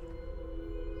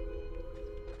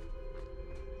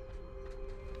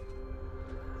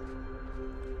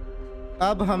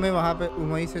 अब हमें वहां पे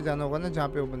वहीं से जाना होगा ना जहाँ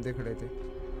पे वो बंदे खड़े थे।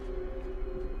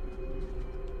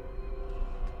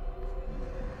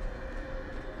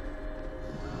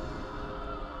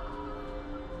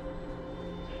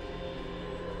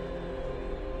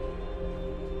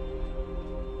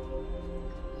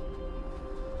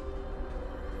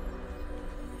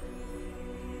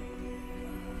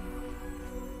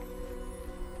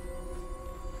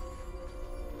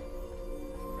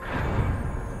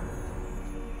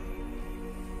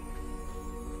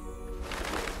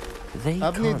 They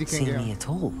can't see me at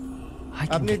all. I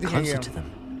can get closer to them.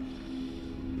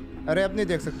 अरे अब नहीं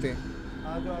देख सकते।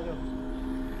 आ जाओ।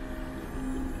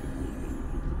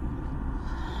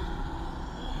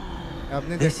 अब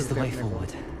नहीं देख सकते। This is the way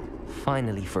forward.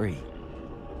 Finally free.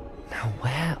 Now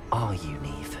where are you,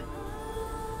 Niamh?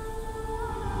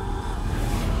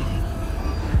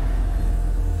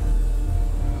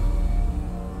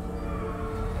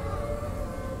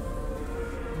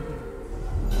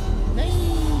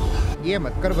 ये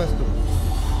मत कर बस तू।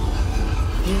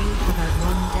 You have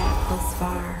run death thus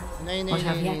far, but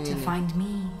have yet to find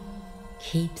me.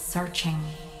 Keep searching,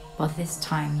 but this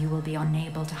time you will be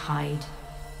unable to hide.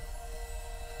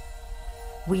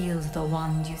 Wield the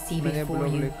wand you see before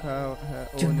you.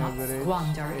 Do not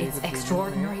squander its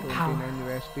extraordinary power.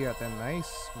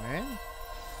 Nice, man.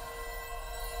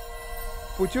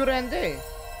 पूछू रहने दे।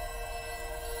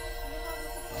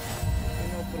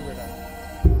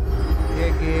 ये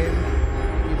game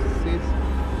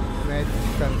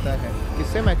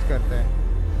किससे match करता है?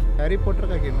 Harry Potter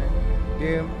का game है।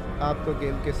 Game आप तो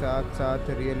गेम के साथ साथ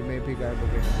रियल में भी गायब हो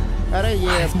गए। अरे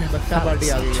ये बच्चा पार्टी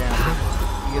आ गई है यहाँ पे।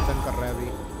 ये तंग कर रहा है अभी।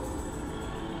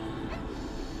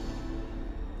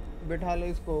 बिठा ले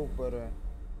इसको ऊपर।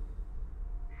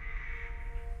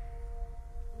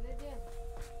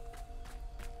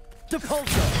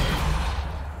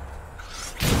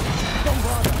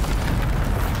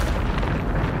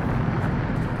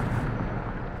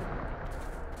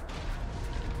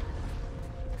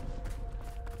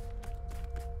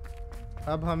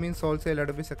 अब हम इन सोल से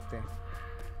लड़ भी सकते हैं।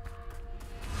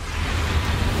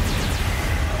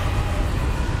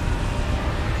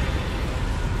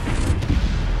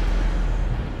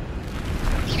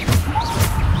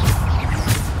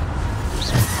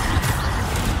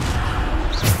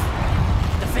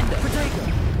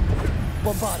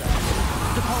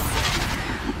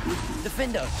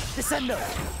 Defender, Descender.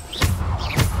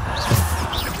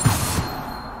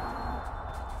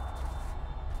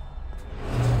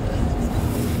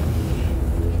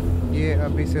 ये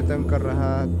अभी से तंग कर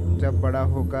रहा, जब बड़ा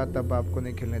होगा तब आपको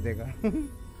नहीं खेलने देगा।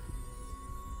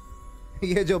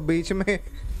 ये जो बीच में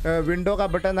विंडो का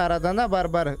बटन आ रहा था ना बार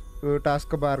बार, तो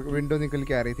टास्क बार विंडो निकल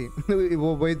के आ रही थी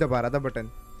वो वही दबा रहा था button.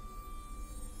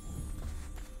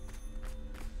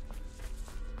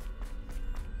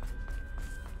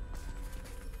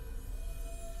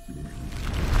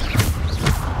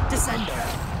 Descender.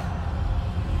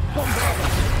 Bombarder.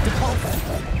 Depulser.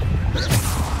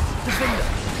 Defender.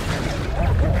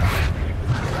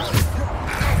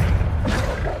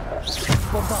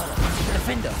 Bombarder.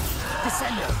 Defender.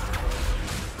 Descender.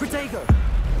 Protego.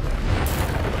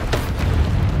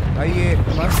 भाई ये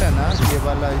मस्त है ना ये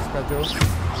वाला इसका जो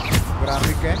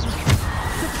ग्राफिक है।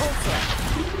 Depulser.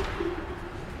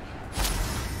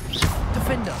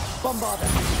 Defender. Bombarder.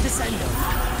 Descender.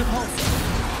 Depulser.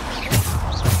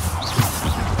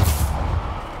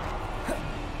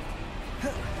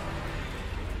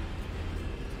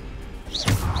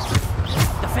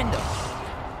 Defender.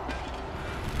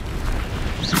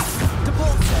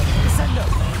 Depulser. Descender.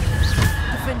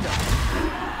 Defender.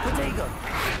 Protego.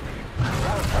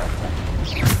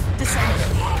 Descender.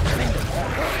 Defender.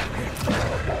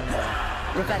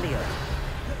 Rebellion.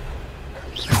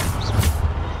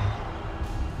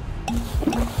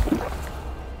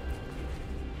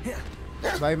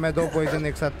 भाई मैं 2 पॉइजन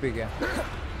एक साथ पी गया।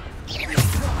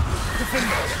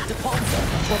 Defender. Depulser.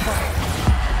 Bombarder.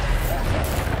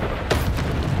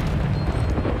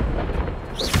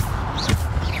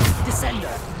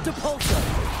 Descender. Depulser.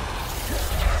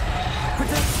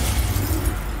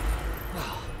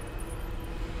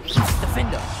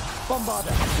 Defender.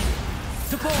 Bombarder.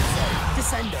 Depulser.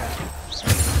 Descender.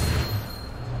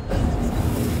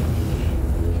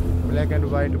 Black and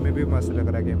white में भी मस्त लग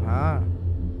रहा है गेम। हाँ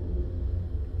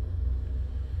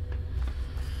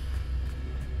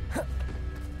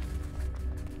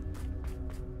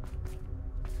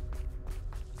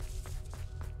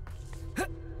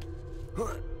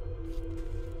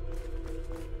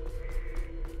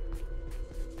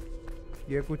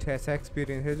ये कुछ ऐसा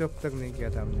एक्सपीरियंस है जो अब तक नहीं किया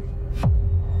था हमने।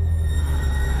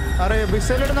 अरे अभी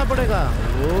से लड़ना पड़ेगा।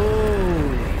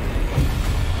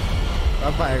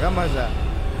 अब आएगा मजा।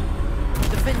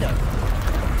 Defender.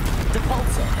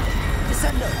 Depulser.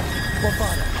 Descender.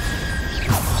 Bombarder.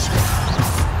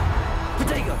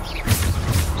 Protego.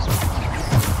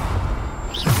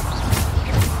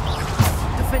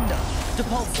 Defender.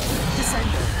 Depulser.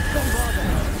 Descender. Bombarder.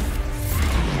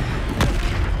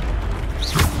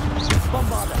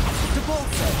 Bombarder.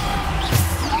 Depulser.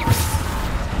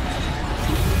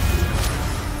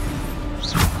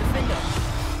 Defender.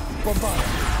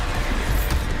 Bombarder.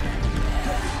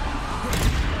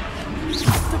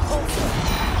 Depulser.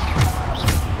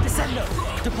 Descender.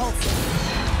 Depulser.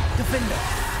 Defender.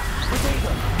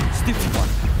 Protego. Stupid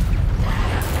one.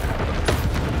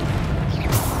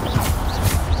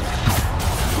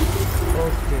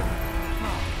 Okay.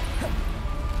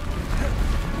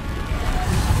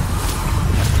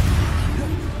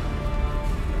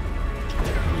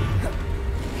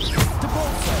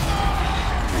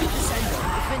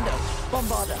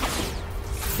 Bombarder.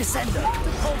 Descender.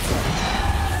 Depulser.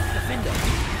 Defender.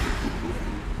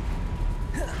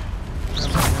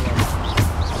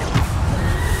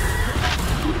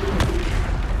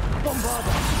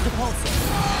 Bombarder. Depulser.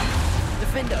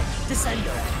 Defender.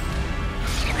 Descender.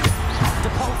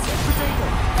 Depulser. Protego.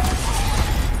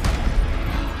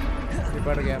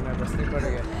 निपट गया मैं बस निपट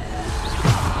गया।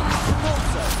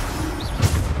 Depulser.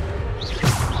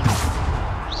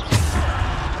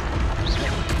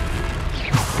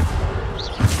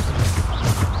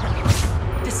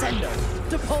 Descender.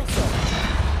 Depulser.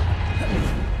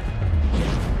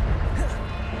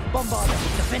 Bombarder.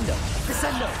 Defender.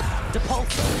 Descender.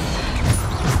 Depulser.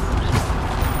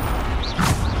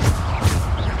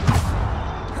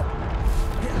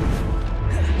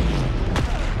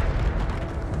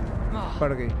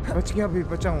 पड़ गई। बच गया भी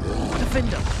बचाऊं।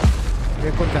 Defender.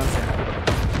 एक और चांस है।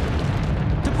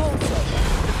 Depulser.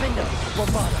 Defender.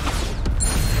 Bombarder.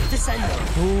 Descender.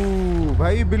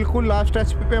 भाई बिल्कुल लास्ट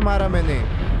एचपी पे मारा मैंने।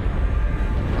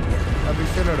 अब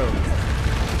इससे लड़ो।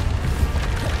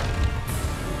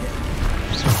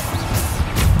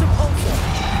 Depulser.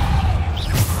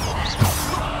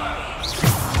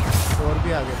 और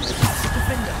भी आगे।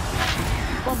 Defender.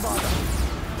 Bombarder.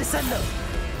 Descender.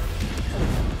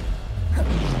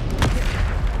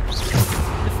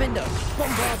 Defender.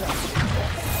 Bombarder.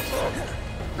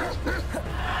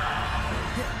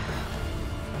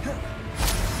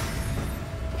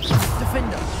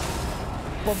 Defender.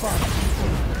 Bombarder.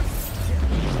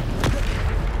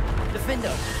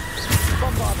 Defender.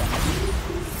 Bombarder.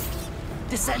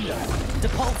 Descender.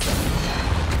 Depulser.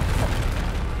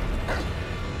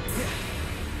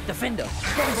 Defender.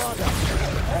 Bombarder.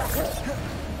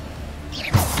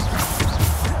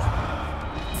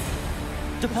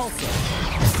 Depulsor.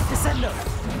 Descendo.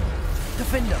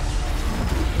 Defendo.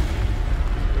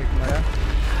 एक मरा.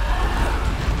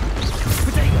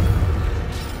 Protego.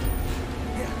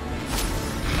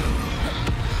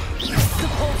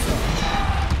 Depulsor.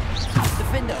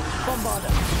 Defendo. Bombardo.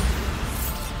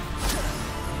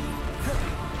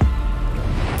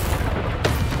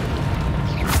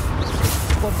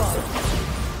 Bombardo.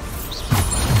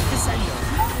 Descendo.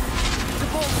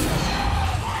 Depulsor.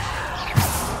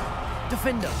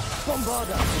 Defendo.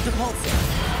 Bombardo. Depulsor.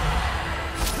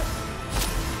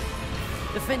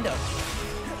 Defendo.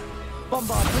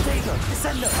 Bombard. Protego.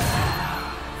 Descendo.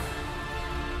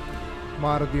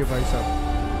 मार दिए भाई साहब.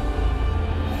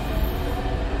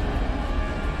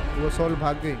 वो सोल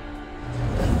भाग गई.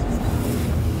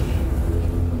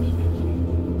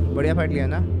 बढ़िया फाइट लिया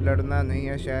ना. लड़ना नहीं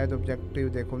है शायद ऑब्जेक्टिव.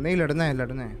 देखो नहीं लड़ना है,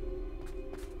 लड़ना है.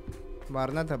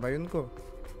 मारना था भाई उनको.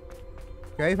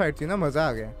 क्या ही फाइट थी ना, मजा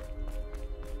आ गया.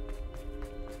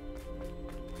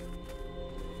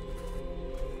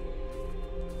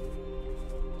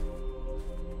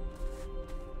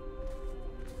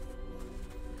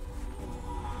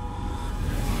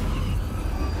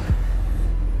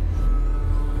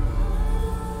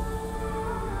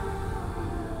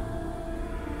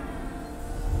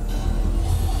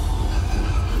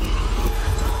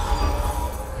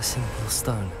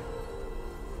 Stone.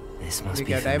 This must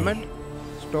be diamond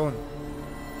stone.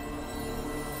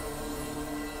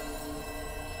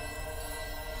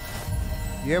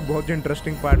 ये बहुत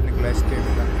इंटरेस्टिंग पार्ट निकला इस गेम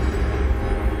का.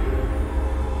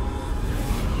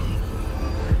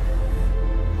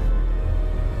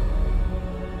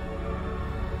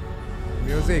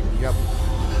 Music, yep.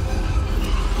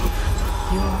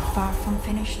 You are far from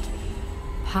finished.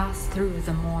 Pass through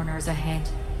the mourners ahead.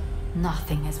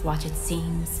 Nothing is what it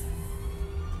seems.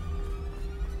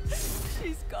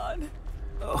 She's gone.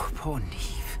 Oh, poor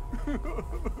Niamh.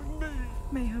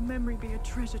 May her memory be a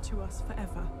treasure to us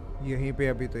forever. यहीं पे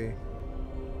अभी तो ये.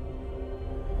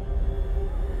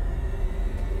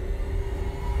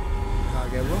 आ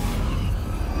गया वो.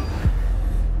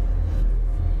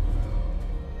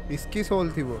 इसकी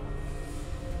soul थी वो.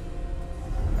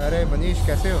 अरे मनीष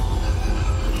कैसे हो?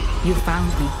 You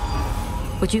found me.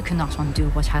 But you cannot undo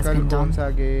what has been done.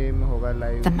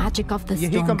 The magic of the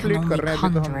stone can only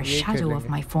conjure a shadow of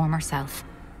my former self.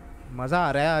 मजा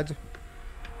आ रहा है आज.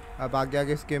 अब आगे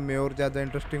आगे इस गेम में और ज़्यादा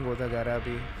इंटरेस्टिंग होता जा रहा है.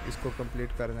 अभी इसको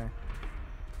कंप्लीट करना है.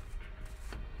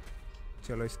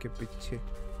 चलो इसके पीछे.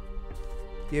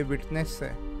 ये विटनेस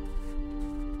है.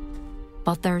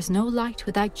 But there is no light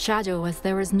without shadow, as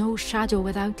there is no shadow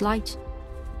without light.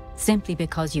 Simply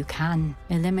because you can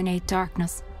eliminate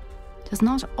darkness does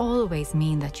not always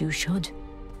mean that you should.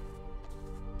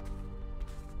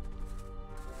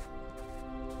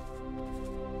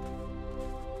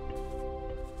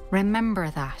 Remember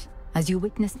that as you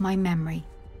witness my memory.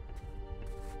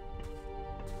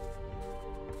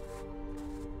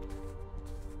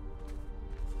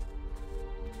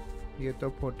 ये तो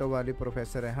photo वाली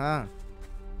professor है. हाँ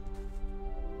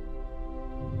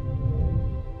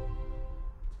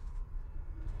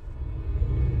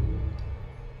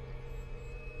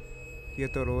ये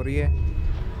तो रो रही है.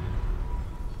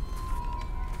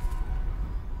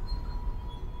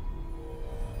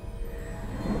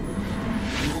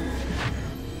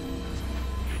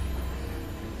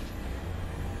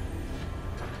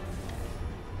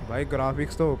 भाई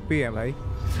ग्राफिक्स तो ओपी है भाई.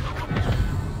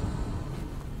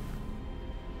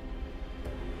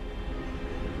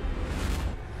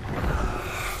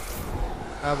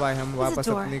 अब आए हम वापस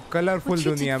अपनी कलरफुल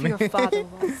दुनिया में.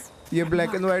 ये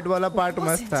ब्लैक एंड व्हाइट वाला पार्ट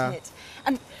मस्त था.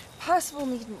 And Percival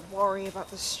needn't worry about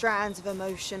the strands of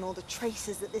emotion or the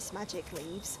traces that this magic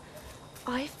leaves.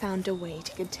 I found a way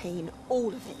to contain all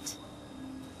of it.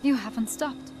 You haven't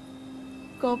stopped.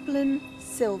 Goblin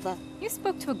Silver. You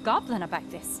spoke to a goblin about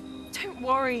this. Don't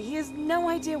worry, he has no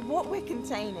idea what we're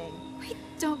containing. We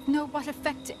don't know what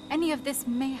effect any of this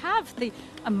may have. The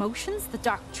emotions, the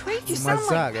dark traits. You sound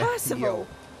like Percival.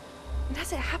 And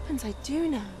as it happens, I do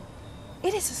know.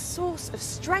 It is a source of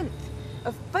strength,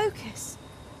 of focus.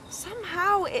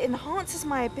 Somehow it enhances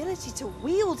my ability to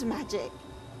wield magic.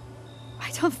 I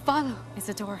don't follow,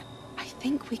 Isadora. I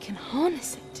think we can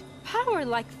harness it. Power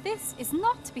like this is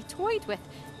not to be toyed with.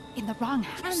 In the wrong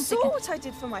hands. You saw what I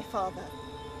did for my father.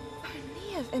 Oh,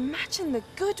 Niamh, imagine the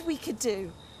good we could do.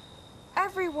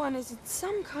 Everyone is in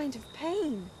some kind of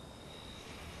pain.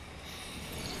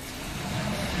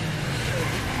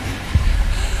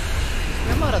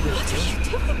 What are you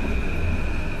doing?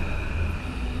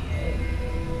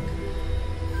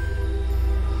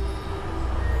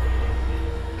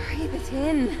 Breathe it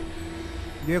in.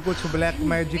 ये कुछ black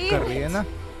magic कर रही है ना.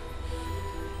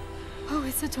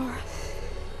 Isadora.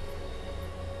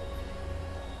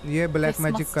 ये black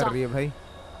magic कर रही है भाई.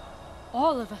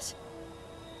 All of it.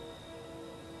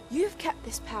 You've kept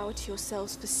this power to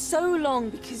yourselves for so long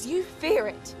because you fear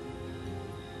it.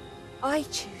 I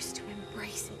choose to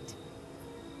embrace it.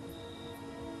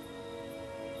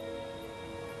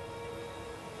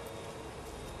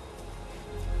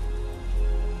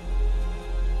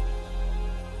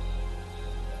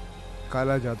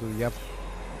 काला जादू, यप.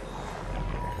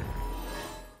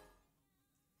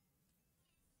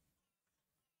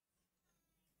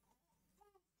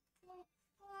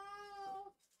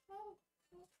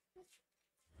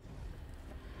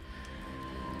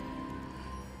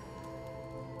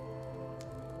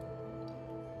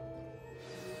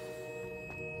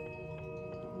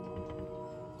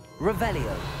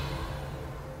 Revelio.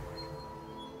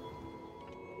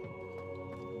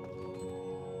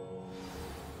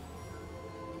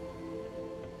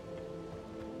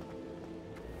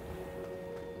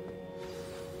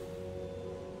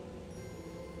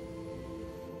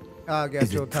 आ गया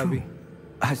चौथा भी.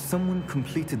 Has someone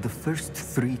completed the first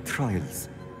 3 trials?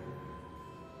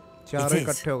 चारों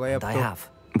इकट्ठे हो गए अब I तो. have.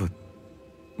 But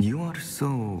you are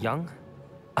so young.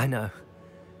 I know.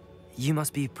 You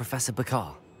must be Professor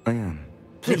Bakar. I am.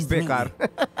 Please Bekar.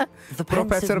 The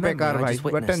Professor Bekar भाई.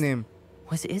 What a name.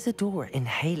 Was Isadora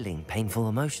inhaling painful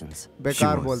emotions?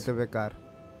 Bekar बोलते Bekar.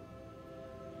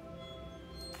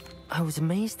 I was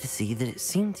amazed to see that it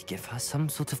seemed to give her some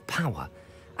sort of power,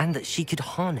 and that she could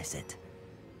harness it.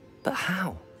 But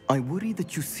how? I worry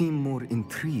that you seem more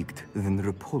intrigued than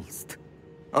repulsed.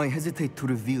 I hesitate to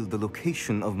reveal the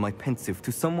location of my pensive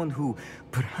to someone who,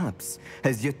 perhaps,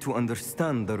 has yet to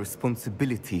understand the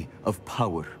responsibility of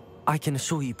power. I can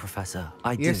assure you, Professor,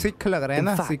 I do. ये सिख लग रहा है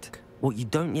ना, In fact, Sikh. what you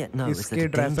don't yet know is that a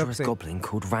dangerous goblin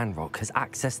called Ranrock has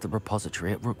accessed the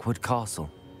repository at Rookwood Castle.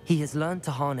 He has learned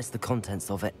to harness the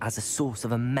contents of it as a source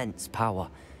of immense power.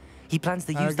 He plans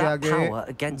to use that power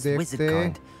against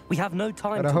wizardkind. We have no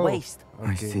time to waste.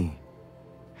 I see.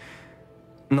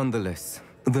 Nonetheless,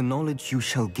 the knowledge you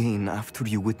shall gain after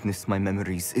you witness my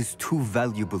memories is too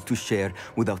valuable to share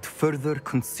without further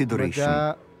consideration.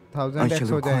 I shall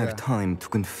require time to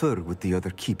confer with the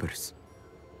other keepers.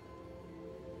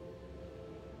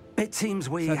 It seems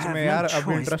we have no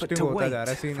choice but to wait,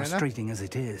 frustrating as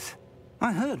it is.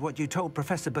 I heard what you told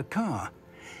Professor Bakar.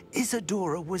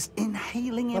 Isadora was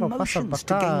inhaling emotions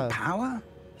to gain power?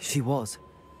 She was.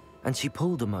 And she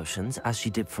pulled emotions, as she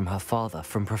did from her father,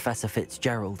 from Professor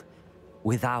Fitzgerald,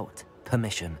 without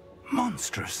permission.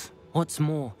 Monstrous. What's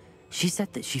more, she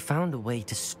said that she found a way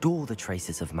to store the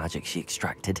traces of magic she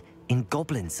extracted in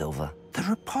goblin silver. The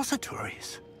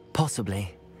repositories?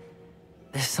 Possibly.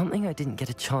 There's something I didn't get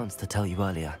a chance to tell you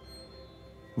earlier.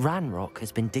 Ranrock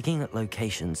has been digging at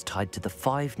locations tied to the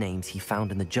 5 names he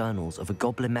found in the journals of a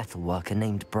goblin metalworker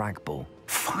named Bragball.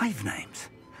 5 names?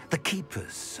 The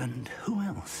Keepers, and who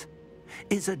else?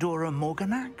 Isadora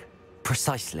Morganac?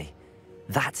 Precisely.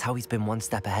 That's how he's been one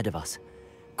step ahead of us.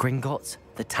 Gringotts,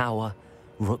 the Tower,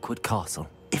 Rookwood Castle.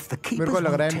 If the Keepers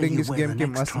won't tell you where the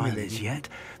next trial is yet,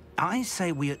 I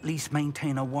say we at least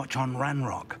maintain a watch on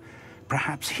Ranrock.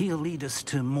 Perhaps he'll lead us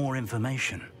to more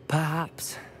information.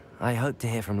 Perhaps. I hope to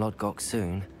hear from Lodgok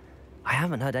soon. I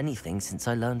haven't heard anything since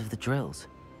I learned of the drills.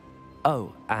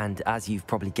 Oh, and as you've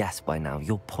probably guessed by now,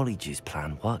 your Polyjuice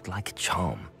plan worked like a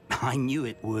charm. I knew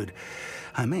it would.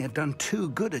 I may have done too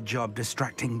good a job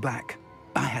distracting Black.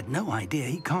 I had no idea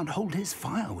he can't hold his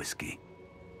fire whiskey.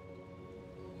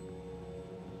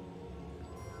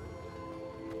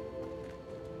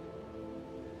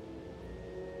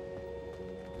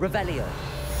 Revelio.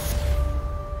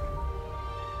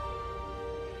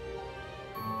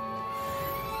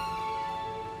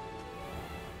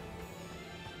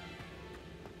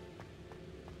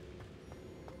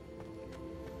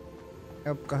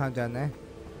 अब कहाँ जाना है?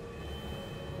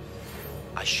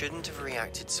 I shouldn't have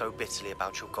reacted so bitterly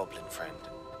about your goblin friend.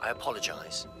 I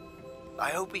apologize. I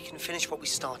hope we can finish what we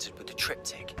started with the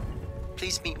triptych.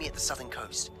 Please meet me at the southern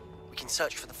coast. We can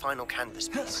search for the final canvas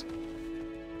piece.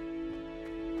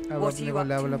 अब अपने को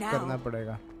level up करना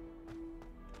पड़ेगा.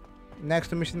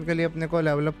 Next mission के लिए अपने को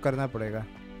level up करना पड़ेगा.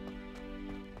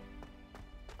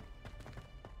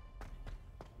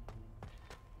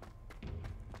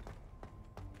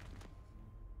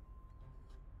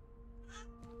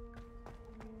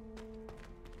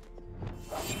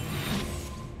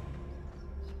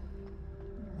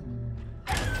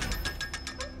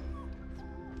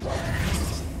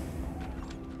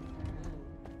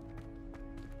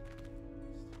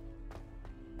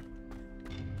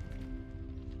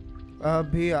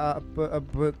 अभी आप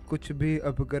अब कुछ भी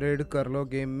अपग्रेड कर लो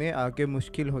गेम में आगे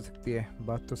मुश्किल हो सकती है.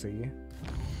 बात तो सही है.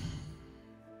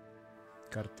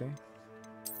 करते हैं,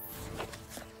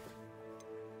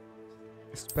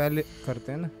 स्पेल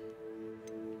करते हैं ना।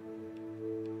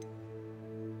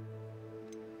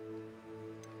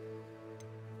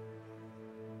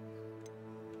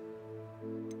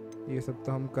 ये सब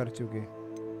तो हम कर चुके।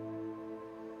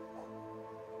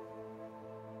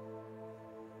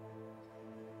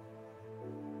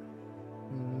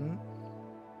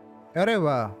 अरे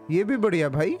वाह, ये भी बढ़िया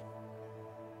भाई।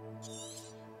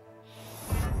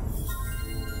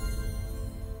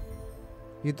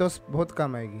 ये तो बहुत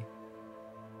काम आएगी।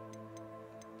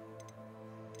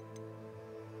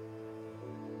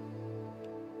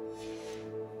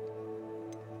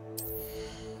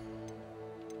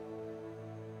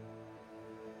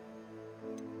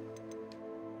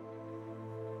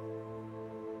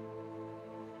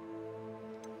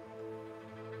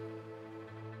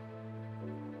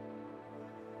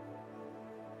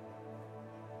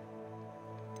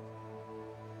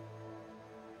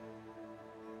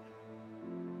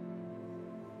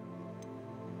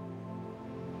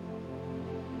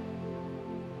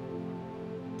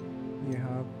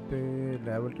 यहाँ पे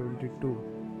लेवल 22।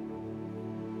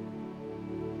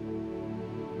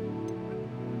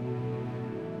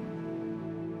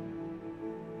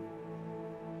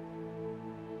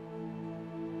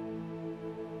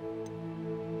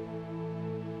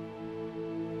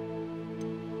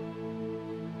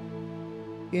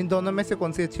 इन दोनों में से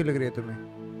कौन सी अच्छी लग रही है तुम्हें?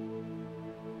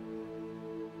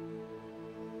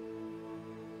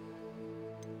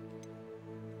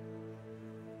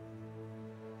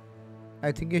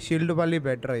 आई थिंक ये शील्ड वाली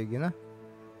बेटर रहेगी ना,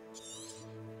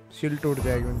 शील्ड टूट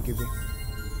जाएगी उनकी भी।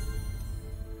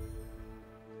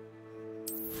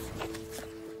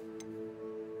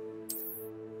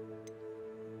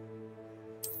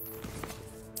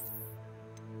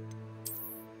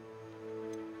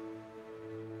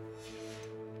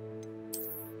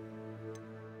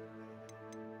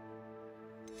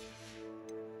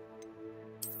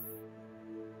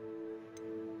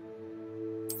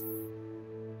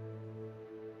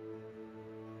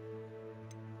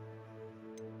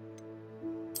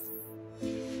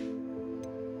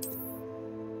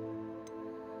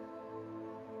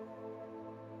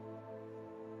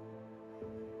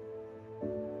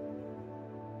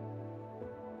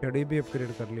 घड़ी भी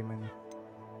अपग्रेड कर ली मैंने।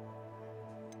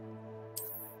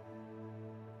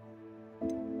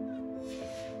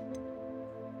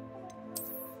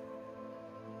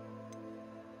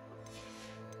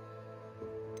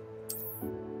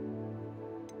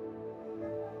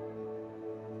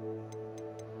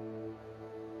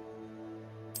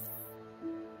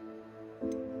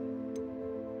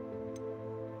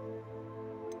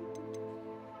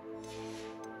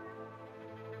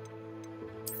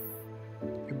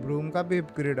 ब्रूम का भी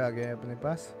अपग्रेड आ गया है अपने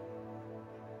पास।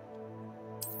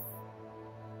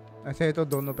 अच्छा, ये तो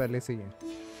दोनों पहले से ही हैं।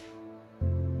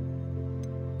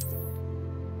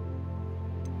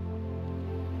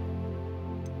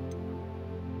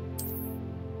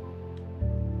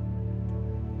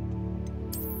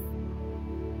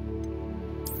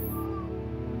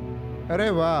 अरे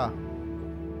वाह,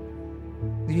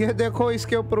 ये देखो,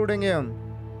 इसके ऊपर उड़ेंगे हम।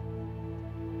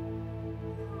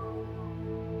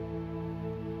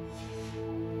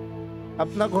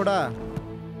 अपना घोड़ा।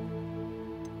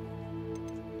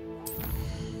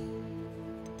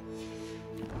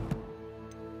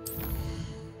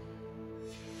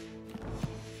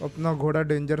 अपना घोड़ा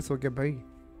डेंजरस हो गया भाई।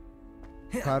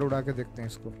 कार उड़ा के देखते हैं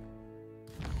इसको।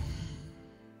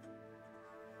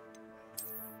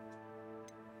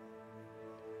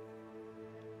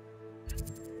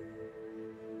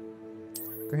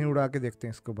 कहीं उड़ा के देखते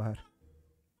हैं इसको बाहर।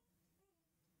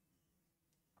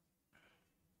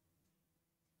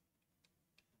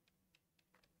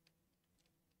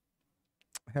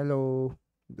 Hello,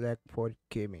 Blackford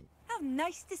Gaming. How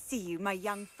nice to see you, my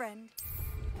young friend.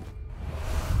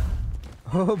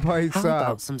 Oh भाई साहब। How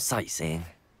about some sightseeing?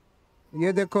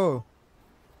 ये देखो,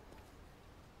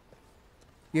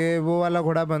 ये वो वाला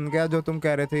घोड़ा बन गया जो तुम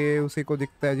कह रहे थे। ये उसी को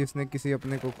दिखता है जिसने किसी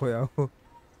अपने को खोया हो।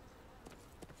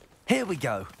 Here we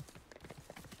go.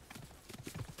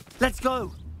 Let's go.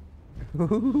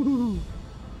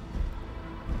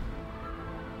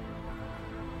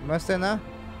 मस्त है ना?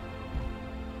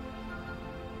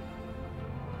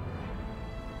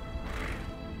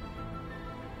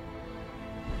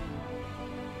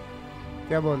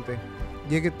 क्या बोलते हैं?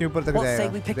 ये कितने ऊपर तक जाएगा?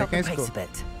 देखें इसको।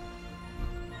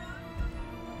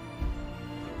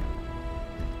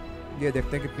 ये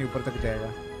देखते हैं कितने ऊपर तक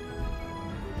जाएगा।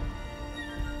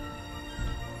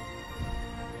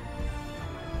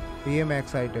 ये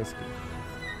मैक्स हाइट है इसकी।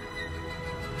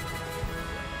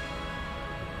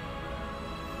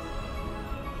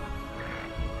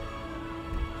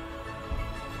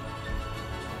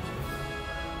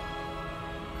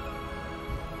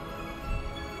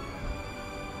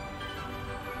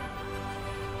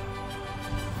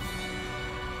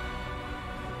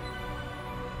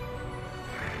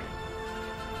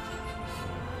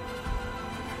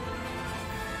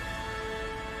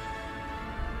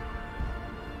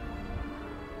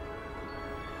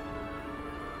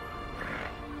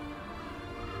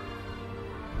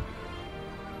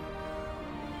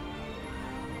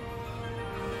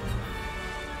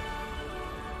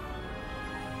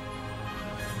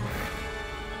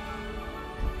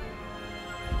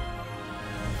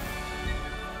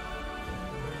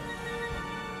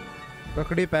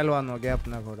 ककड़ी पहलवान हो गया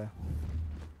अपना घोड़ा।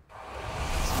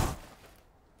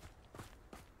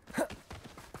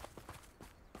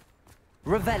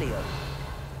 Revelio.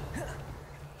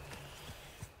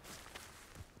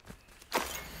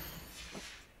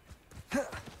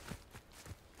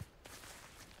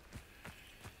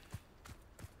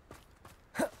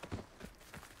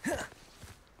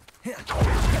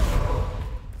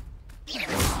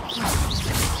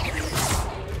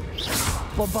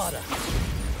 Bombada.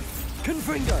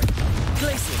 Confringo.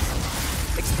 Glacius.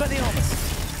 Expelliarmus.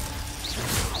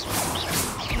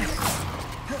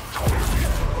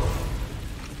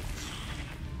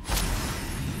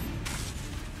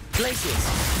 Glacius.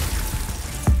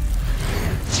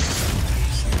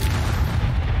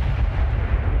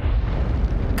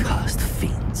 Cursed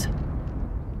fiends.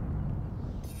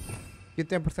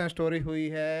 कितने % स्टोरी हुई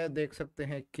है देख सकते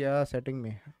हैं क्या सेटिंग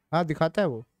में? हाँ दिखाता है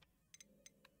वो।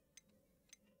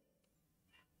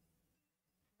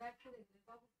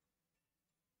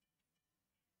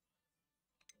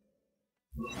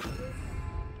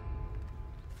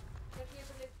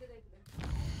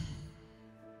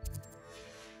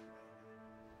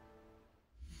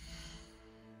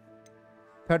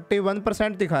 थर्टी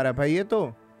 31% दिखा रहा है भाई ये तो।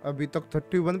 अभी तक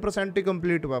 31% ही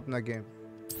कंप्लीट हुआ अपना गेम।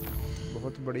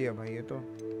 बहुत बढ़िया भाई ये तो।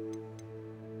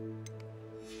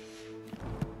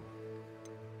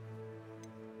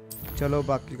 चलो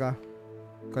बाकी का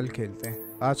कल खेलते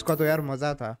हैं। आज का तो यार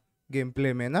मजा था गेम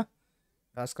प्ले में ना।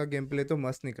 आज का गेम प्ले तो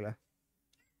मस्त निकला।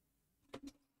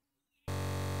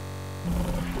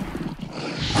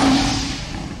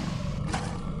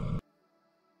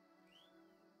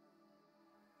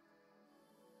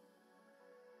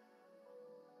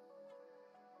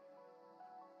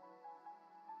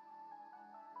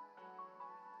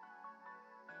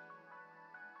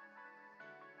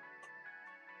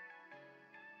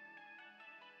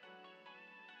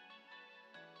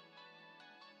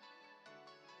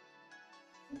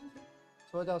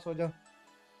 सो जाओ सो जाओ,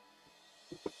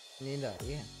 नींद आ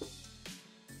रही है।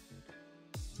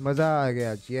 मज़ा आ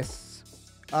गया आज। यस,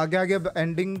 आगे आगे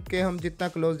एंडिंग के हम जितना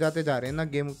क्लोज जाते जा रहे हैं ना,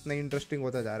 गेम उतना इंटरेस्टिंग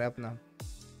होता जा रहा है अपना।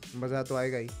 मज़ा तो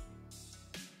आएगा ही।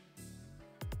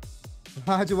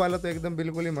 आज वाला तो एकदम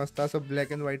बिल्कुल ही मस्त था। सब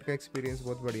ब्लैक एंड वाइट का एक्सपीरियंस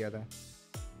बहुत बढ़िया था।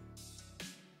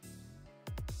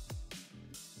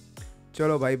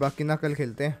 चलो भाई बाकी ना कल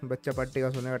खेलते हैं। बच्चा पार्टी का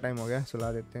सोने का टाइम हो गया,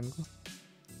 सुला देते हैं इनको।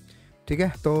 ठीक है,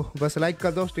 तो बस लाइक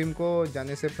कर दो स्ट्रीम को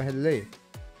जाने से पहले।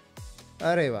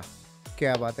 अरे वाह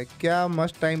क्या बात है, क्या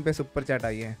मस्त टाइम पे सुपर चैट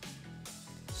आई है।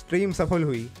 स्ट्रीम सफल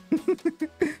हुई।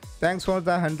 Thanks for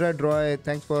the 100 Roy,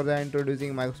 thanks for the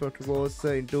introducing Microsoft course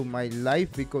into my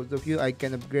life. Because of you I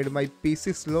can upgrade my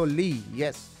PC slowly.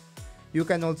 Yes, you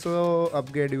can also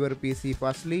upgrade your PC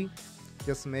fastly.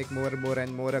 Just make more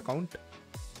and more account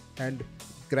and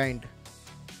grind.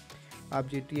 आप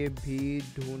GTA भी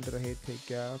ढूंढ रहे थे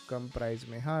क्या कम price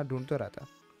में? हाँ ढूंढ तो रहा था।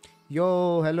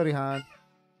 यो हेलो रिहान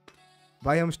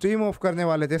भाई, हम स्ट्रीम ऑफ करने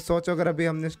वाले थे। सोचो अगर अभी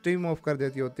हमने स्ट्रीम ऑफ कर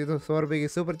देती होती तो 100 रुपये की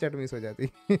सुपर चैट मिस हो जाती।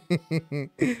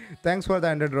 Thanks for the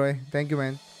 100 Roy, thank you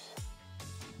man.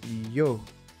 Yo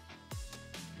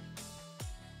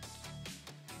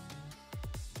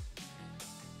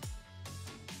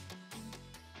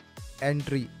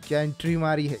entry, क्या एंट्री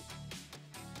मारी है,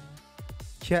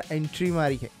 क्या एंट्री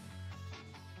मारी है।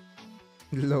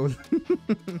 लोल।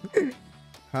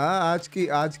 हाँ आज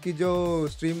की जो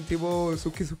स्ट्रीम थी वो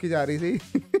सुखी सुखी जा रही थी।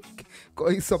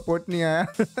 कोई सपोर्ट नहीं आया।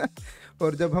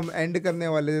 और जब हम एंड करने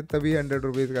वाले थे तभी 100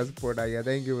 रुपीज़ का सपोर्ट आ गया।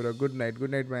 Thank you bro, good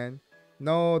night man.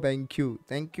 No thank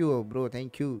you bro,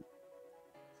 thank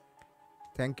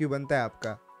you बनता है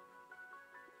आपका।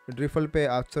 ड्रिफल पे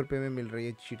 800 रुपये में मिल रही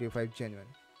है GTA 5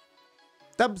 जेन्युइन।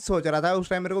 तब सोच रहा था उस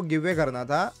टाइम मेरे को गिव वे करना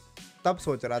था, तब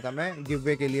सोच रहा था मैं गिव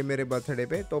वे के लिए मेरे बर्थडे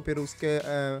पे। तो फिर उसके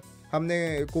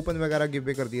हमने कूपन वगैरह गिव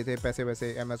वे कर दिए थे, पैसे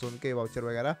वैसे अमेज़ोन के वाउचर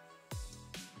वगैरह।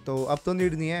 तो अब तो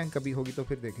नीड नहीं है, कभी होगी तो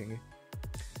फिर देखेंगे।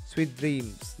 स्वीट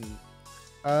ड्रीम्स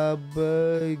अब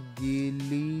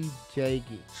गिली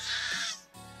जाएगी,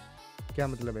 क्या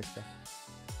मतलब है इसका?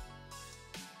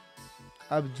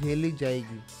 अब झेली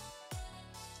जाएगी।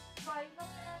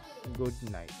 Good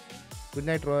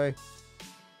night Roy.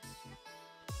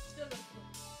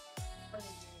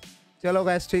 चलो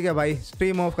गाइस ठीक है भाई,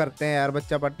 स्ट्रीम ऑफ करते हैं यार।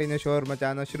 बच्चा पट्टी ने शोर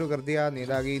मचाना शुरू कर दिया,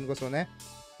 नींद आ गई, इनको सोना है।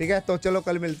 ठीक है, तो चलो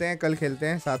कल मिलते हैं, कल खेलते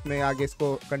हैं साथ में, आगे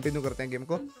इसको कंटिन्यू करते हैं गेम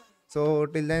को। So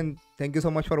till then thank you so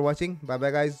much for watching, bye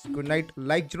bye guys, good night.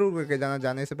 Like जरूर करके जाना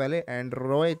जाने से पहले। And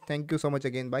Roy thank you so much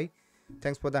again भाई,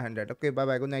 thanks for the 100। Okay bye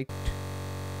bye, good night.